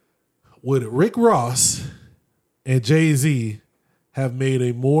 Would Rick Ross and Jay-Z have made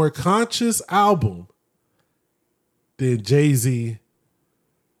a more conscious album than Jay-Z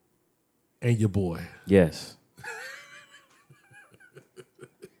and your boy? Yes.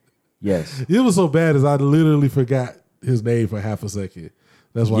 Yes. It was so bad as I literally forgot his name for half a second.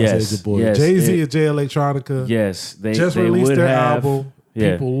 That's why I Yes, said your boy. yes, Jay-Z and Jay Electronica. Yes. They just they released would their have, album.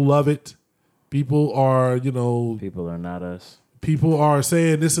 Yeah. People love it. People are, People are not us. people are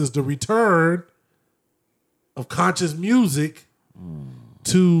saying this is the return of conscious music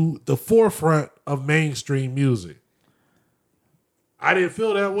to the forefront of mainstream music. I didn't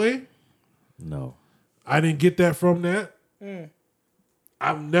feel that way. No. I didn't get that from that.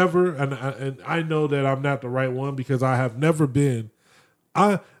 I've never, and I know that I'm not the right one because I have never been.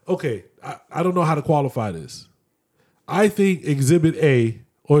 I don't know how to qualify this. I think Exhibit A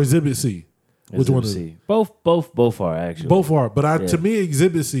or Exhibit C. Which one is it? Both are actually. Both are, but to me,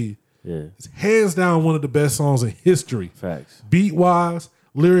 Exhibit C is hands down one of the best songs in history. Facts. Beat wise,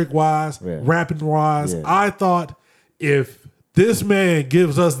 lyric wise, Yeah. rapping wise. Yeah. I thought if this man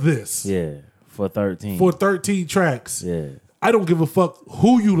gives us this For 13. for 13 tracks, Yeah. I don't give a fuck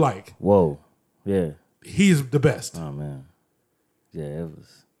who you like. Whoa. Yeah. He's the best. Oh man. Yeah, it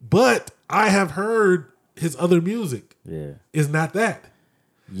was. But I have heard his other music Yeah. is not that.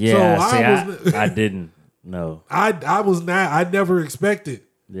 Yeah. So See, I didn't know. I was not. I never expected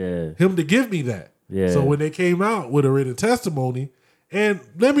Yeah. him to give me that. Yeah. So when they came out with a written testimony, and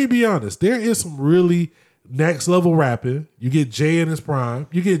let me be honest, there is some really next level rapping. You get Jay in his prime.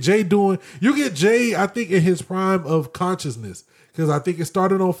 You get Jay, I think, in his prime of consciousness. Because I think it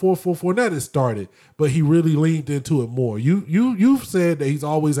started on 444. Not it started, but he really leaned into it more. You've said that he's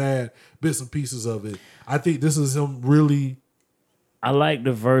always had bits and pieces of it. I think this is him really. I like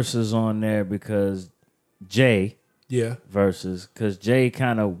the verses on there because Jay verses, because Jay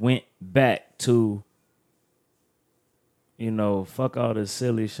kind of went back to, fuck all this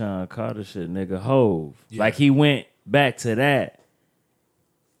silly Sean Carter shit, nigga, Hove. Yeah. Like he went back to that,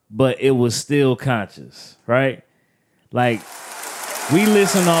 but it was still conscious, right? Like we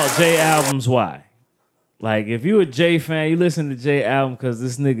listen to all Jay albums. Why? Like if you a Jay fan, you listen to Jay album because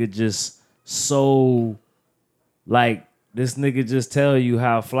this nigga just so like. This nigga just tell you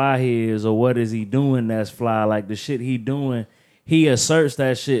how fly he is or what is he doing that's fly. Like the shit he doing, he asserts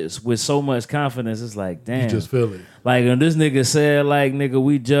that shit with so much confidence. It's like, damn. You just feel it. Like when this nigga said, like, nigga,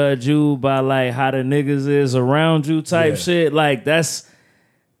 we judge you by like how the niggas is around you type shit. Like that's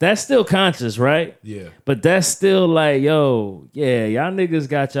still conscious, right? Yeah. But that's still like, yo, yeah, y'all niggas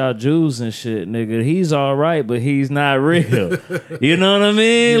got y'all Jews and shit, nigga. He's all right, but he's not real. You know what I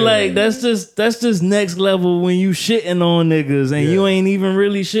mean? Yeah. Like that's just next level when you shitting on niggas and you ain't even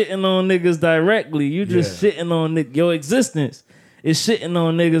really shitting on niggas directly. You just shitting on your existence is shitting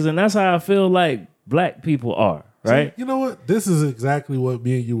on niggas, and that's how I feel like black people are, right? See, you know what? This is exactly what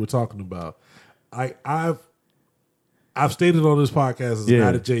me and you were talking about. I've stated on this podcast as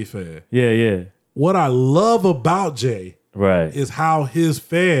not a Jay fan. Yeah. What I love about Jay Right. is how his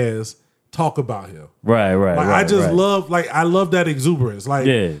fans talk about him. Right. Like I just love, I love that exuberance. Like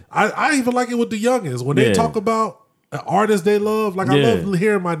I even like it with the youngins when they talk about an artist they love. Like I love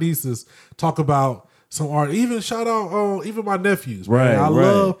hearing my nieces talk about some art. Even shout out, even my nephews. Man. I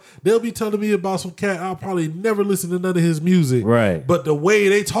love. They'll be telling me about some cat. I'll probably never listen to none of his music. Right. But the way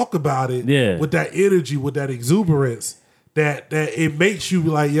they talk about it, with that energy, with that exuberance, that it makes you be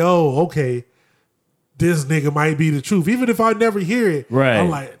like, yo, okay, this nigga might be the truth. Even if I never hear it, Right. I'm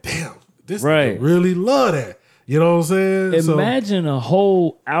like, damn, this Right. nigga really love that. You know what I'm saying? Imagine a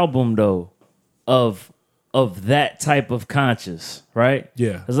whole album though of that type of conscious, right?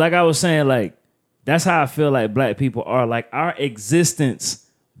 Yeah. Because like I was saying, like that's how I feel like black people are. Like our existence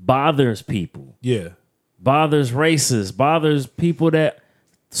bothers people, Yeah. bothers races, bothers people that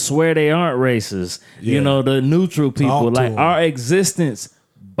swear they aren't racist. Yeah. You know, the neutral people. Talk to Like 'em. our existence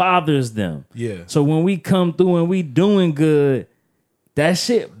bothers them. Yeah. So when we come through and we doing good, that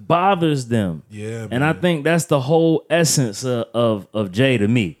shit bothers them. Yeah, And I think that's the whole essence of Jay to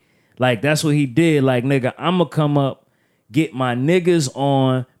me. Like that's what he did. Like, nigga, I'ma come up, get my niggas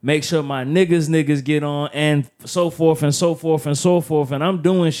on, make sure my niggas get on, and so forth and so forth and so forth. And I'm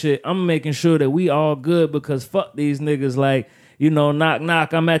doing shit. I'm making sure that we all good because fuck these niggas. Like, you know, knock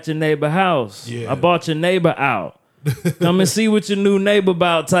knock, I'm at your neighbor house. Yeah. I bought your neighbor out. Come and see what your new neighbor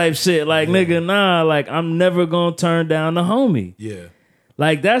about type shit. Like, nigga, nah, like I'm never gonna turn down the homie. Yeah.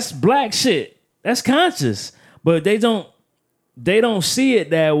 Like that's black shit. That's conscious. But they don't see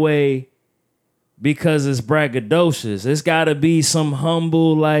it that way because it's braggadocious. It's gotta be some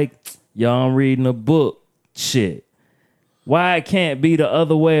humble, like, y'all, I'm reading a book shit. Why it can't be the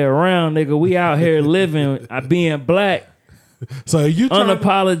other way around, nigga? We out here living, being black. So are you trying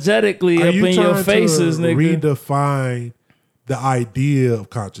unapologetically are up you in your trying faces, to nigga. redefine the idea of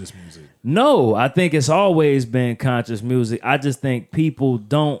conscious music? No, I think it's always been conscious music. I just think people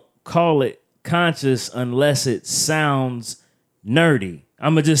don't call it conscious unless it sounds nerdy.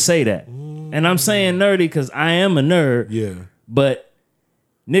 I'm going to just say that. And I'm saying nerdy because I am a nerd. Yeah. But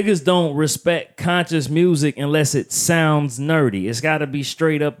niggas don't respect conscious music unless it sounds nerdy. It's got to be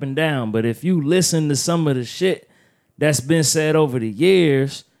straight up and down. But if you listen to some of the shit that's been said over the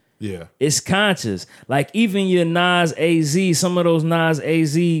years, Yeah. it's conscious. Like even your Nas AZ, some of those Nas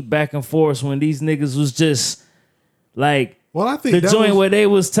AZ back and forth when these niggas was just like, well, I think the that joint was- where they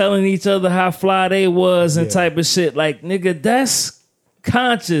was telling each other how fly they was and Yeah. type of shit. Like, nigga, that's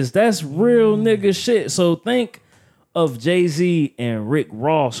conscious. That's real nigga shit. So think of Jay-Z and Rick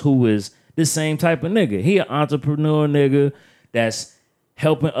Ross, who is the same type of nigga. He an entrepreneur nigga that's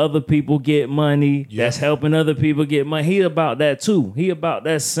helping other people get money. Yeah. That's helping other people get money. He about that too. He about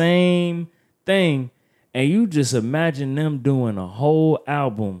that same thing. And you just imagine them doing a whole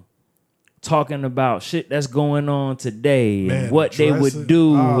album talking about shit that's going on today Man, and what they addressing- would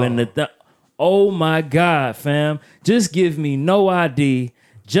do oh. and oh my God, fam. Just give me No ID,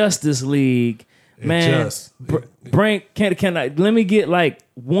 Justice League. Man, Just. bring can I let me get like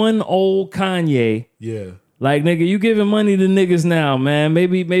one old Kanye. Yeah. Like, nigga, you giving money to niggas now, man.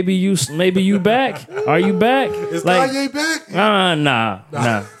 Maybe you back? Are you back? Is like, Kanye back?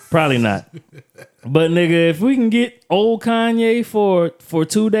 Nah, probably not. But nigga, if we can get old Kanye for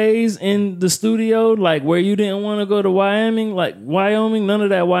 2 days in the studio, like where you didn't want to go to Wyoming, none of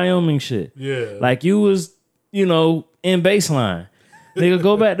that Wyoming shit. Yeah. Like you was, in baseline. Nigga,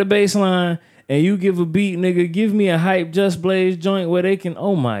 go back to baseline and you give a beat, nigga, give me a hype Just Blaze joint where they can,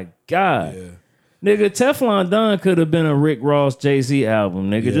 oh my God. Yeah. Nigga, Teflon Don could have been a Rick Ross Jay-Z album,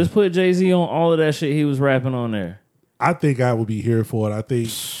 nigga. Yeah. Just put Jay-Z on all of that shit he was rapping on there. I think I would be here for it.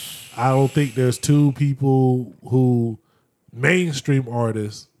 I don't think there's two people who mainstream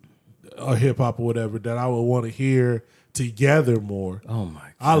artists or hip hop or whatever that I would want to hear together more. Oh my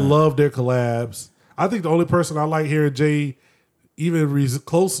God. I love their collabs. I think the only person I like hearing Jay even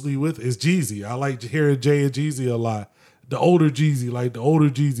closely with is Jeezy. I like hearing Jay and Jeezy a lot. The older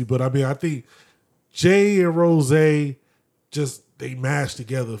Jeezy. But I mean, I think Jay and Rose just they mash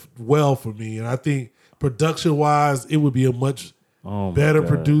together well for me. And I think production wise, it would be a much better God.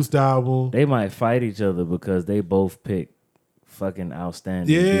 produced album. They might fight each other because they both pick fucking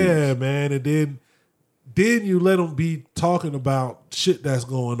outstanding Yeah, beats. man. And then you let them be talking about shit that's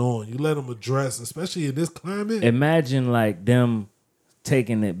going on. You let them address, especially in this climate. Imagine like them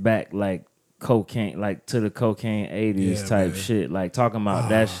taking it back like cocaine, like to the cocaine 80s Yeah, type man. shit. Like talking about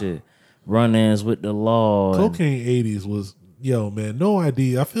that shit. Run-ins with the law. and- Cocaine 80s was, man, No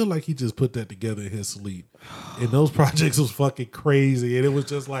ID. I feel like he just put that together in his sleep. And those projects was fucking crazy. And it was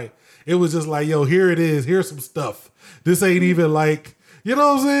just like, yo, here it is. Here's some stuff. This ain't even like, you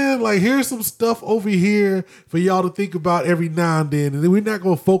know what I'm saying? Like, here's some stuff over here for y'all to think about every now and then. And then we're not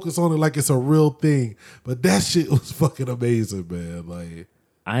going to focus on it like it's a real thing. But that shit was fucking amazing, man. Like,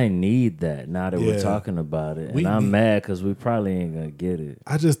 I need that now that Yeah. we're talking about it. We And I'm need- mad because we probably ain't going to get it.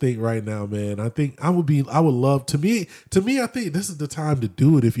 I just think right now, man, I would love, to me, I think this is the time to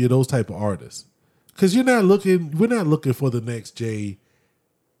do it if you're those type of artists. Because we're not looking for the next Jay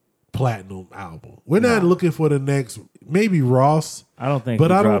 / platinum album. We're not looking for the next, maybe Ross. I don't think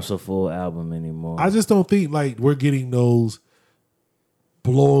but he I drops a full album anymore. I just don't think like we're getting those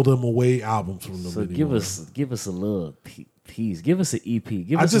blow them away albums from them so anymore. give us a little piece. Give us an EP.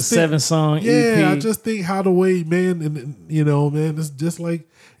 Give I us a just think- 7-song EP. Yeah, I just think how the way, man, and you know, man, it's just like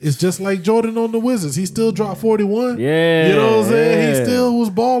Jordan on the Wizards. He still dropped 41. Yeah, you know what I'm saying. yeah. He still was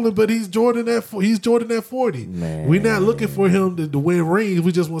balling, but he's Jordan at 40. Man. We're not looking for him to win rings.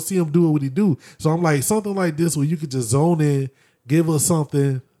 We just want to see him do what he do. So I'm like something like this where you could just zone in, give us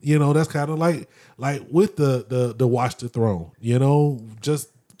something. You know, that's kind of like with the Watch the Throne. You know,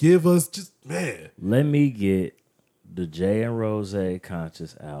 just give us man. Let me get the Jay and Rose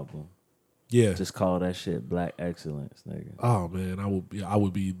Conscious album. Yeah. Just call that shit Black Excellence, nigga. Oh man, I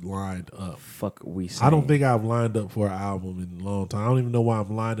would be lined up. Fuck we saying. I don't think I've lined up for an album in a long time. I don't even know why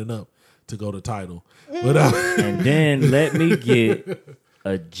I'm lining up to go to Tidal. But and then let me get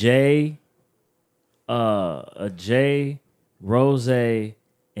a J, Rose, and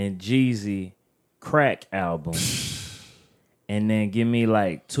Jeezy crack album. And then give me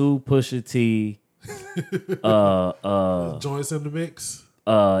like 2 Pusha T joints in the mix.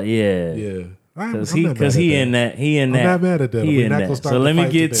 Yeah. Because I'm not he mad in that. He in I'm that. not mad at that. He We're in not that. gonna start So the let me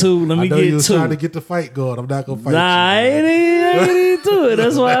fight get today. 2. Let me I know get you was 2. trying to get the fight going. I'm not gonna fight Nah, you. I ain't do it.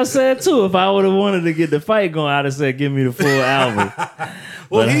 That's why I said 2. If I would have wanted to get the fight going, I'd have said, give me the full album.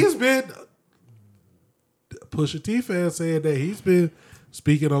 Well, But he's been Pusha T fans saying that he's been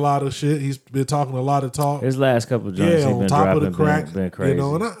speaking a lot of shit. He's been talking a lot of talk. His last couple joints, yeah, he on been top dropping, of the crack, been crazy. You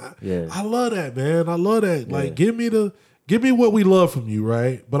know, and yeah. I love that, man. I love that. Like, give me what we love from you,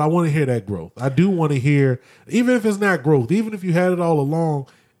 right? But I want to hear that growth. I do want to hear, even if it's not growth, even if you had it all along,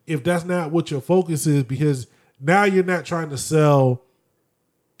 if that's not what your focus is, because now you're not trying to sell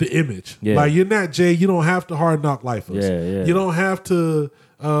the image. Yeah. Like, you're not Jay. You don't have to hard knock life us. Yeah. You don't have to.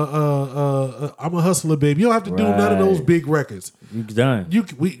 I'm a hustler, baby. You don't have to do none of those Right. big records. You done.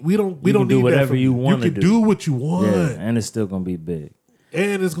 We don't You can need do that whatever from you want You to can do what you want. Yeah, and it's still gonna be big.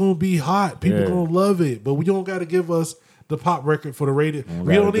 And it's gonna be hot. People Yeah. gonna love it. But we don't gotta give us the pop record for the radio. We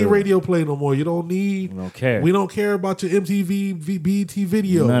gotta don't need do it. radio play no more. You don't need. We don't care. We don't care about your MTV, BET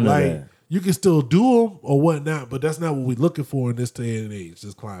video. None of like that. you can still do them or whatnot, but that's not what we're looking for in this day and age.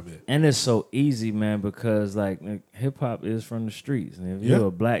 This climate. And it's so easy, man, because like hip hop is from the streets. And if Yeah. you're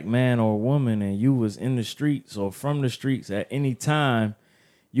a black man or woman and you was in the streets or from the streets at any time,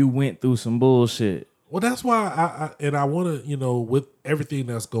 you went through some bullshit. Well, that's why I want to, with everything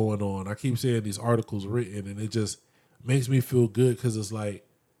that's going on, I keep saying these articles written, and it just makes me feel good because it's like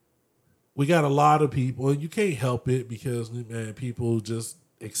we got a lot of people, and you can't help it because, man, people just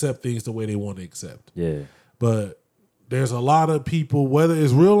accept things the way they want to accept. Yeah. But there's a lot of people, whether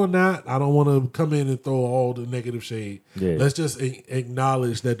it's real or not, I don't want to come in and throw all the negative shade. Yeah. Let's just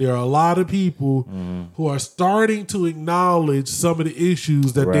acknowledge that there are a lot of people who are starting to acknowledge some of the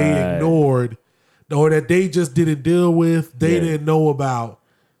issues that they Right. ignored or that they just didn't deal with, they Yeah. didn't know about.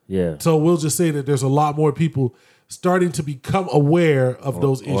 Yeah. So we'll just say that there's a lot more people starting to become aware of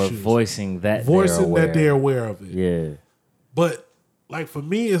those Or issues. voicing that They're aware of it. Yeah. But like for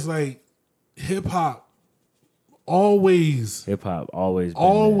me, it's like hip hop always Hip hop always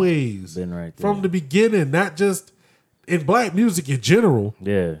been right there. from the beginning, not just in black music in general.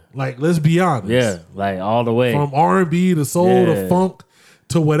 Yeah. Like, let's be honest. Yeah. Like all the way. From R&B to soul Yeah. to funk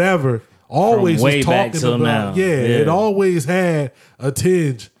to whatever, always From way was back talking till about. now. Yeah, Yeah. it always had a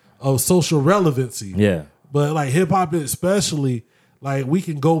tinge of social relevancy. Yeah. But like hip hop, especially, like we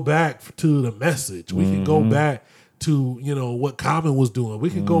can go back to the message. We can go back to what Common was doing. We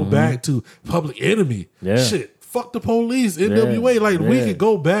can go back to Public Enemy. Yeah. Shit, fuck the police, NWA. Like we Yeah. could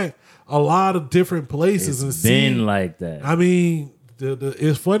go back a lot of different places and It's see. been like that. I mean,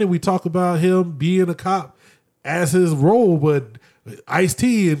 it's funny we talk about him being a cop as his role, but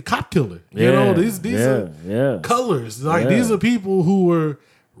Ice-T and Cop Killer. These are colors. Like these are people who were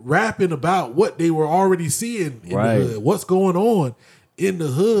rapping about what they were already seeing in Right. the hood, what's going on in the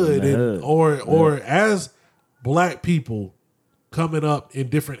hood, or as black people coming up in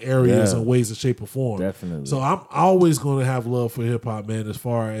different areas Yeah. and ways of shape or form. Definitely. So I'm always going to have love for hip hop, man, as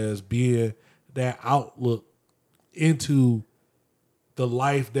far as being that outlook into the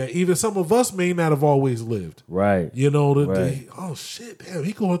life that even some of us may not have always lived. Right. Right. Oh shit, damn,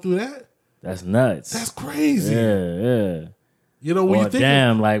 he going through that? That's nuts. That's crazy. Yeah. When Or you think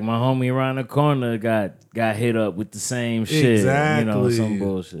damn, like my homie around the corner got hit up with the same shit. Exactly. Some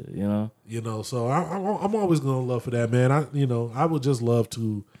bullshit, so I'm always gonna love for that, man. I would just love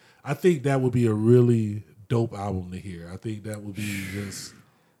to. I think that would be a really dope album to hear. I think that would be just.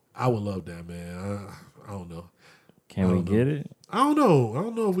 I would love that, man. I don't know. Can we get it? I don't know. I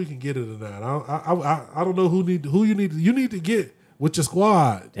don't know if we can get it or not. I don't know who you need. You need to get with your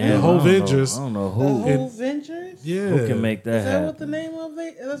squad. Damn, the whole Vengers. I don't know The who. whole Vengers? Yeah. Who can make that Is that happen? what the name of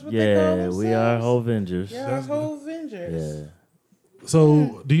it? That's what they call Yeah, themselves? we are whole Vengers. Yeah, our whole Vengers. Yeah.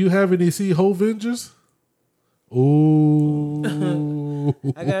 So, do you have any Whole Vengers? Ooh.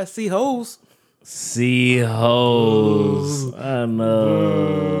 I gotta see hoes. See hoes. I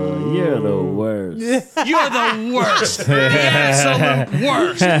know. You're the worst. You're the worst. The absolute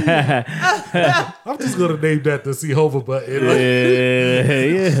worst. I'm just gonna name that the See Hova button.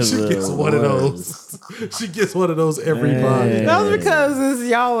 Yeah, She gets one of those. She gets one of those every time. That was because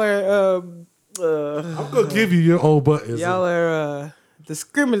y'all are I'm gonna give you your own buttons. y'all are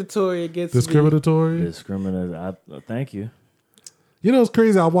discriminatory against Discriminatory. Thank you. You know, it's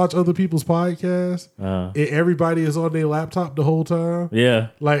crazy. I watch other people's podcasts, Uh, and everybody is on their laptop the whole time. yeah.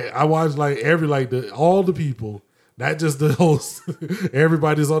 Like I watch all the people, not just the host.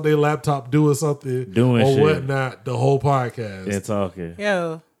 Everybody's on their laptop doing something, Doing or shit. whatnot. The whole podcast. It's talking. me.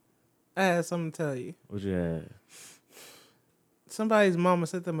 Yo, I had something to tell you. What you had? Somebody's mama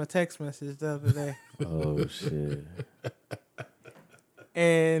sent them a text message the other day, Oh shit.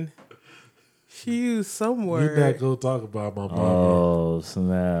 and she used some You're word, not gonna talk about my mama. Oh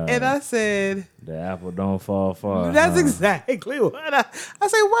snap. and I said, The apple don't fall far. "That's huh? exactly what I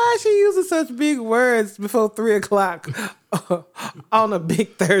said. Why is she using such big words before 3:00 on a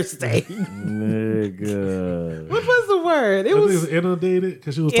big Thursday? Nigga. What was the word? It I think was it's inundated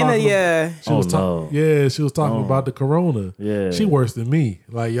because she was in a talking. yeah. She was no. she was talking about the corona. Yeah. She worse than me.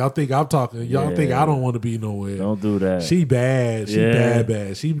 Like y'all think I'm talking. Y'all think I don't want to be nowhere. Don't do that. She bad. She Yeah.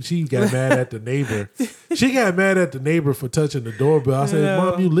 bad. She got mad at the neighbor. She got mad at the neighbor for touching the doorbell. I said, Yeah.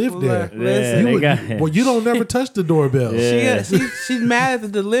 "Mom, you live there. Look, listen. Yeah, You they would- got- well, you don't never touch the doorbell." Yeah. She's mad at the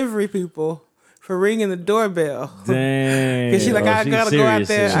delivery people for ringing the doorbell. Dang. Cause she like, I she's gotta go out serious,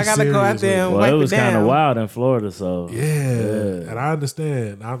 there. yeah. I gotta go out serious there and Well, wipe it was down. kind of wild in Florida, so Yeah. And I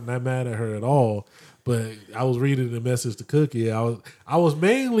understand. I'm not mad at her at all. But I was reading the message to Cookie. I was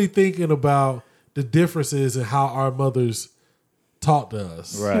mainly thinking about the differences in how our mothers taught to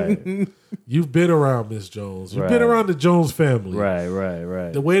us. Right. You've been around Miss Jones. You've been Right. around the Jones family.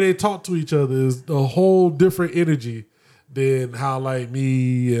 Right. The way they talk to each other is a whole different energy than how like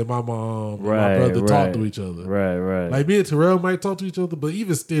me and my mom and my brother talk to each other. Right. Like me and Terrell might talk to each other, but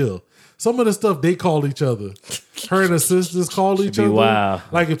even still, some of the stuff they call each other, her and her sisters call each be other. wild.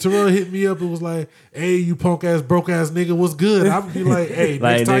 Like if Terrell hit me up and was like, "Hey, you punk ass, broke ass nigga, what's good?" I would be like, "Hey,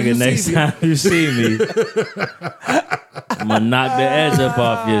 Like, next time nigga, you see me." next time you see me, I'm gonna knock the edge up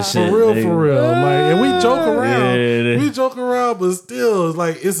off your shit. For real, nigga. for real. Like, and we joke around. Yeah, we joke around, but still, it's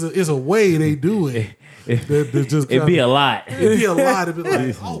like it's a way they do it. That just It'd be a lot. It'd be a lot. It'd be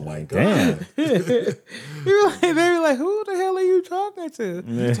like, oh my god. They were like, who the hell are you talking to?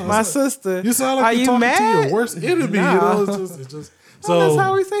 My sister. You sound Are like you're you talking mad? to your worst enemy. Nah. You know, it's just so. That's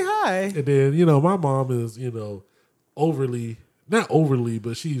how we say hi. And then my mom is not overly,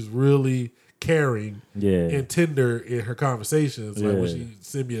 but she's really caring and tender in her conversations. Like when she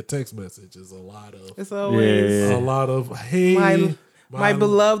send me a text message, is a lot of It's always a lot of hey. my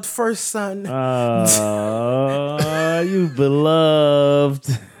beloved first son. You beloved.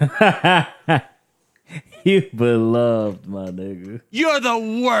 You beloved, my nigga. You're the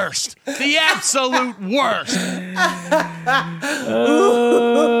worst. The absolute worst. Shut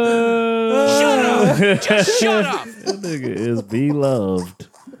up. Just shut up. That nigga is beloved.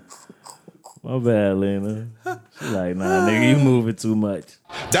 My bad, Lena. She like, nah, nigga, you moving too much.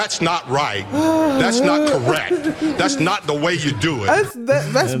 That's not right. That's not correct. That's not the way you do it. That's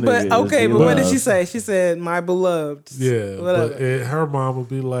That but nigga okay, is but what did she beloved. say? She said, "My beloved." Yeah, Whatever. but her mom would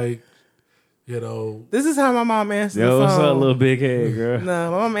be like, This is how my mom answered Yo, the phone. what's up, little big head girl?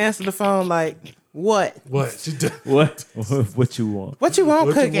 No, my mom answered the phone like, "What? What? She did. What? What you want? What you want,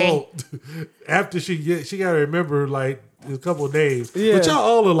 What Cookie?" you want? After she got to remember like a couple of names. Yeah. But y'all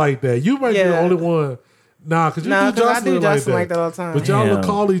all are like that. You might be the Yeah. only one. Nah, because Nah, you do 'cause I Jocelyn, do Jocelyn like that all the time. But y'all will Damn.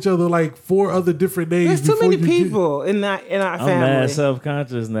 call each other like 4 other different names. There's too before many you get- people in our I'm family. mad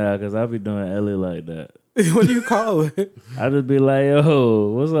self-conscious now because I be doing Ellie like that. What do you call it? I just be like, yo,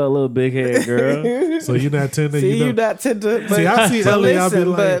 what's up, little big head girl? So you're not tender. See, you you know? not tender. But, See, I see but Ellie.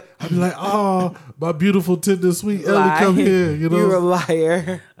 listen, I'll be like, oh, my beautiful, tender, sweet Ellie, lie. come here. You know, You're a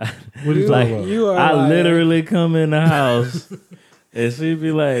liar. what are you Like, talking about? You are. a I liar. literally come in the house and she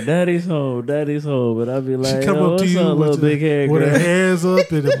be like, Daddy's home. But I be like, She come yo, up what's to you up, little big head with her girl? hands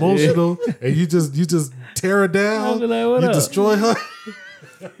up and emotional, and you just tear her down. I be like, what you up? destroy her.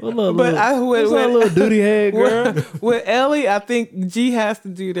 What up, But little, with what's up, little duty head girl? with Ellie, I think G has to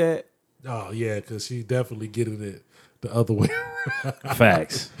do that. Oh yeah, because she definitely getting it the other way.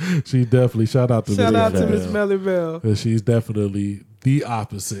 Facts. She definitely shout out to Miss Melly Bell. And she's definitely the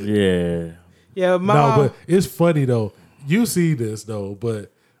opposite. Yeah. Yeah, No, but it's funny though. You see this though,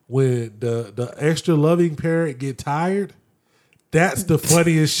 but when the extra loving parent get tired, that's the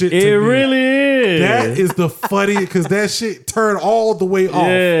funniest shit to me. It really is. That is the funniest because that shit turned all the way off.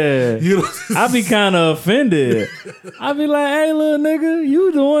 Yeah. You know? I be kind of offended. I be like, hey, little nigga,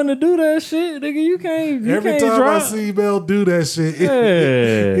 you the one to do that shit, nigga. You can't. Every can't time drop. I see Mel do that shit,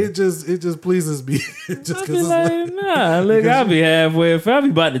 it just pleases me. Just I because be it's like, like, nah, nigga, I be halfway. If I be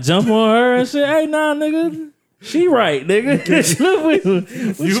about to jump on her and shit, hey, nah, nigga. She right,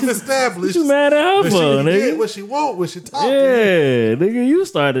 nigga. you've established. What you mad at her that for, she can nigga? get what she want when she talking. Yeah, nigga, you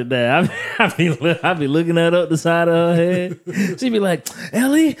started that. I be looking at up the side of her head. She be like,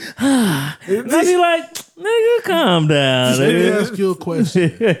 Ellie, I be like, nigga, calm down. Let me Nigga. ask you a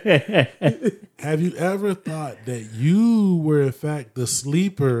question. Have you ever thought that you were in fact the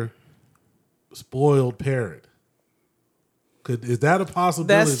sleeper spoiled parent? Is that a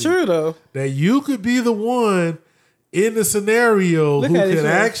possibility? That's true though. That you could be the one in the scenario Look who at it, can Sean.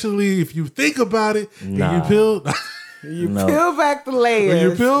 actually, if you think about it, Nah. and you peel, No. Peel back the layers. when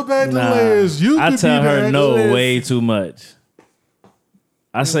you peel back the Nah. layers, you I could tell be her the no actual- way too much.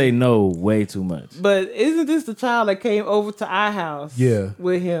 I say no way too much. But isn't this the child that came over to our house? Yeah.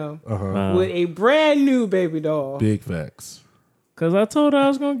 With him. Uh-huh. With a brand new baby doll. Big facts. Cause I told her I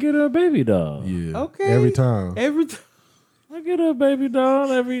was gonna get her a baby doll. Yeah. Okay. Every time. Every time. I get her a baby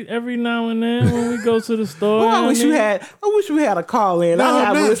doll every now and then when we go to the store. Well, I you wish know you what I had. I wish we had a call in. No, I I'm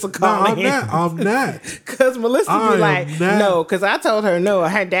had not. Melissa call No, in. I'm not. Cause Melissa I be am like, not. no. Cause I told her no.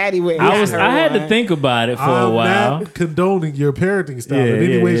 Her daddy went. I had to think about it for a I'm while. not condoning your parenting style Yeah, in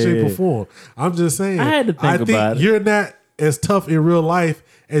any yeah, way, yeah, shape, or yeah. form. I'm just saying. I had to think about it. You're not as tough in real life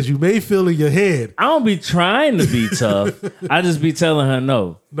as you may feel in your head. I don't be trying to be tough. I just be telling her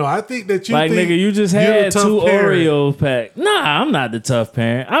no. No, I think that you Like, think nigga, you just you're a had tough 2 parent. Oreo pack. Nah, I'm not the tough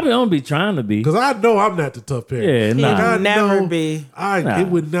parent. I don't be trying to be. Because I know I'm not the tough parent. Yeah, He nah. would never know be. Nah. It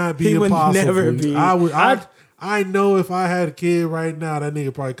would not be He would impossible. never be. I know if I had a kid right now, that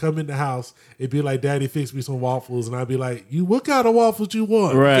nigga probably come in the house, it'd be like, Daddy, fix me some waffles. And I'd be like, what kind of waffles you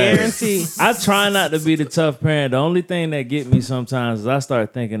want? Right. Guarantee. I try not to be the tough parent. The only thing that get me sometimes is I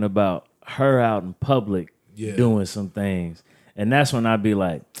start thinking about her out in public Yeah. doing some things. And that's when I be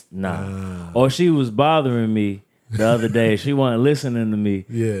like, nah. Or she was bothering me the other day. She wasn't listening to me.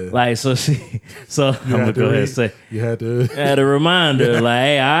 Yeah. Like, so I'm going to go ahead and say, You had to. I had a reminder, like,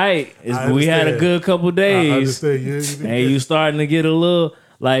 hey, all right, we had a understand. good couple days. I understand. And you starting to get a little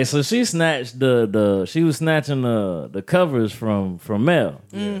like, so she snatched she was snatching the covers from Mel.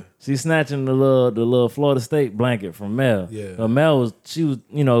 Yeah. She snatching the little Florida State blanket from Mel. Yeah. So Mel was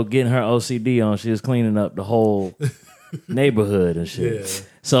getting her OCD on. She was cleaning up the whole neighborhood and shit. Yeah.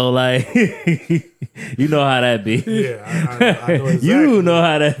 So like you know how that be. Yeah, I know exactly. You know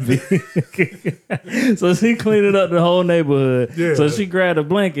how that be. So she cleaning up the whole neighborhood. Yeah. So she grabbed a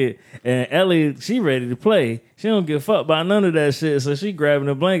blanket and Ellie, she ready to play. She don't give a fuck about none of that shit. So she grabbing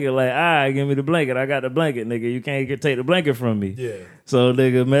the blanket like, all right, give me the blanket. I got the blanket, nigga. You can't take the blanket from me. Yeah. So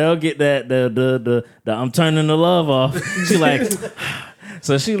nigga, Mel get that the I'm turning the love off. She like,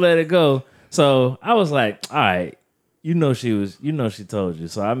 so she let it go. So I was like, all right. You know she told you.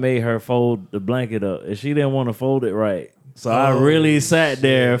 So I made her fold the blanket up. And she didn't want to fold it right. So I really sat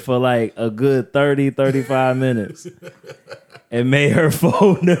there for like a good 30, 35 minutes and made her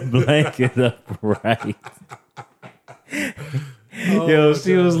fold the blanket up right. Yo,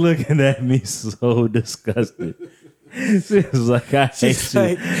 she was looking at me so disgusted. She was like, I hate She's you.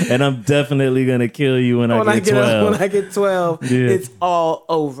 like- And I'm definitely going to kill you when I get 12. When I get 12, Yeah. it's all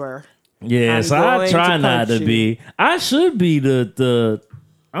over. Yeah, I'm so I going try to not to punch you. be. I should be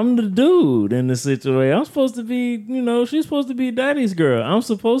I'm the dude in the situation. I'm supposed to be, she's supposed to be daddy's girl. I'm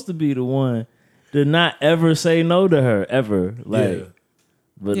supposed to be the one to not ever say no to her, ever. Like,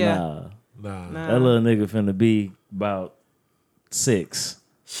 but Yeah. Nah. that little nigga finna be about 6.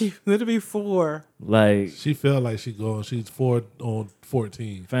 She literally 4. Like, She felt like she's 4 on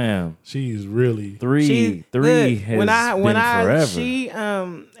 14. fam, She's really 3 Look, has when I forever. she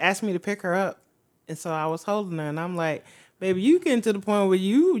asked me to pick her up, and so I was holding her, and I'm like, baby, you getting to the point where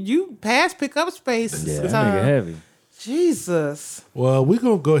you pass pickup space. Yeah, that nigga heavy. Jesus. Well, we're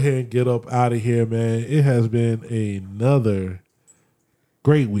going to go ahead and get up out of here, man. It has been another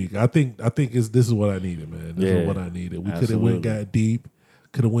great week. I think this is what I needed, man. This is Yeah, what I needed. We could have absolutely. went got deep,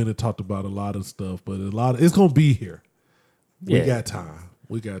 could have went and talked about a lot of stuff, but it's going to be here. We Yeah. got time.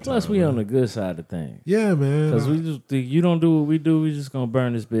 We got time. Plus, we on the good side of things. Yeah, man. Because we just think you don't do what we do, we just gonna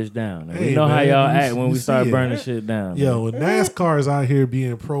burn this bitch down. And Hey, we know how man, y'all you- act when you we start see it. burning shit down. Yo, man. and NASCAR is out here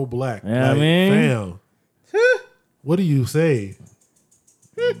being pro-black. Yeah, I mean? fam, what do you say?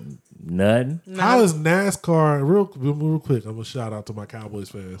 Nothing. How is NASCAR, real quick, I'm going to shout out to my Cowboys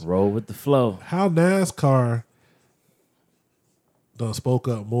fans. Roll with the flow. How NASCAR done spoke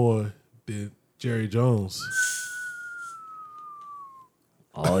up more than Jerry Jones.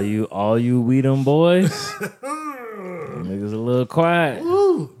 All you we them boys. Niggas a little quiet.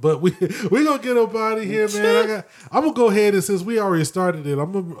 Woo. But we gonna get up out of here, man. I'm gonna go ahead and since we already started it,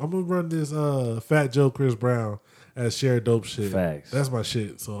 I'm gonna run this Fat Joe Chris Brown as share dope shit. Facts. That's my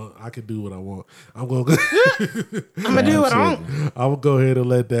shit, so I can do what I want. I'm gonna do what I want. I'm gonna go ahead and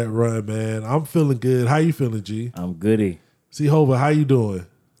let that run, man. I'm feeling good. How you feeling, G? I'm goody. See, Hova, how you doing?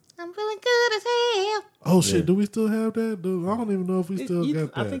 I'm feeling good as hell. Oh shit, do we still have that? Dude, I don't even know if we still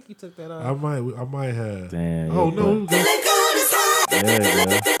got that. I think you took that off. I might have. Damn. Oh no, we got-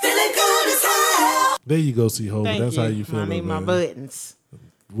 Yeah, there you go, see Hova. Thank That's you. how you feeling, I need my man. buttons.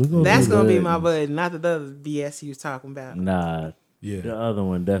 We gonna That's do gonna that. be my button, not the other BS you was talking about. Nah. Yeah. The other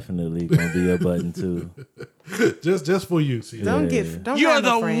one definitely gonna be a button too. just for you. See. Don't You're have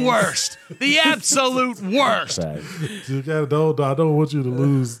no the friends. worst. The absolute worst. You gotta, I don't want you to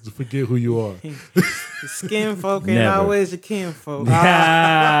lose, to forget who you are. Skin folk ain't Never. always your kinfolk.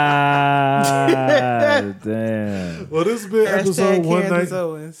 Damn. Well, this has been episode Hashtag 190. Candace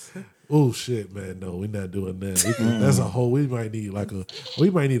Owens. Oh shit, man! No, we're not doing that. That's a whole. We might need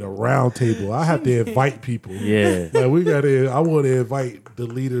a round table. I have to invite people. Yeah. Like I want to invite the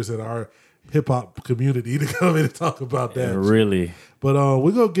leaders in our hip hop community to come in and talk about that. Really. But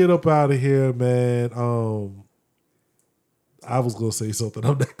we're gonna get up out of here, man. I was gonna say something.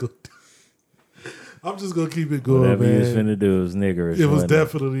 I'm not gonna. I'm just gonna keep it going, Whatever man. you was finna do was niggerish. It was wasn't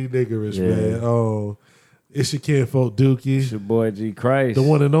definitely niggerish, Yeah. man. It's your kinfolk Dookie. It's your boy G Christ. The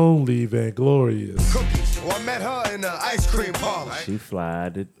one and only Van Glorious. Well, I met her in the ice cream parlor. She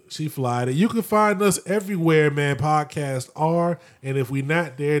flied it. She flied it. You can find us everywhere, man. Podcasts are, and if we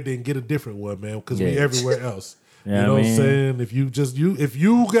not there, then get a different one, man, because we Yeah. everywhere else. Yeah, you know I what I'm mean- saying? If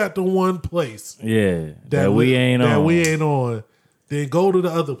you got the one place Yeah. That we ain't on. then go to the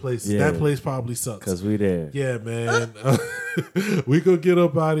other places. Yeah. That place probably sucks. Cause we there. Yeah, man. We could get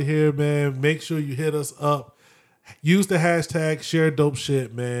up out of here, man. Make sure you hit us up. Use the hashtag share dope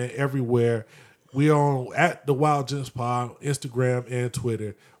shit, man, everywhere. We on at the Wild Gents Pod, Instagram and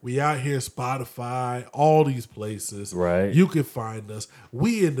Twitter. We out here, Spotify, all these places. Right. You can find us.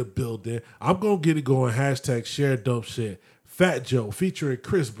 We in the building. I'm gonna get it going. Hashtag share dope shit. Fat Joe featuring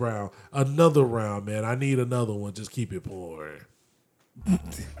Chris Brown. Another round, man. I need another one. Just keep it pouring.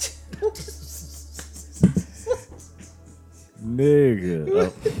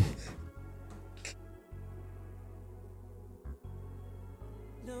 Nigga.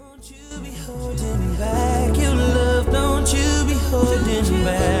 Holding back your love, don't you be holding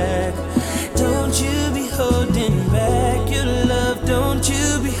back. Don't you be holding back your love, don't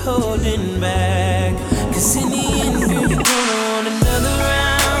you be holding back. Cause in the end, girl, you're gonna want another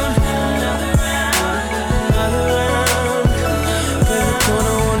round. Another round. Another round. Girl, you're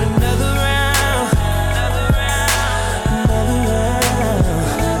gonna want another round. Another round. Another round.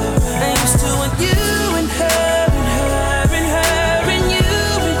 I used to want you and her and her and her and you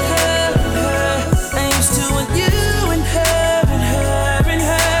and her and her. I used to want you and her and her and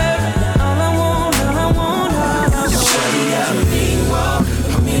her. All I want, all I want, all I want. Shawty got a mean walk,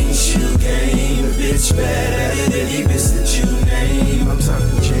 a mean shoe game. Bitch better than any bitch that you name. I'm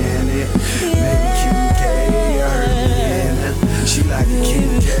talking Janet, maybe QK, her Rihanna. She like a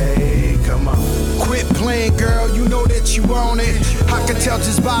Kim K. Come on. Quit playing, girl, you know that you own it. I can tell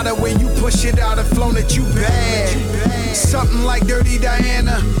just by the way you push it out and flown that you bad. Something like Dirty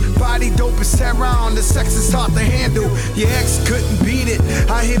Diana. Body dope as Sarah, the sex is hard to handle. Your ex couldn't beat it.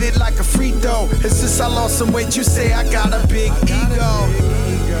 I hit it like a free throw. And since I lost some weight, you say I got a big ego.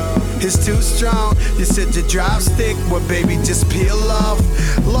 It's too strong. You said you drive stick, well, baby, just peel off.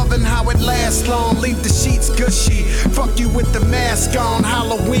 Loving how it lasts long, leave the sheets gushy. Fuck you with the mask on,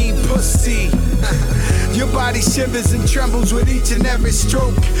 Halloween pussy. Your body shivers and trembles with each and every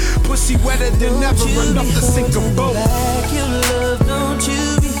stroke. Pussy wetter than ever, enough to sink a boat. Back your love, don't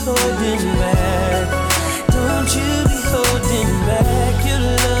you be holding back. Don't you be holding back your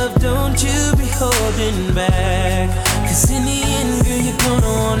love, don't you be holding back. Cause in the end, girl, you're gonna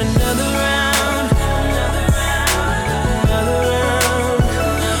want another round. Another round. Another round.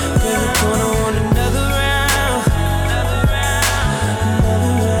 Girl, you're gonna want another round. Another round.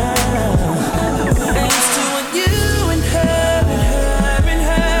 Another round. I used to want you and her and her and her.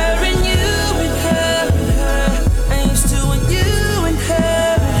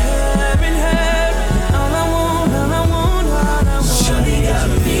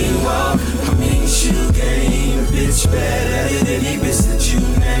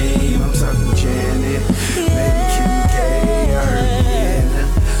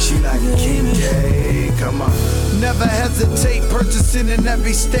 never hesitate. Purchasing in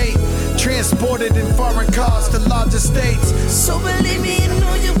every state. Transported in foreign cars to larger states. So believe me, you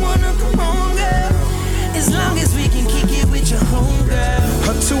know you wanna come on, girl. As long as we can kick it with your homegirl.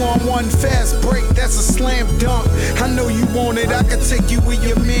 A 2-on-1 fast break, that's a slam dunk. I know you want it, I can take you where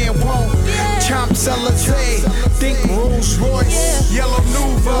your man won't. Champs Alizé, think Rolls Royce, Yellow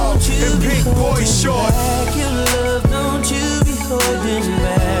Nouveau, and pink boy short. Your love, don't you be holding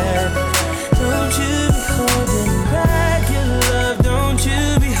back. Don't you be holding back. Your love, don't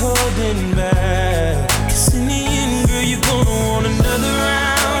you be holding back. 'Cause in the end, girl, you're gonna want another round.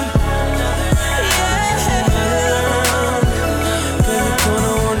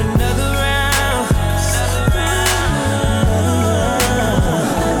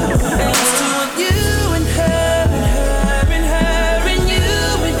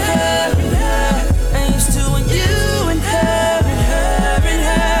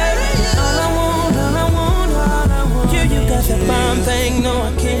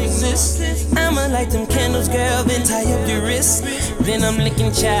 Light them candles, girl, then tie up your wrist. Then I'm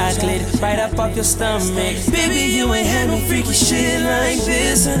licking chocolate right up off your stomach. Baby, you ain't had no freaky shit like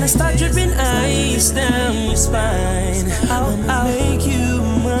this. And I start dripping ice down your spine. I'll make you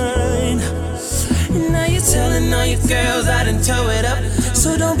mine. And now you're telling all your girls I done tow it up.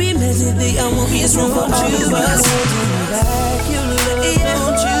 So don't be mad today, I won't get room for all of us.